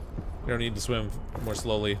 You don't need to swim more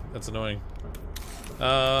slowly. That's annoying.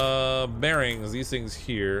 Bearings, these things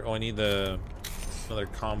here. Oh, I need another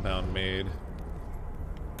compound made.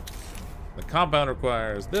 The compound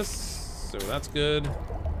requires this, so that's good. Did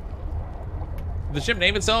the ship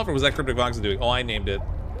name itself, or was that CrypticFox doing? Oh, I named it.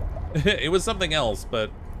 It was something else, but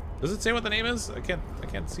does it say what the name is? I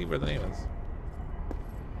can't see where the name is.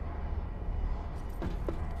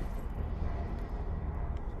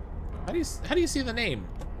 How do you see the name?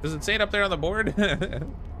 Does it say it up there on the board?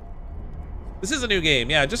 This is a new game.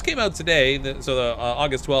 Yeah, it just came out today, so the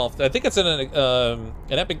August 12th. I think it's an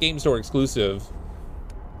Epic Game Store exclusive.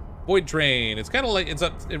 Voidtrain. It's kind of like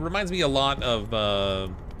it reminds me a lot of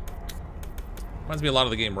the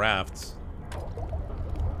game Raft.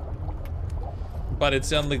 But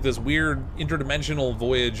it's on like this weird interdimensional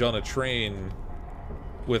voyage on a train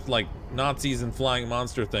with like Nazis and flying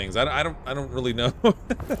monster things. I don't really know.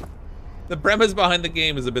 The premise behind the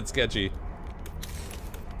game is a bit sketchy.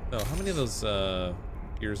 Oh, how many of those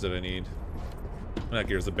gears did I need? Not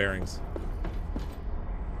gears, the bearings.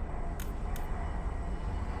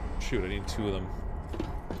 Shoot, I need 2 of them.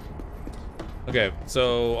 Okay,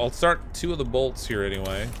 so I'll start 2 of the bolts here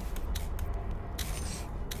anyway.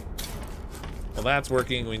 Well, that's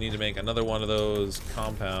working. We need to make another one of those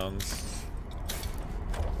compounds.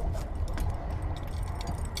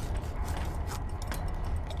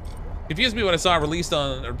 Confused me when I saw it released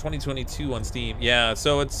on 2022 on Steam. Yeah,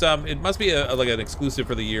 so it's it must be like an exclusive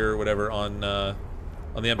for the year or whatever on the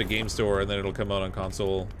Epic Game Store, and then it'll come out on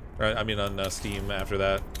console. Or, I mean on Steam after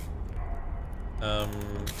that. 2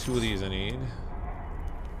 of these I need.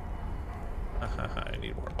 I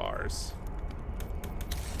need more bars.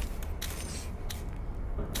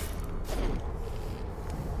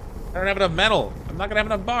 I don't have enough metal. I'm not gonna have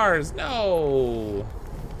enough bars. No.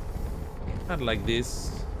 Not like this.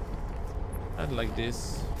 Not like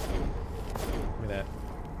this. Give me that.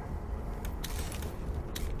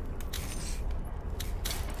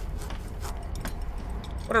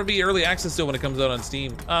 What would be early access still when it comes out on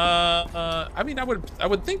Steam? I mean, I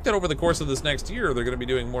would think that over the course of this next year they're going to be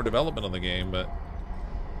doing more development on the game, but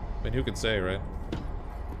I mean, who can say, right?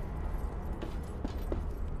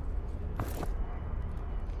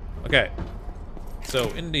 Okay, so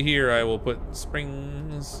into here I will put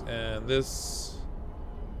springs and this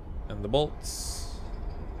and the bolts,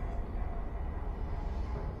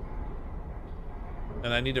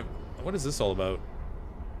 and I need to. What is this all about?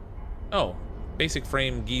 Oh. Basic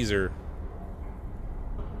frame geyser.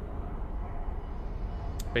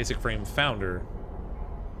 Basic frame founder.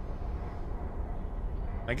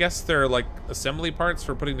 I guess they're like assembly parts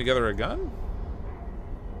for putting together a gun?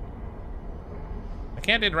 I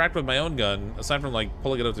can't interact with my own gun aside from like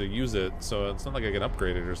pulling it out to use it, so it's not like I can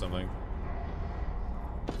upgrade it or something.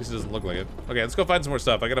 At least it doesn't look like it. Okay, let's go find some more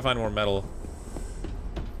stuff. I gotta find more metal.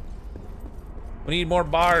 We need more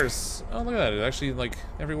bars. Oh, look at that. It actually, like,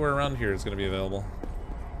 everywhere around here is going to be available.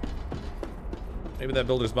 Maybe that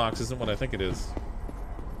builder's box isn't what I think it is.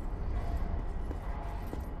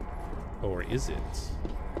 Or is it?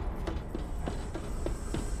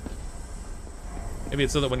 Maybe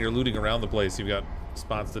it's so that when you're looting around the place, you've got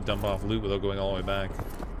spots to dump off loot without going all the way back.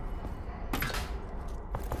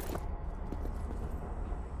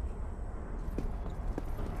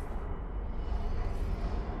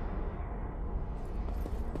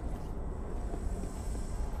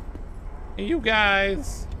 You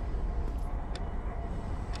guys.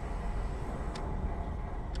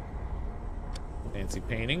 Fancy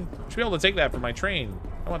painting. Should be able to take that for my train.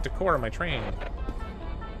 I want decor on my train.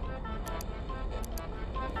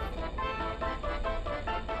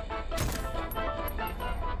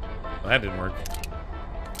 Well, that didn't work.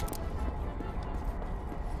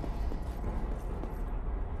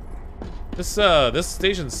 This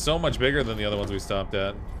station's so much bigger than the other ones we stopped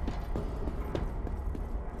at.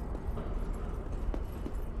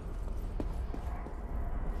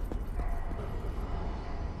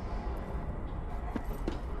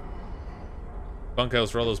 Bunkhouse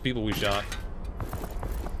for all those people we shot.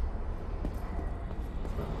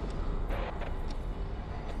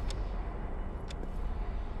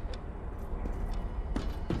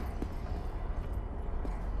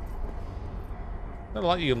 Not a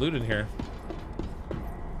lot you can loot in here.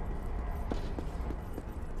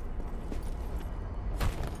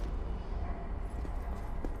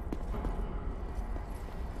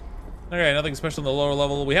 Alright, nothing special in the lower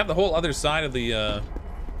level. We have the whole other side of the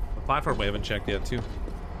platform we haven't checked yet, too. You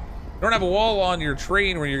don't have a wall on your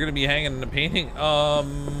train where you're going to be hanging a painting?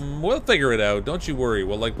 We'll figure it out. Don't you worry.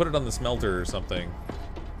 We'll, like, put it on the smelter or something.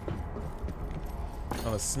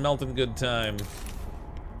 On a smelting good time.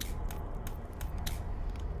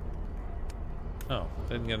 Oh, I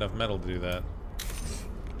didn't get enough metal to do that.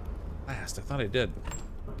 Last, I thought I did.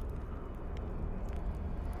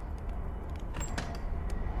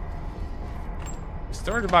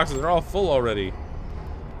 Storage boxes are all full already.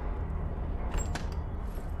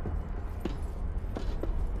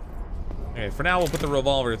 Okay, for now we'll put the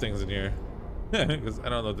revolver things in here. Because I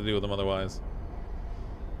don't know what to do with them otherwise.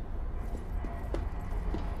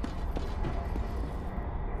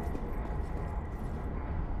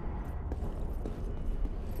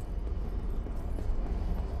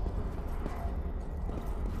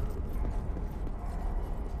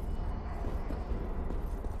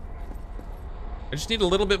 I just need a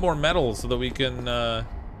little bit more metal so that we can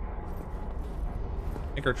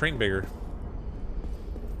make our train bigger.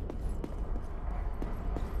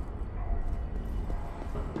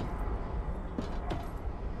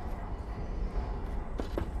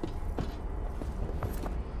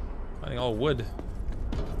 Finding all wood.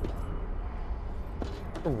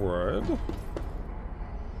 Wood?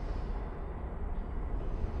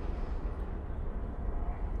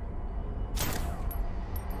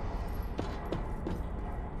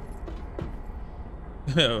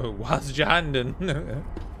 Was Johandon?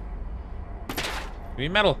 Give me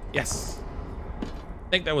metal. Yes. I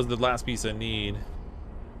think that was the last piece I need.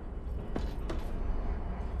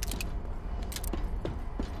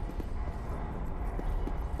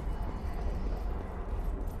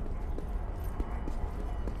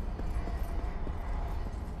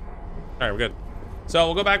 All right, we're good. So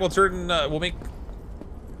we'll go back. We'll turn. We'll make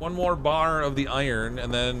one more bar of the iron,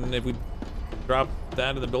 and then if we drop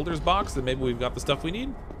that in the builder's box, then maybe we've got the stuff we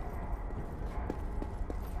need.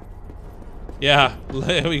 Yeah,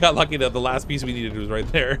 we got lucky that the last piece we needed was right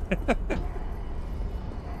there.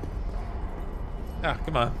 Ah,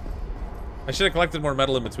 come on. I should have collected more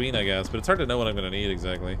metal in between, I guess, but it's hard to know what I'm gonna need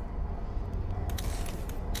exactly.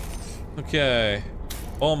 Okay.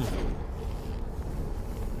 Oh,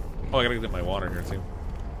 I gotta get my water here too.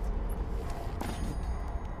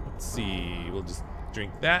 Let's see, we'll just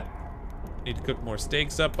drink that. Need to cook more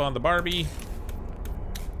steaks up on the Barbie.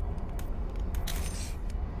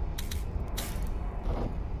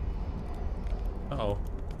 Uh-oh.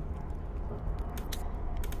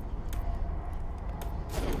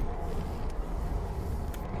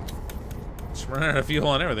 Just running out of fuel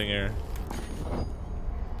on everything here.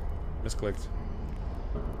 Misclicked.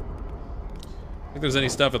 I think there's any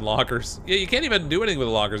stuff in lockers. Yeah, you can't even do anything with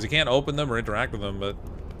the lockers. You can't open them or interact with them, but...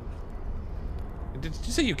 Did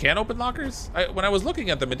you say you can open lockers? When I was looking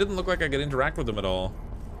at them, it didn't look like I could interact with them at all.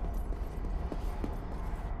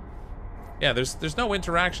 Yeah, there's no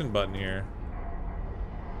interaction button here.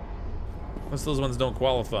 Unless those ones don't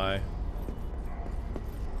qualify.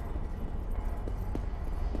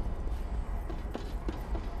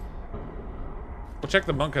 We'll check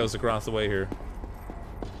the bunkhouse across the way here.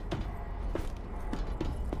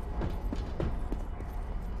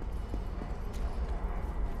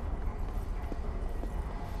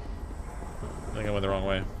 I think I went the wrong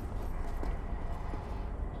way.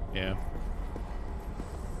 Yeah.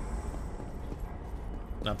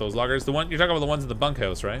 Not those loggers. The one you're talking about, the ones in the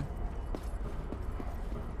bunkhouse, right?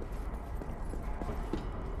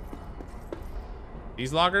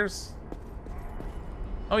 These loggers?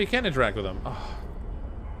 Oh, you can interact with them. Oh.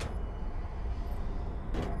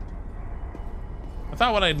 I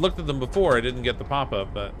thought when I looked at them before, I didn't get the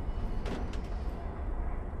pop-up, but...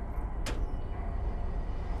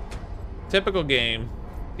 Typical game.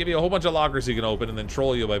 Give you a whole bunch of lockers you can open and then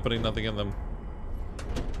troll you by putting nothing in them.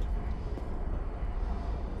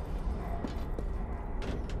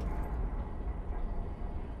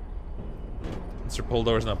 Mr. Pull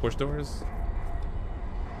doors, not push doors.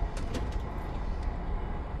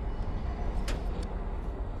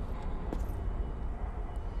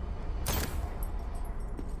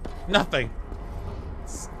 Nothing.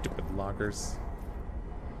 Stupid lockers.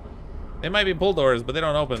 They might be pull doors, but they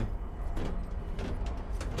don't open.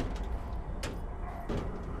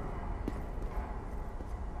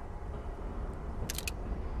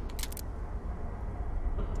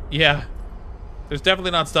 Yeah. There's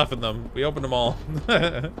definitely not stuff in them. We opened them all.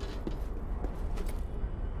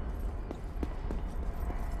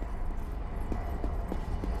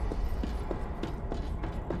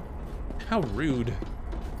 How rude.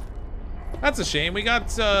 That's a shame. We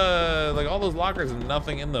got like all those lockers and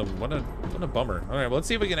nothing in them. What a bummer. All right, well, let's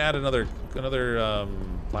see if we can add another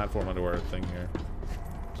platform onto our thing here.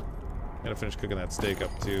 Gotta finish cooking that steak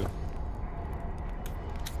up too.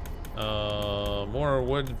 More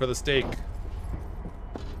wood for the steak.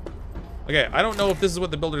 Okay, I don't know if this is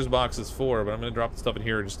what the builder's box is for, but I'm gonna drop the stuff in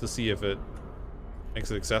here just to see if it makes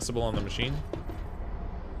it accessible on the machine.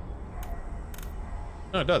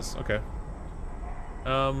 No, it does. Okay.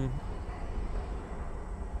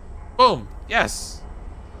 Boom! Yes!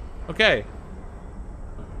 Okay.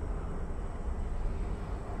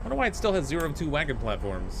 I wonder why it still has 0 of 2 wagon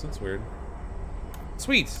platforms. That's weird.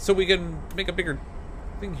 Sweet! So we can make a bigger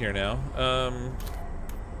thing here now.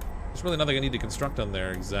 There's really nothing I need to construct on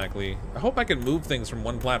there exactly. I hope I can move things from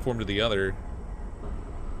one platform to the other.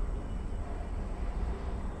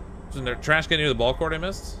 Is there a trash can near the ball court I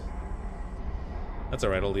missed? That's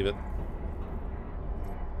alright, I'll leave it.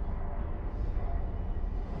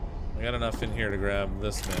 I got enough in here to grab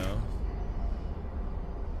this now.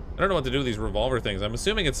 I don't know what to do with these revolver things. I'm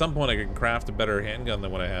assuming at some point I can craft a better handgun than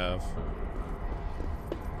what I have.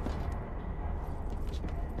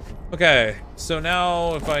 Okay, so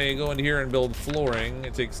now if I go into here and build flooring,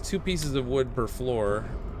 it takes 2 pieces of wood per floor.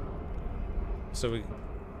 So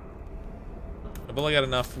I've only got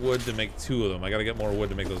enough wood to make 2 of them. I gotta get more wood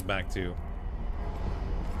to make those back 2.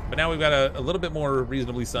 But now we've got a little bit more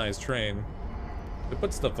reasonably sized train to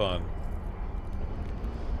put stuff on.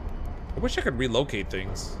 I wish I could relocate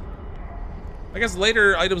things. I guess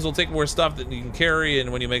later items will take more stuff that you can carry,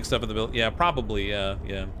 and when you make stuff in the build, yeah, probably,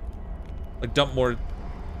 yeah. Like dump more,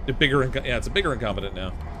 yeah, it's a bigger incompetent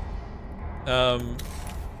now.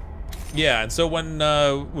 Yeah, and so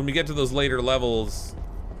when we get to those later levels,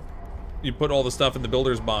 you put all the stuff in the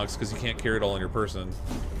builder's box because you can't carry it all in your person.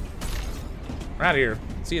 We're out of here.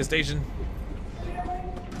 See ya, station.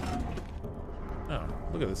 Oh,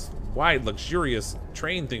 look at this wide, luxurious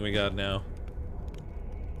train thing we got now.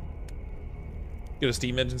 Get a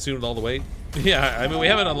steam engine soon with all the weight. Yeah, I mean, we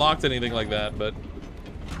haven't unlocked anything like that, but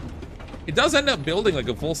it does end up building like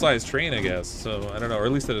a full-size train, I guess. So, I don't know, or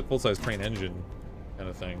at least a full-size train engine kind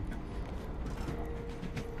of thing.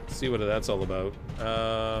 Let's see what that's all about.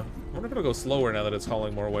 I wonder if it'll go slower now that it's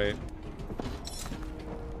hauling more weight.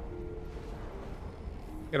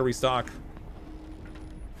 Gotta restock.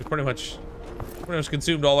 We've pretty much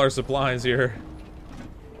consumed all our supplies here.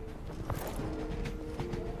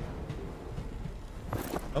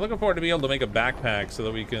 I'm looking forward to being able to make a backpack so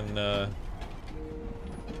that we can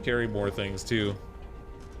carry more things too.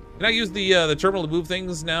 Can I use the terminal to move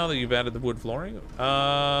things now that you've added the wood flooring?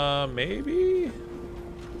 Maybe.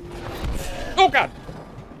 Oh God!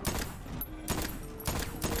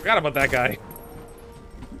 Forgot about that guy.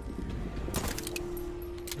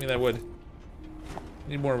 Give me that wood. I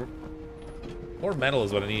need more metal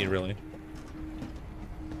is what I need, really.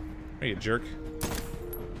 There you jerk.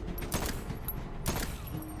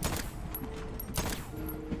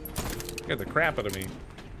 Scared the crap out of me.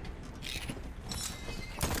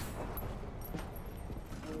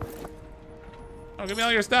 Oh, give me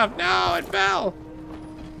all your stuff. No, it fell.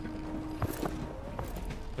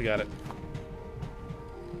 We got it.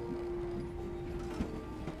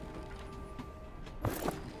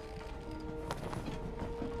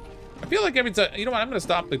 I feel like every time, you know what, I'm gonna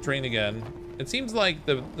stop the train again. It seems like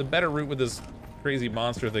the better route with this crazy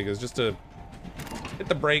monster thing is just to hit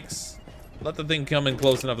the brakes, let the thing come in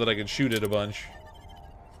close enough that I can shoot it a bunch.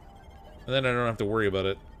 And then I don't have to worry about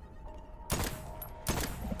it.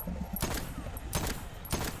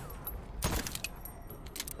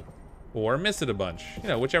 Or miss it a bunch. You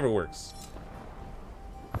know, whichever works.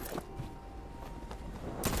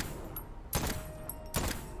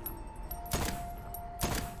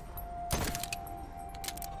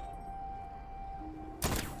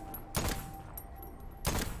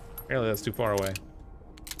 Apparently that's too far away.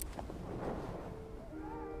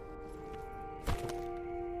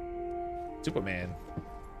 Superman.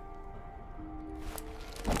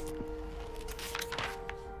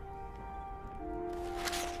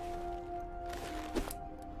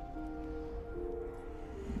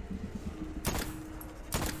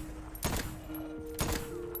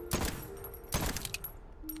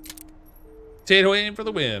 Potato aim for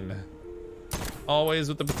the win. Always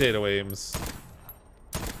with the potato aims.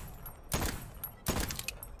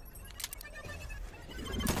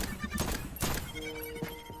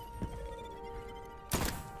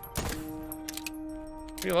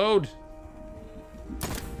 Reload.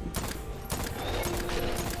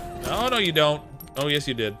 Oh, no, you don't. Oh, yes,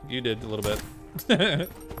 you did. You did a little bit.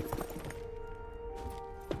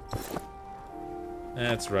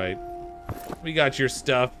 That's right. We got your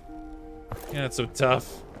stuff. Yeah, it's so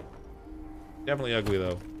tough. Definitely ugly,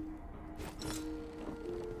 though.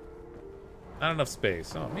 Not enough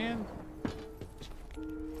space. Oh, man.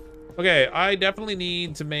 Okay, I definitely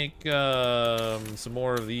need to make some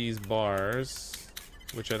more of these bars,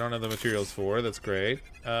 which I don't have the materials for. That's great.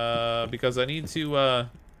 Because I need to... I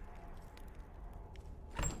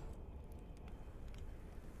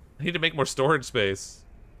need to make more storage space.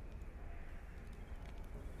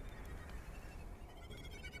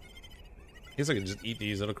 I guess I can just eat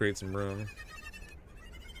these. It'll create some room.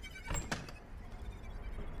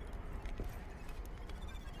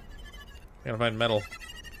 Gotta find metal.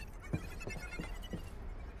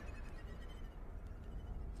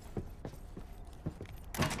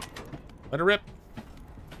 Let it rip.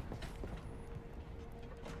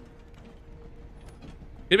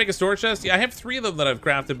 Did you make a storage chest? Yeah, I have 3 of them that I've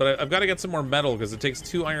crafted, but I've got to get some more metal because it takes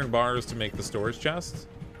 2 iron bars to make the storage chest.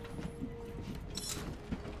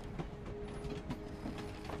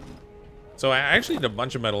 So I actually need a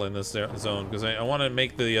bunch of metal in this zone because I want to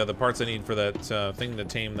make the parts I need for that thing to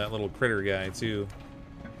tame that little critter guy too.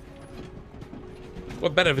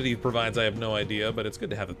 What benefit he provides, I have no idea, but it's good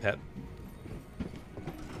to have a pet.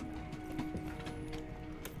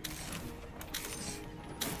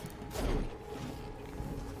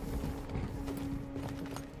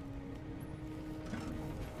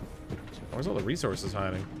 Where's all the resources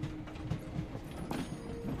hiding?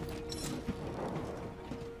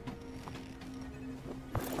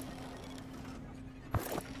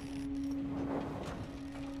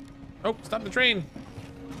 Oh, stop the train.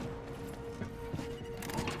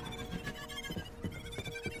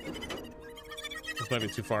 This might be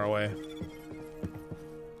too far away.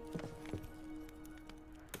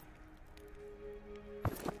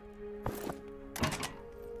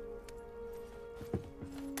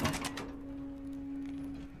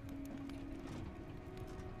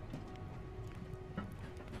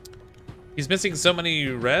 He's missing so many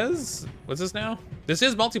res? What's this now? This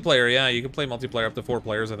is multiplayer, yeah. You can play multiplayer up to 4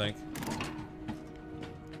 players, I think.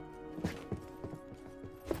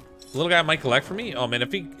 The little guy might collect for me? Oh man,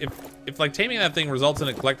 if like taming that thing results in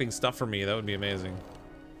it collecting stuff for me, that would be amazing.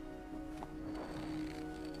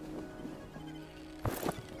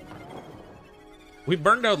 We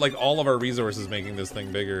burned out like all of our resources making this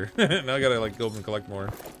thing bigger. Now I gotta like go and collect more.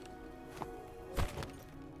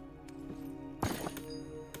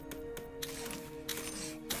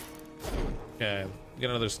 Okay, get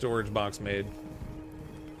another storage box made.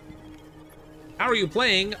 How are you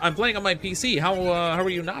playing? I'm playing on my PC. How are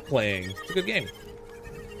you not playing? It's a good game.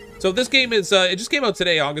 So this game is, it just came out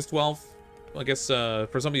today, August 12th. Well, I guess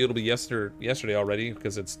for some of you it'll be yesterday already,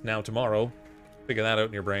 because it's now tomorrow. Figure that out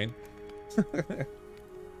in your brain.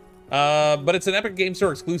 But it's an Epic Game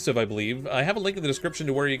Store exclusive, I believe. I have a link in the description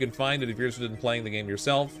to where you can find it if you're interested in playing the game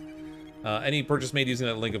yourself. Any purchase made using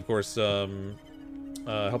that link, of course,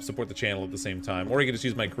 helps support the channel at the same time. Or you can just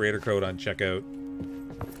use my creator code on checkout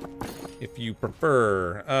if you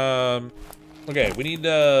prefer. Okay, we need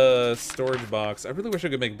a storage box. I really wish I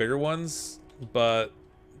could make bigger ones, but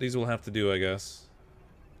these will have to do, I guess.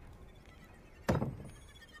 I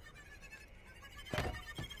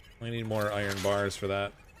need more iron bars for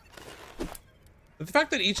that. But the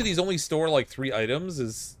fact that each of these only store like 3 items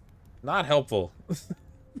is not helpful,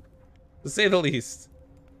 to say the least.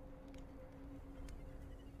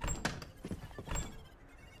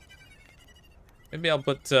 Maybe I'll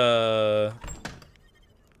put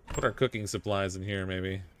our cooking supplies in here,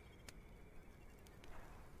 maybe.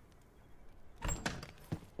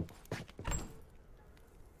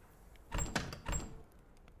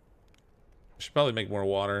 Should probably make more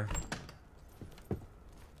water.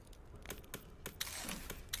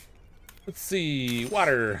 Let's see,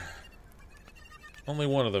 water. Only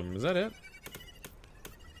one of them, is that it?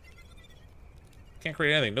 Can't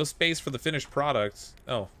create anything, no space for the finished product.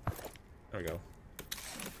 Oh, there we go.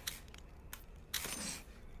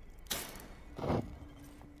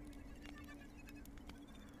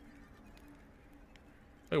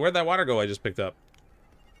 Wait, where'd that water go I just picked up?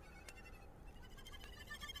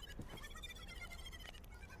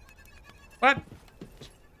 What?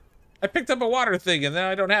 I picked up a water thing and now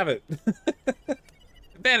I don't have it. It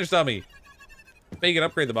vanished on me. Maybe you can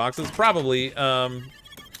upgrade the boxes? Probably. Oops,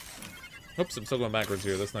 I'm still going backwards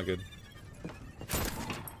here. That's not good.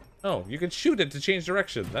 Oh, you can shoot it to change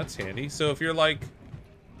direction. That's handy. So if you're like...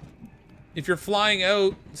 If you're flying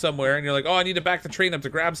out somewhere and you're like, oh, I need to back the train up to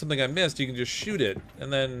grab something I missed, you can just shoot it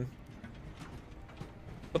and then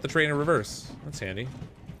put the train in reverse. That's handy.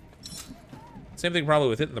 Same thing probably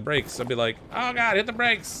with hitting the brakes. I'd be like, oh god, hit the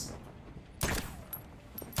brakes.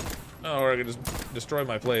 Oh, or I could just destroy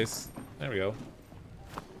my place. There we go.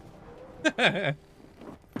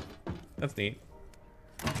 That's neat.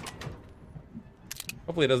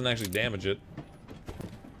 Hopefully it doesn't actually damage it.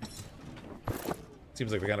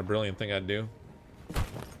 Seems like the kind of brilliant thing I'd do.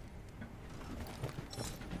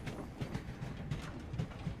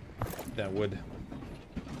 That would.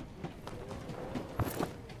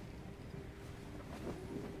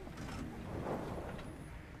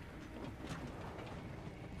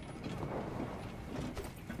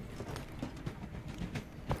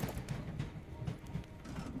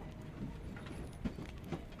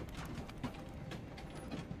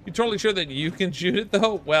 You totally sure that you can shoot it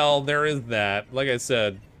though? Well, there is that. Like I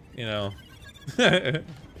said, you know,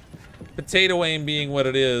 potato aim being what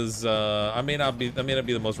it is, that may not be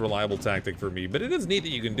the most reliable tactic for me, but it is neat that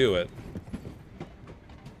you can do it.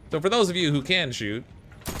 So for those of you who can shoot,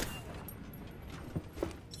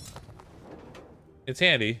 it's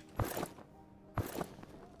handy. As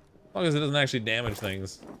long as it doesn't actually damage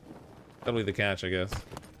things. That'll be the catch, I guess.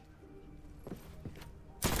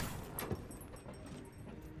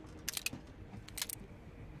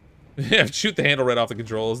 Yeah, shoot the handle right off the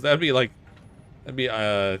controls. That'd be like,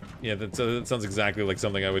 yeah, that sounds exactly like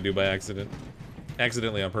something I would do by accident.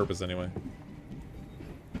 Accidentally on purpose, anyway.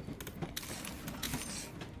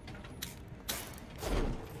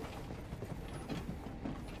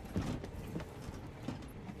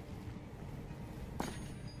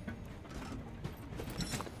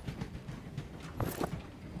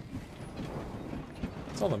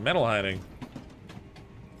 What's all the metal hiding?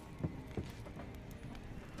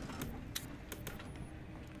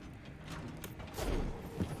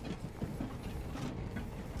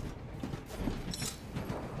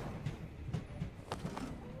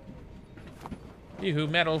 Yoo-hoo,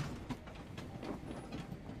 metal.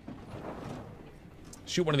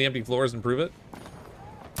 Shoot one of the empty floors and prove it.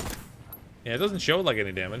 Yeah, it doesn't show like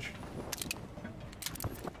any damage.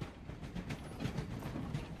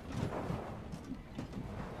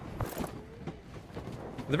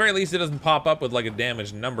 At the very least, it doesn't pop up with like a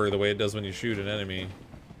damage number the way it does when you shoot an enemy.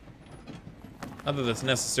 Not that that's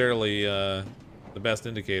necessarily the best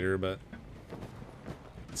indicator, but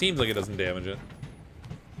it seems like it doesn't damage it.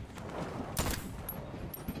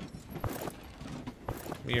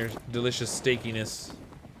 Your delicious steakiness.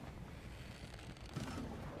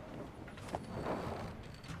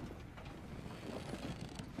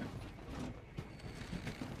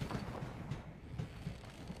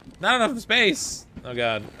 Not enough space. Oh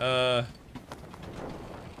god. I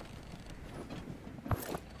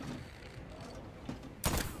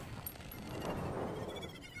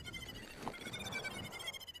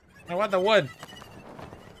want the wood.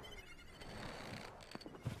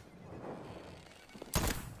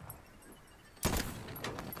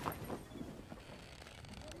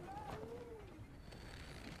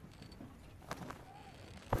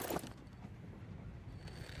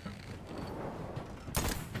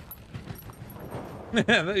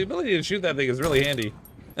 The ability to shoot that thing is really handy.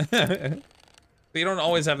 You don't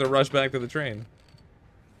always have to rush back to the train.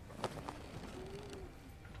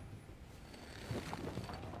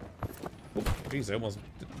 Oh, geez, I almost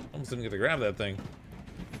didn't get to grab that thing.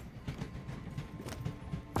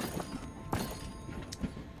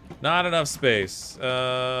 Not enough space.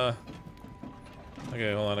 Okay,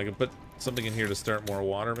 hold on. I can put something in here to start more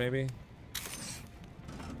water, maybe.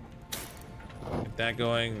 Get that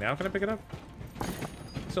going. Now can I pick it up?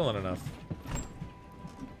 Still not enough.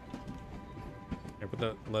 Here, put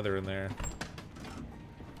the leather in there.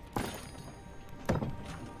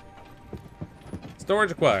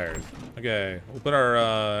 Storage acquired. Okay, we'll put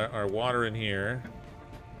our water in here.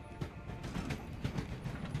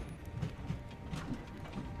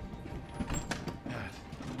 God.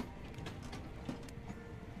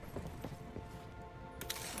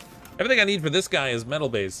 Everything I need for this guy is metal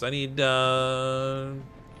based. I need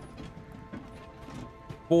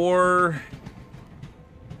 4.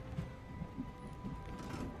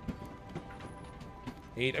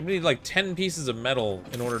 I'm gonna need like 10 pieces of metal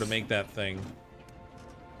in order to make that thing.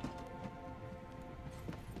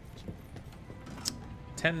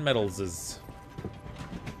 10 metals is...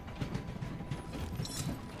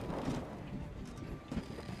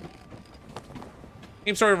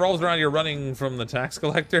 Game story revolves around you're running from the tax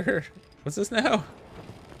collector. What's this now?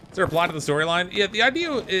 Is there a plot to the storyline? Yeah, the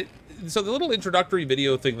idea... So the little introductory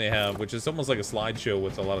video thing they have, which is almost like a slideshow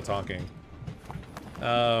with a lot of talking.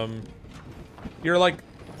 You're like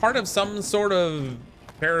part of some sort of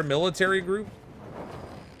paramilitary group.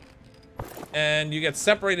 And you get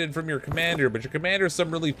separated from your commander, but your commander's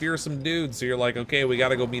some really fearsome dude, so you're like, okay, we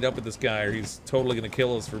gotta go meet up with this guy, or he's totally gonna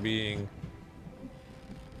kill us for being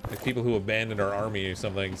like people who abandoned our army or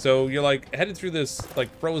something. So you're like headed through this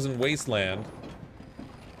like frozen wasteland,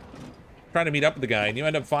 trying to meet up with the guy, and you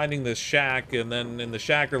end up finding this shack, and then in the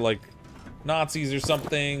shack are like Nazis or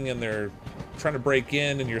something, and they're trying to break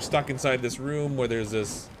in, and you're stuck inside this room where there's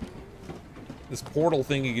this portal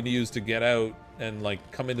thing you can use to get out and like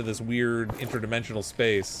come into this weird interdimensional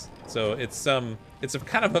space. So it's a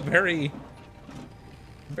kind of a very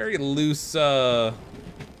loose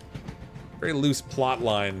plot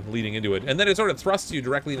line leading into it, and then it sort of thrusts you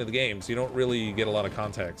directly into the game, so you don't really get a lot of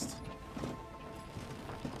context.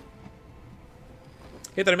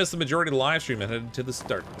 Hate that I missed the majority of the live stream and headed to the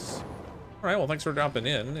start. All right, well, thanks for dropping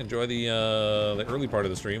in. Enjoy the early part of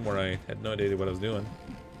the stream where I had no idea what I was doing.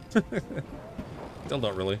 Still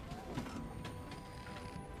don't really.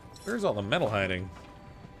 Where's all the metal hiding?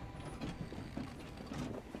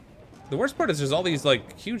 The worst part is there's all these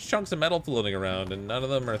like huge chunks of metal floating around, and none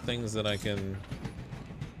of them are things that I can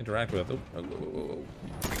interact with. Oh,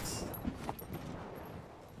 Thanks.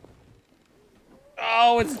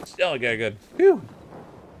 Oh, it's okay, good. Phew.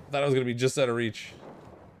 Thought I was gonna be just out of reach.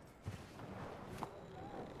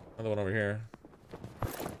 Another one over here.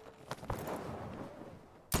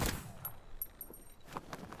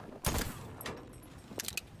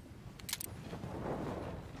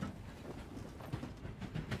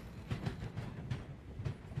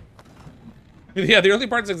 Yeah, the early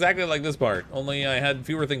part's exactly like this part, only I had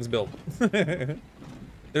fewer things built.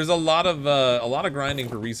 There's a lot of grinding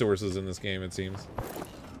for resources in this game, it seems.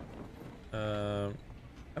 I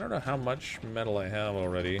don't know how much metal I have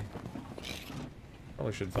already.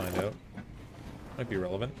 Probably should find out. Might be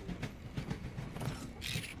relevant.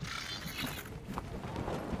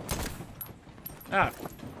 Ah,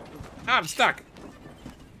 I'm stuck.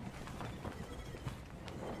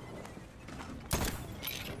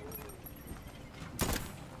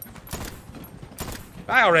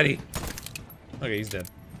 Die already. Okay, he's dead.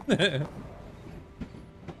 A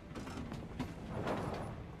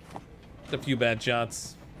few bad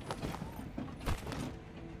shots.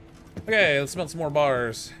 Okay, let's melt some more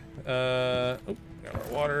bars. Oh, got our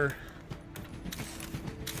water.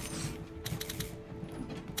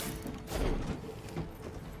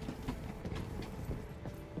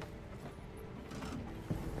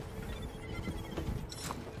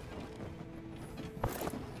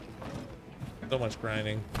 So much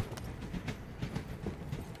grinding.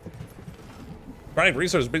 Grinding for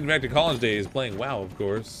resources brings me back to college days, playing WoW, of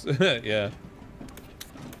course. Yeah.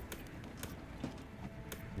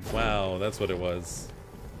 Wow, that's what it was.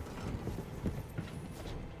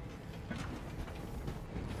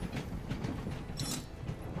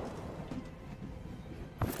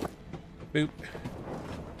 Boop. I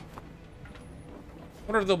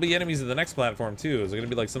wonder if there'll be enemies in the next platform too. Is it gonna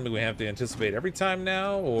be like something we have to anticipate every time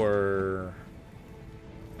now, or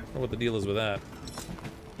I don't know what the deal is with that.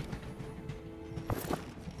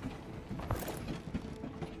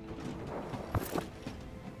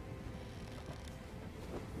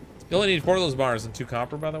 You only need 4 of those bars and 2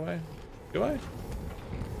 copper, by the way. Do I?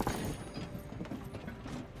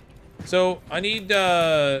 So, I need,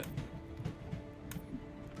 You're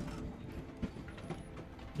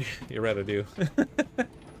right, I do.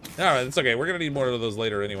 Alright, it's okay. We're gonna need more of those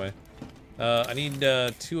later anyway. I need,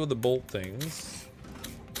 2 of the bolt things.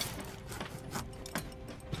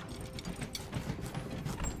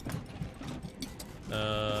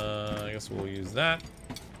 I guess we'll use that.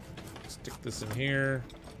 Stick this in here.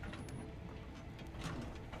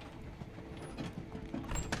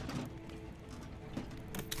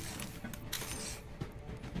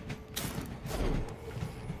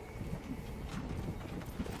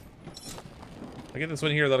 I get this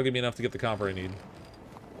one here, that'll give me enough to get the copper I need.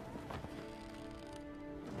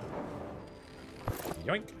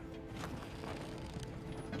 Yoink.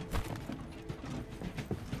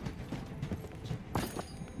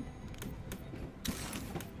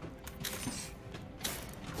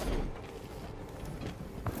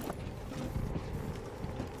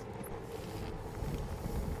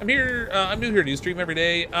 I'm here, I'm new here. Do you stream every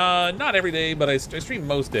day? Not every day, but I stream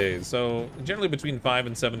most days. So generally between 5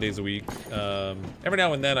 and 7 days a week. Every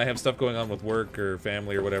now and then I have stuff going on with work or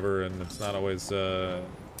family or whatever, and it's not always a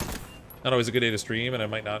good day to stream, and I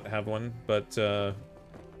might not have one, but, darn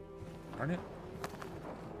it.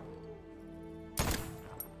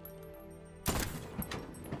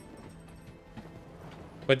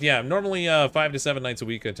 But yeah, normally 5 to 7 nights a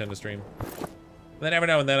week I tend to stream. And then every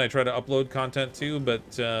now and then I try to upload content too, but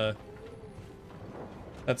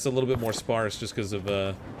that's a little bit more sparse just because of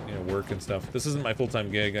you know, work and stuff. This isn't my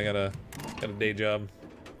full-time gig. I got a day job.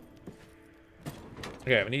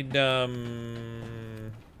 Okay, I need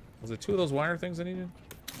was it 2 of those wire things I needed?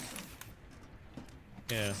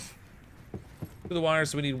 Yeah. 2 of the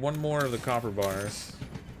wires, so we need 1 more of the copper bars.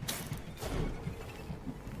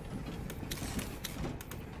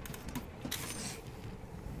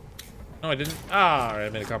 No, I didn't. Ah, I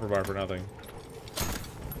made a copper bar for nothing.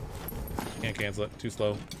 Can't cancel it. Too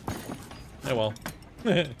slow. Oh well.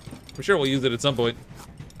 I'm sure we'll use it at some point.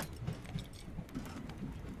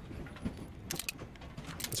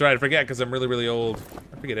 That's right, I forget because I'm really, really old.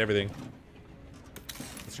 I forget everything.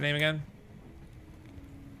 What's your name again?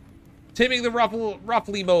 Taming the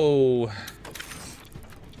Rufflemo.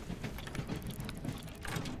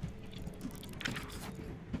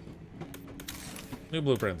 New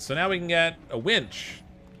blueprints. So now we can get a winch.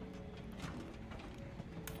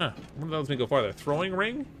 Huh. What lets me go farther? Throwing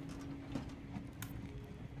ring?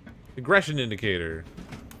 Aggression indicator.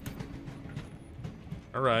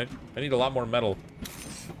 Alright. I need a lot more metal.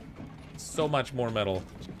 So much more metal.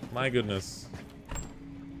 My goodness.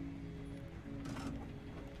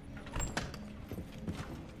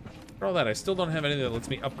 For all that, I still don't have anything that lets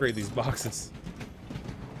me upgrade these boxes.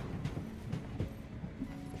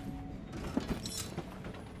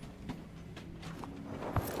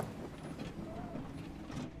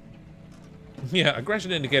 Yeah,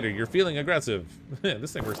 aggression indicator. You're feeling aggressive.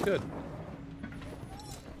 This thing works good.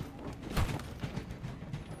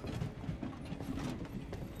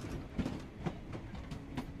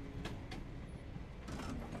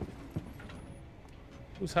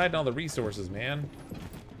 Who's hiding all the resources, man?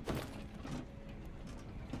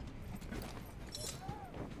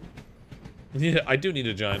 Yeah, I do need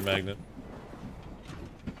a giant magnet.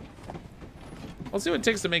 Let's see what it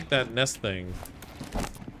takes to make that nest thing.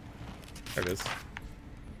 There it is.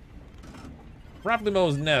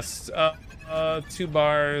 Raplemo's nest. 2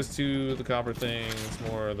 bars, 2 of the copper things,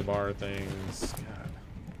 more of the bar things. God.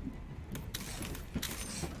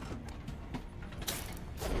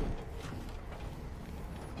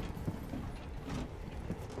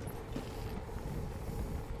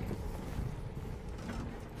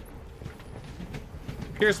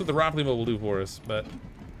 I'm curious what the Raplemo will do for us, but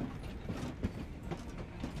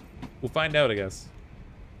we'll find out, I guess.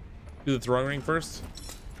 Do the throwing ring first.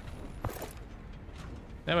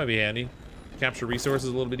 That might be handy. Capture resources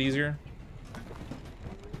a little bit easier.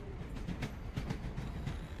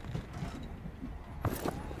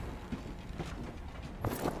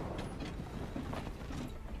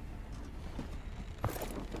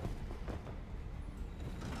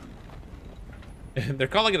 They're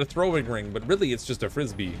calling it a throwing ring, but really it's just a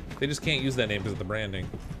frisbee. They just can't use that name because of the branding.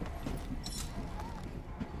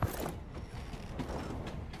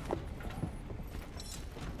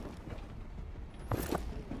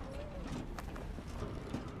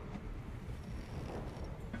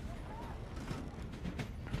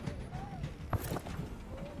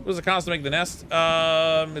 What does it cost to make the nest?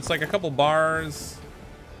 It's like a couple bars,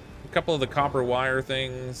 a couple of the copper wire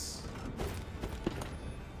things.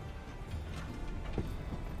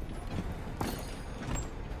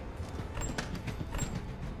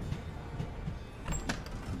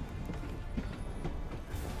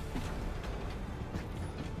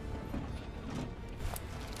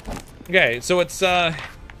 Okay, so it's 2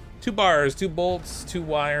 bars, 2 bolts, 2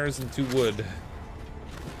 wires, and 2 wood.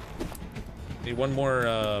 Need one more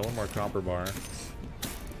copper bar.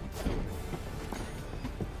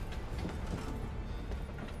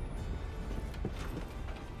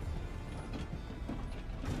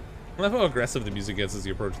 I love how aggressive the music gets as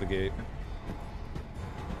you approach the gate.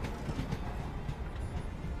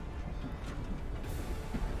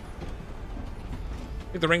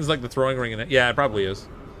 I think the ring's like the throwing ring in it. Yeah, it probably is.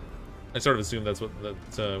 I sort of assumed that's what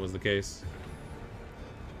that was the case.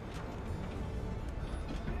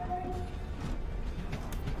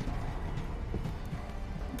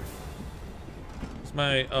 It's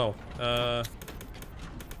my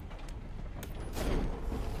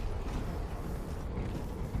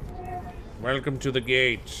welcome to the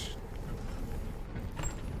gate.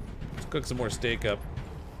 Let's cook some more steak up.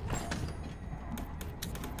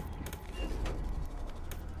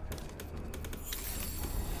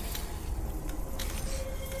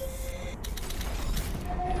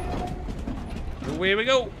 Away we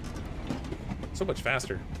go. So much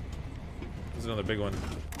faster. There's another big one.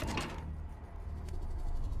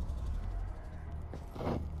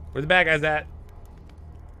 Where the bad guys at?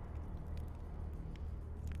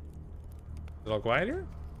 Is it all quiet here?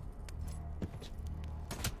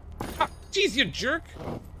 Ah, jeez, you jerk!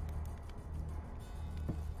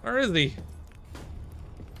 Where is he?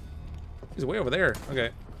 He's way over there.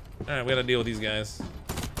 Okay. Alright, we gotta deal with these guys.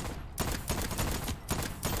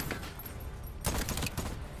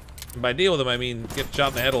 And by deal with them, I mean get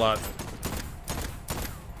shot in the head a lot.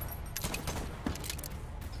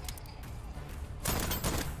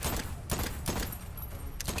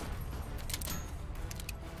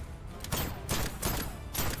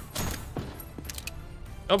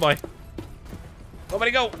 Oh boy.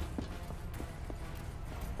 Nobody go!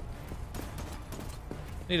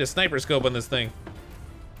 Need a sniper scope on this thing.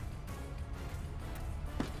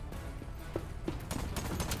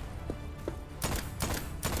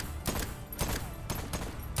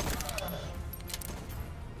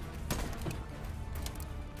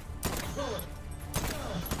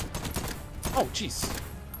 Oh, jeez.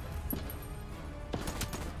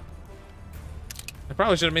 I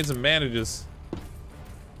probably should have made some bandages.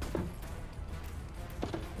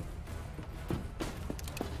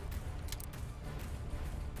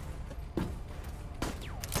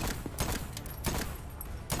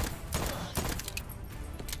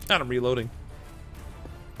 God, I'm reloading.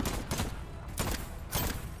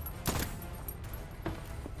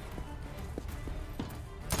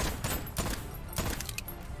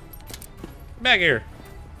 Back here.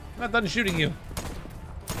 I'm not done shooting you.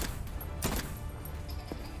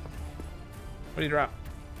 What do you drop?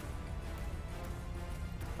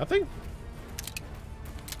 Nothing?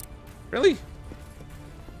 Really?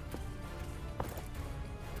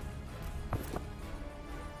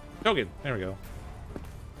 Token. There we go.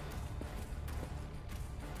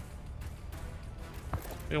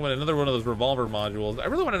 I want another one of those revolver modules. I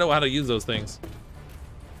really want to know how to use those things.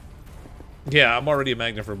 Yeah, I'm already a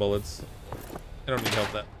magnet for bullets. I don't need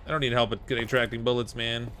help that. I don't need help at getting attracting bullets,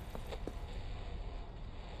 man.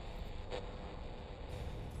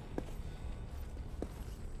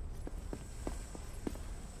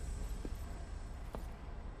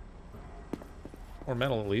 Or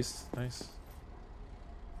metal at least. Nice.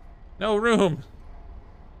 No room.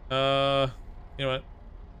 You know what?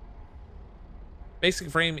 Basic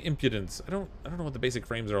frame impudence. I don't know what the basic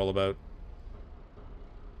frames are all about.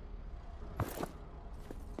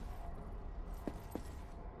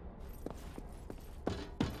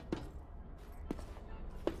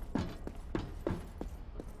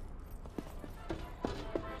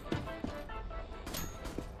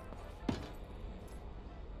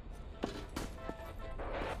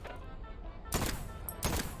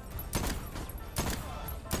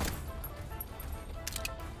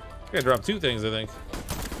 I gotta drop two things, I think.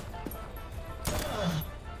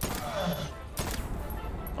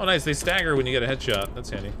 Oh, nice. They stagger when you get a headshot. That's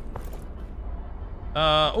handy.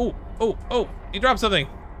 Oh, you dropped something.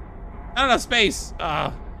 Not enough space.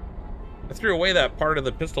 I threw away that part of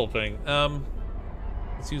the pistol thing.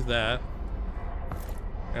 Let's use that.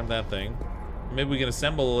 Grab that thing. Maybe we can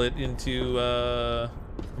assemble it into a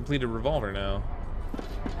completed revolver now.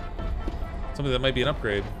 Something that might be an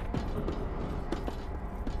upgrade.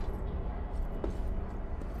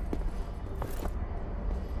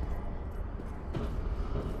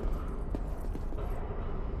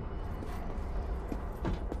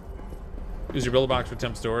 Use your builder box for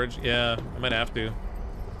temp storage? Yeah, I might have to.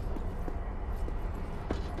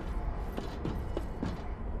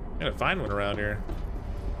 I gotta find one around here.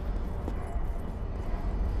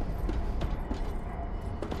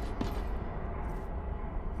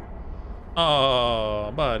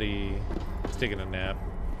 Oh, buddy. He's taking a nap.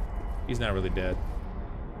 He's not really dead.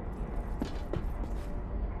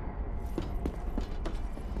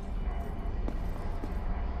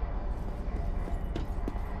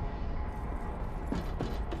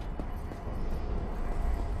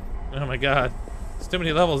 Oh my god. There's too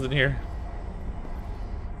many levels in here.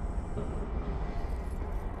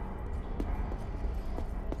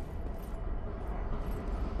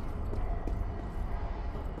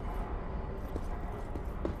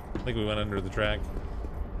 I think we went under the track.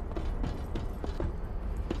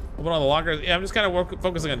 Open all the lockers. Yeah, I'm just kind of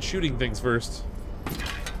focusing on shooting things first.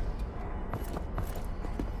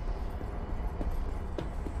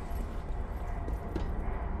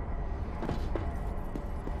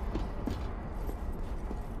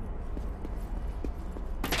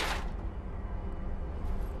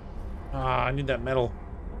 I need that metal.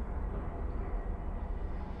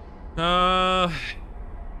 I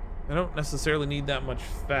don't necessarily need that much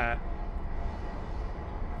fat.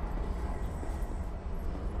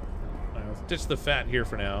 ditch the fat here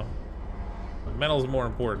for now. Metal's more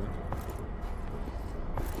important.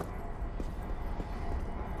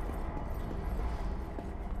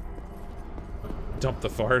 Dump the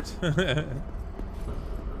fart. You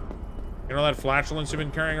know that flatulence you've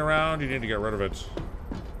been carrying around? You need to get rid of it.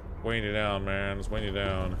 Weighing you down, man. It's weighing you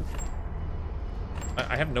down.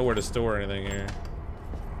 I have nowhere to store anything here.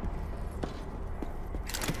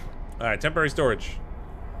 Alright, temporary storage.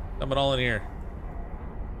 Dump it all in here.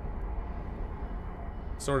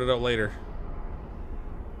 Sort it out later.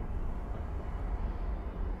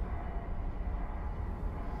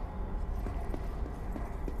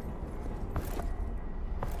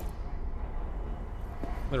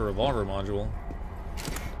 The revolver module.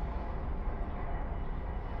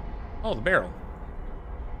 Oh, the barrel.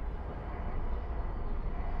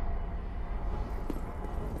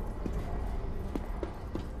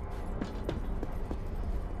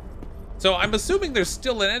 So I'm assuming there's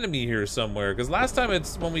still an enemy here somewhere, because last time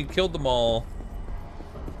it's when we killed them all,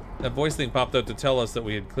 that voice thing popped out to tell us that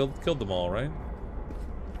we had killed them all, right?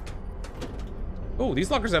 Oh,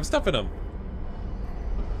 these lockers have stuff in them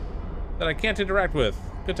that I can't interact with.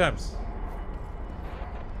 Good times.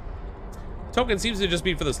 Token seems to just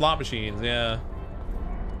be for the slot machines, yeah.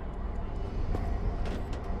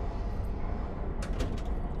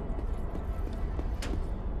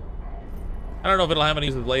 I don't know if it'll have any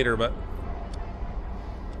uses later, but...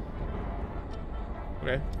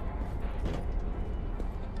 Okay.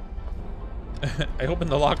 I opened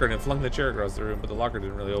the locker and it flung the chair across the room, but the locker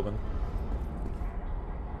didn't really open.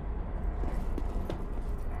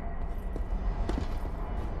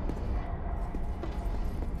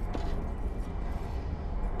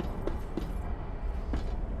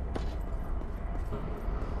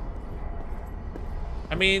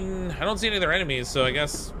 I mean, I don't see any other enemies, so I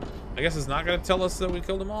guess it's not gonna tell us that we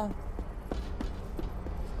killed them all.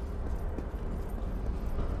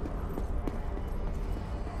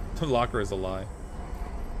 The locker is a lie.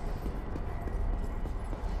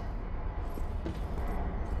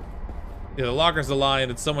 Yeah, the locker's a lie,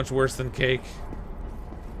 and it's so much worse than cake.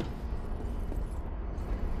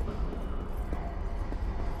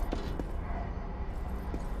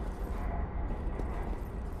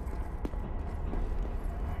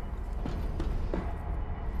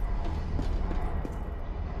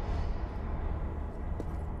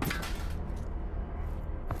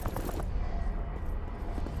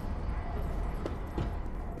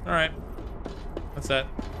 Alright. That's that.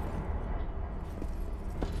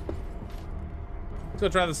 Let's go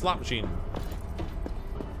try the slot machine.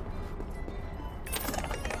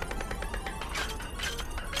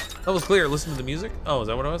 That was clear. Listen to the music. Oh, is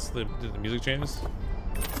that what it was? Did the music changes?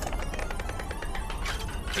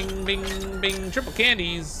 Bing, bing, bing. Triple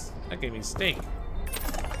candies. That gave me steak.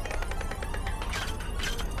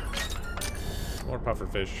 More puffer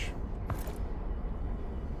fish.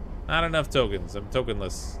 Not enough tokens. I'm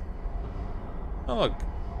tokenless. Oh, look.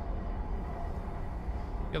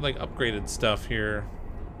 Get like upgraded stuff here.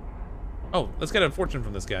 Oh, let's get a fortune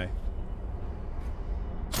from this guy.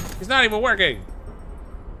 He's not even working.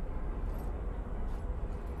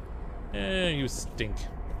 You stink.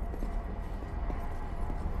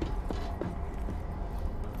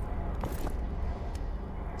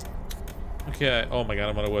 Okay. Oh my god,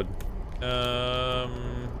 I'm out of wood.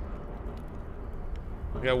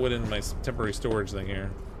 I got wood in my temporary storage thing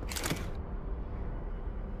here.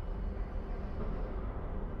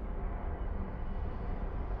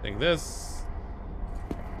 Take this.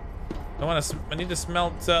 I need to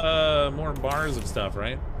smelt more bars of stuff,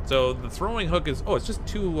 right? So the throwing hook is, oh, it's just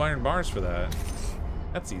 2 iron bars for that.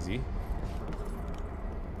 That's easy.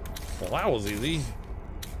 Well, that was easy.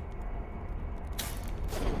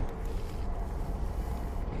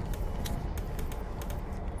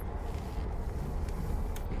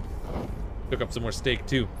 Pick up some more steak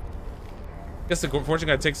too. Guess the fortune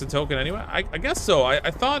guy takes a token anyway. I guess so. I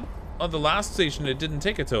thought on the last station it didn't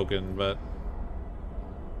take a token, but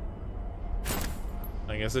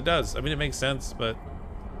I guess it does. I mean, it makes sense, but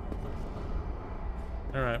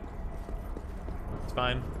all right, it's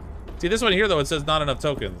fine. See, this one here though, it says not enough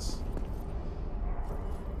tokens.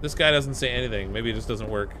 This guy doesn't say anything. Maybe it just doesn't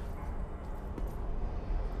work.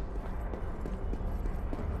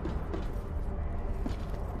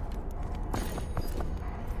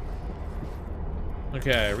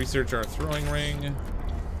 Okay, research our throwing ring.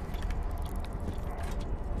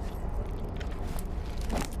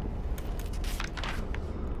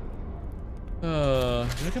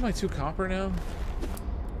 Look at my 2 copper now.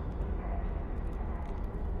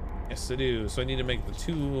 Yes, I do. So I need to make the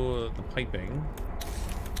 2 the piping.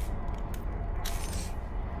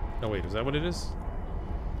 No, wait, is that what it is?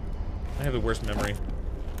 I have the worst memory.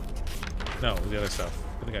 No, the other stuff.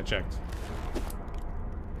 I think I checked.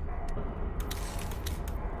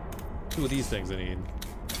 2 of these things I need.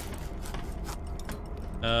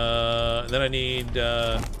 Then I need 2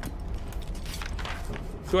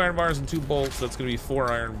 iron bars and 2 bolts. That's gonna be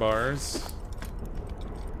 4 iron bars.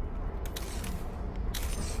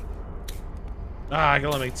 Ah, I can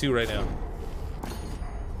only make 2 right now.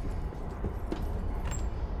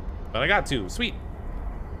 But I got 2. Sweet.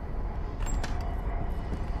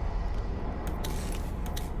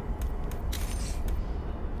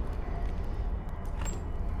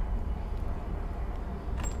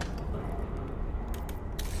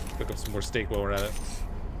 Pick up some more steak while we're at it.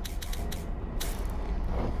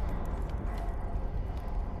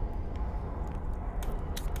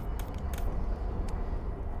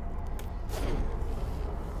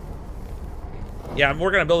 Yeah, I'm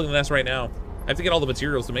working on building the nest right now. I have to get all the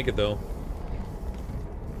materials to make it, though.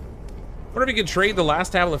 Wonder if you could trade the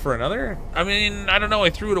last tablet for another? I mean, I don't know.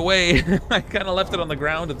 I threw it away. I kind of left it on the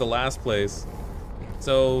ground at the last place.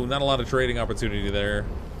 So, not a lot of trading opportunity there.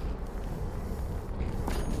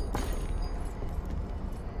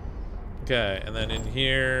 Okay, and then in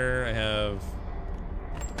here, I have...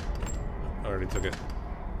 I already took it.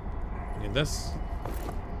 Need this.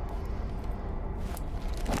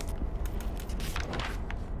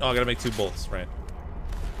 Oh, I gotta make 2 bolts, right.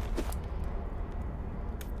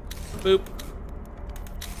 Boop.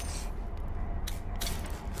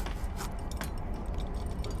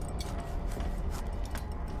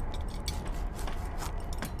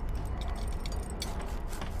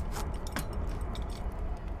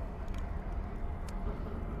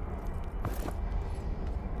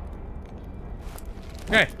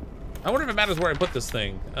 Okay. I wonder if it matters where I put this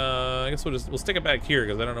thing. I guess we'll stick it back here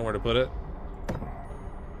because I don't know where to put it.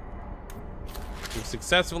 We've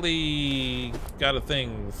successfully got a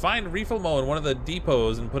thing. Find refill mo in one of the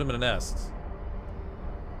depots and put him in a nest.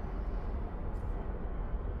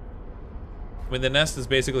 I mean, the nest is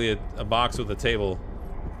basically a box with a table.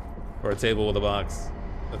 Or a table with a box.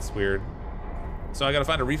 That's weird. So I gotta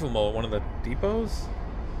find a refill mo at one of the depots?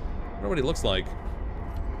 I don't know what he looks like.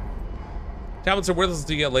 Tablets are worthless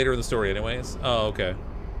to get later in the story anyways. Oh, okay.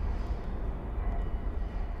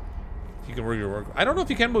 You can move your work. I don't know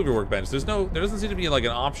if you can move your workbench. There doesn't seem to be like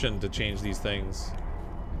an option to change these things.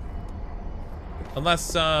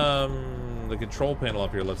 Unless the control panel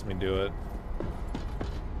up here lets me do it.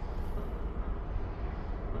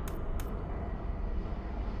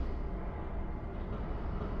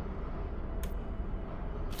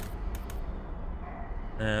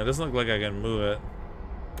 It doesn't look like I can move it.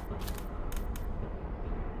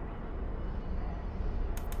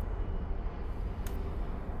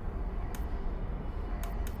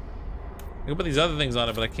 I can put these other things on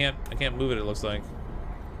it, but I can't move it, it looks like.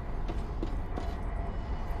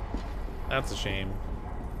 That's a shame.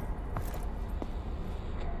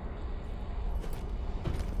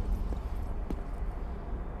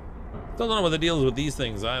 Still don't know what the deal is with these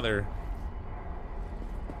things either.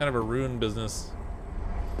 Kind of a ruined business.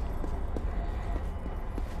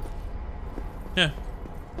 Yeah.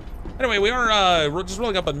 Anyway, we are just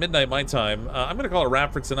rolling up on midnight my time. I'm going to call it a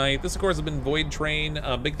wrap for tonight. This, of course, has been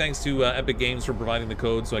Voidtrain. Big thanks to Epic Games for providing the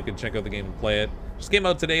code so I could check out the game and play it. Just came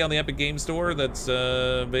out today on the Epic Games Store. That's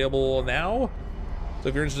available now. So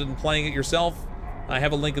if you're interested in playing it yourself, I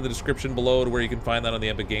have a link in the description below to where you can find that on the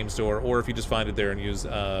Epic Games Store. Or if you just find it there and use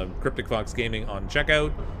CrypticFox Gaming on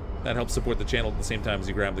checkout, that helps support the channel at the same time as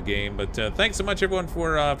you grab the game. But thanks so much, everyone,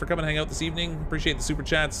 for coming and hang out this evening. Appreciate the super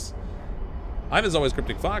chats. I'm, as always,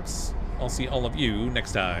 CrypticFox. I'll see all of you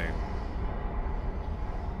next time.